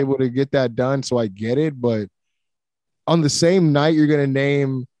y'all were able to get that done. So I get it. But on the same night, you're going to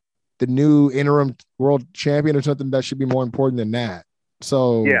name the new interim world champion or something that should be more important than that.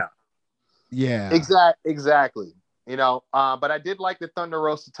 So yeah, exactly. You know, but I did like the Thunder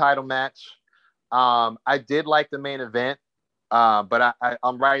Rosa title match. I did like the main event, but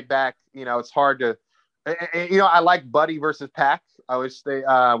I'm right back. You know, it's hard to, you know, I like Buddy versus Pac. I wish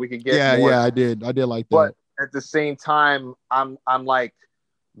we could get more. I did like that. But at the same time, I'm like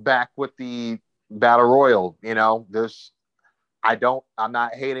back with the Battle Royal. You know, I'm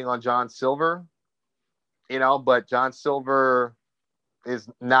not hating on John Silver, you know, but John Silver is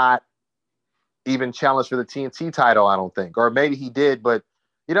not even challenged for the TNT title, I don't think. Or maybe he did, but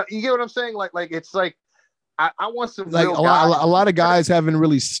you know, you get what I'm saying? Like it's like I want some like real a lot of guys haven't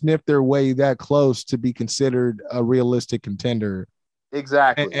really sniffed their way that close to be considered a realistic contender.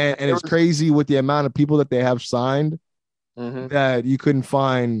 Exactly. And it's crazy with the amount of people that they have signed that you couldn't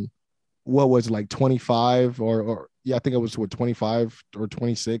find what was it, like 25 or I think it was 25 or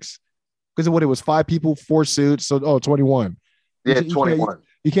 26 because of what it was 5 people, 4 suits. So 21. Yeah, 21.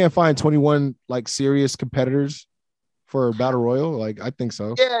 You can't find 21 like serious competitors for Battle Royal. Like I think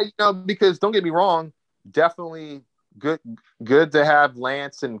so. Yeah, you know, because don't get me wrong, definitely good to have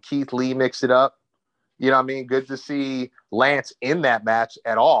Lance and Keith Lee mix it up. You know what I mean? Good to see Lance in that match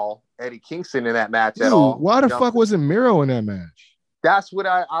at all. Eddie Kingston in that match at all. Why the fuck wasn't Miro in that match? That's what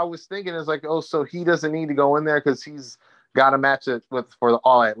I was thinking. Is like, oh, so he doesn't need to go in there because he's got a match for the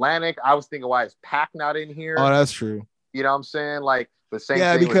All Atlantic. I was thinking, why is Pac not in here? Oh, that's true. You know what I'm saying? Like the same.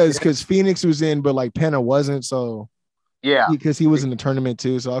 Yeah, thing because Phoenix was in, but like Penna wasn't. So yeah, because he was in the tournament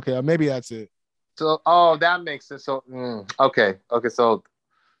too. So okay, maybe that's it. So that makes sense. So okay. So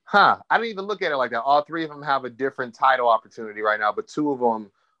I didn't even look at it like that. All 3 of them have a different title opportunity right now, but 2 of them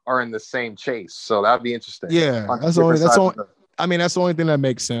are in the same chase. So that'd be interesting. Yeah, that's the only thing that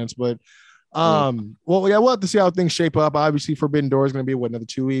makes sense. But well, yeah, we'll have to see how things shape up. Obviously, Forbidden Door is going to be another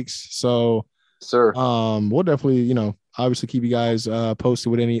 2 weeks. So, sir, we'll definitely, you know, obviously keep you guys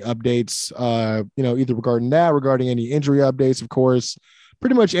posted with any updates. You know, either regarding any injury updates, of course,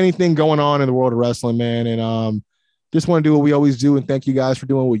 pretty much anything going on in the world of wrestling, man. And just want to do what we always do and thank you guys for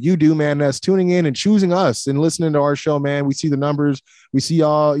doing what you do, man. That's tuning in and choosing us and listening to our show, man. We see the numbers. We see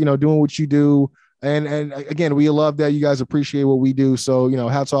y'all, you know, doing what you do. And again, we love that you guys appreciate what we do. So, you know,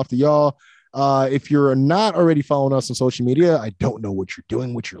 hats off to y'all. If you're not already following us on social media, I don't know what you're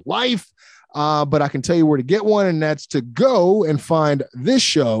doing with your life. But I can tell you where to get one, and that's to go and find this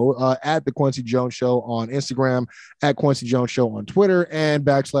show at The Quincy Jones Show on Instagram, at Quincy Jones Show on Twitter, and /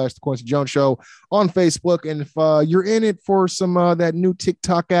 The Quincy Jones Show on Facebook. And if you're in it for some that new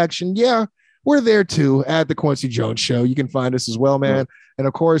TikTok action, yeah, we're there too at The Quincy Jones Show. You can find us as well, man. And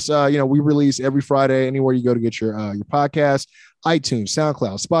of course, you know, we release every Friday anywhere you go to get your podcast, iTunes,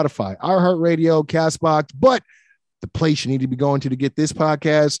 SoundCloud, Spotify, iHeartRadio, CastBox. But the place you need to be going to get this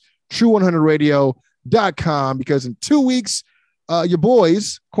podcast, True100Radio.com, because in 2 weeks, your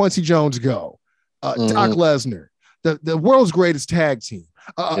boys, Quincy Jones go, Doc Lesnar, the world's greatest tag team,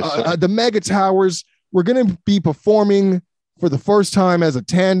 the Mega Towers. We're going to be performing for the first time as a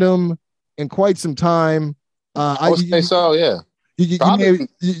tandem in quite some time. Yeah.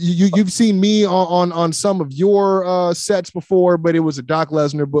 You've seen me on some of your sets before, but it was a Doc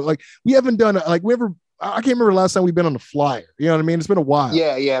Lesnar. But like we haven't done I can't remember the last time we've been on the flyer. You know what I mean? It's been a while.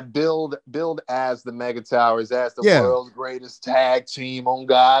 Yeah. Build as the Mega Towers, as the world's greatest tag team on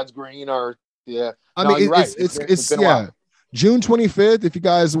God's green earth. Yeah. I mean, it's been a while. June 25th. If you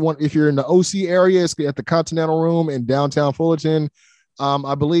guys if you're in the OC area, it's at the Continental Room in downtown Fullerton.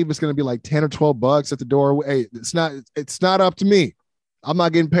 I believe it's going to be like $10 or $12 at the door. Hey, it's not up to me. I'm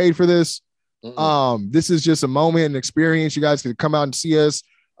not getting paid for this. This is just a moment and experience. You guys can come out and see us.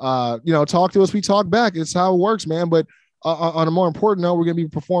 You know, talk to us. We talk back. It's how it works, man. But on a more important note, we're going to be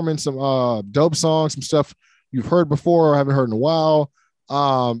performing some dope songs, some stuff you've heard before or haven't heard in a while.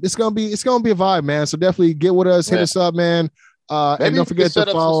 It's going to be a vibe, man. So definitely get with us, hit us up, man. And don't forget to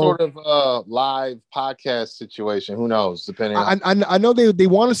follow. Some sort of live podcast situation. Who knows? Depending. I know they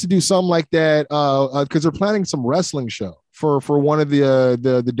want us to do something like that because they're planning some wrestling show for one of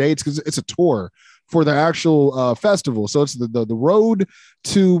the dates because it's a tour for their actual festival. So it's the Road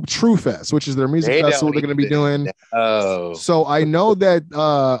to True Fest, which is their music festival they're going to be doing. Oh, so I know that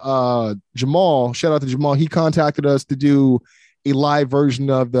Jamal, shout out to Jamal, he contacted us to do a live version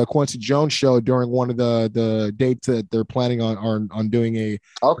of the Quincy Jones show during one of the dates that they're planning on doing a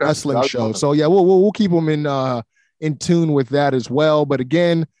wrestling show. So yeah, we'll keep them in tune with that as well. But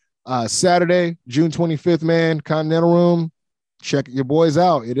again, Saturday, June 25th, man, Continental Room. Check your boys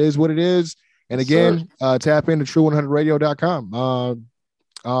out. It is what it is. And again, tap into true100radio.com.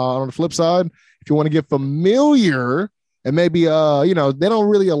 On the flip side, if you want to get familiar and maybe, they don't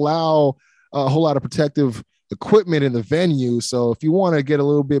really allow a whole lot of protective equipment in the venue. So if you want to get a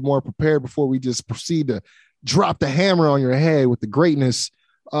little bit more prepared before we just proceed to drop the hammer on your head with the greatness,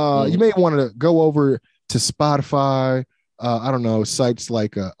 you may want to go over to Spotify. I don't know, sites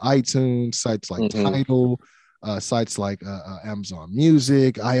like iTunes, sites like Tidal, sites like Amazon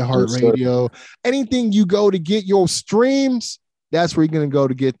Music, iHeartRadio, anything you go to get your streams, that's where you're going to go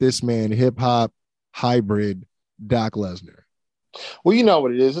to get this man, hip hop hybrid Doc Lesnar. Well, you know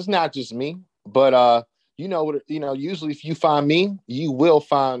what it is. It's not just me, but usually if you find me, you will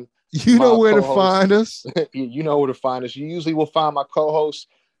find know where to find us. You know where to find us. You usually will find my co-host,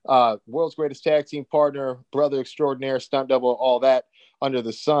 world's greatest tag team partner, brother extraordinaire, stunt double, all that under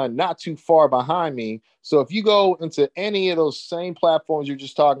the sun, not too far behind me. So if you go into any of those same platforms you're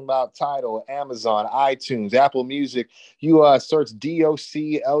just talking about, Tidal, Amazon, iTunes, Apple Music, you search DOCLESNAR,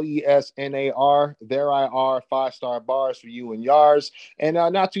 there I are, 5-star bars for you and yours. And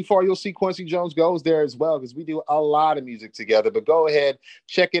not too far, you'll see Quincy Jones goes there as well, because we do a lot of music together. But go ahead,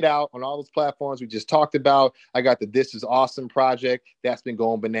 check it out on all those platforms we just talked about. I got the This Is Awesome project. That's been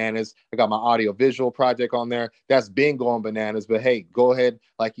going bananas. I got my audio visual project on there. That's been going bananas. But hey, go ahead,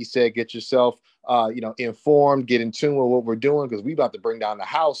 like you said, get yourself informed, get in tune with what we're doing, because we about to bring down the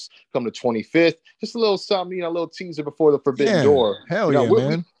house come the 25th. Just a little something, a little teaser before the forbidden door. Hell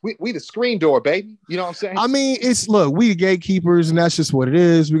man. We the screen door, baby. You know what I'm saying? I mean, we the gatekeepers, and that's just what it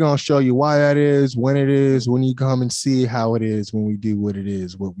is. We're gonna show you why that is, when you come and see how it is when we do what it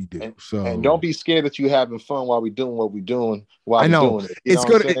is, what we do. And don't be scared that you're having fun while we're doing what we're doing. I know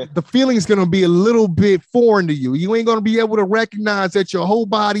the feeling's gonna be a little bit foreign to you. You ain't gonna be able to recognize that your whole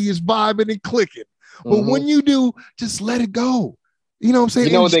body is vibing and clicking. But when you do, just let it go. You know what I'm saying?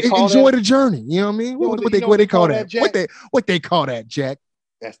 You know what they call enjoy that? the journey. You know what I mean? What they call that? What they call that, Jack?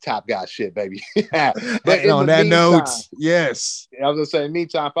 That's top guy shit, baby. But on that note, yes. I was gonna say,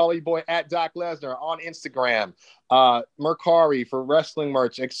 meantime, follow your boy at Doc Lesnar on Instagram. Mercari for wrestling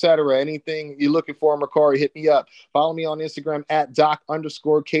merch, etc. Anything you're looking for, Mercari, hit me up. Follow me on Instagram at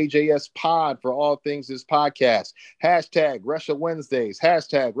Doc_KJS pod for all things this podcast. Hashtag Wrestle Wednesdays.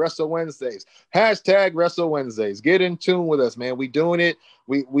 Hashtag Wrestle Wednesdays. Hashtag Wrestle Wednesdays. Get in tune with us, man. We doing it.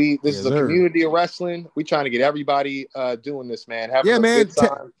 This is a community of wrestling. We trying to get everybody doing this, man. Man.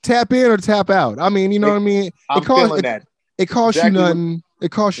 Tap in or tap out. I mean, you know what I mean? I'm feeling that. It costs you nothing. It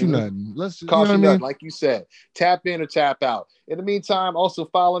costs you nothing. Cost you nothing, like you said. Tap in or tap out. In the meantime, also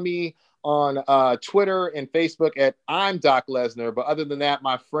follow me on Twitter and Facebook at I'm Doc Lesnar. But other than that,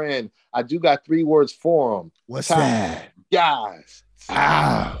 my friend, I do got 3 words for him. What's that? Guys.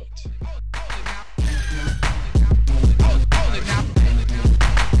 Out.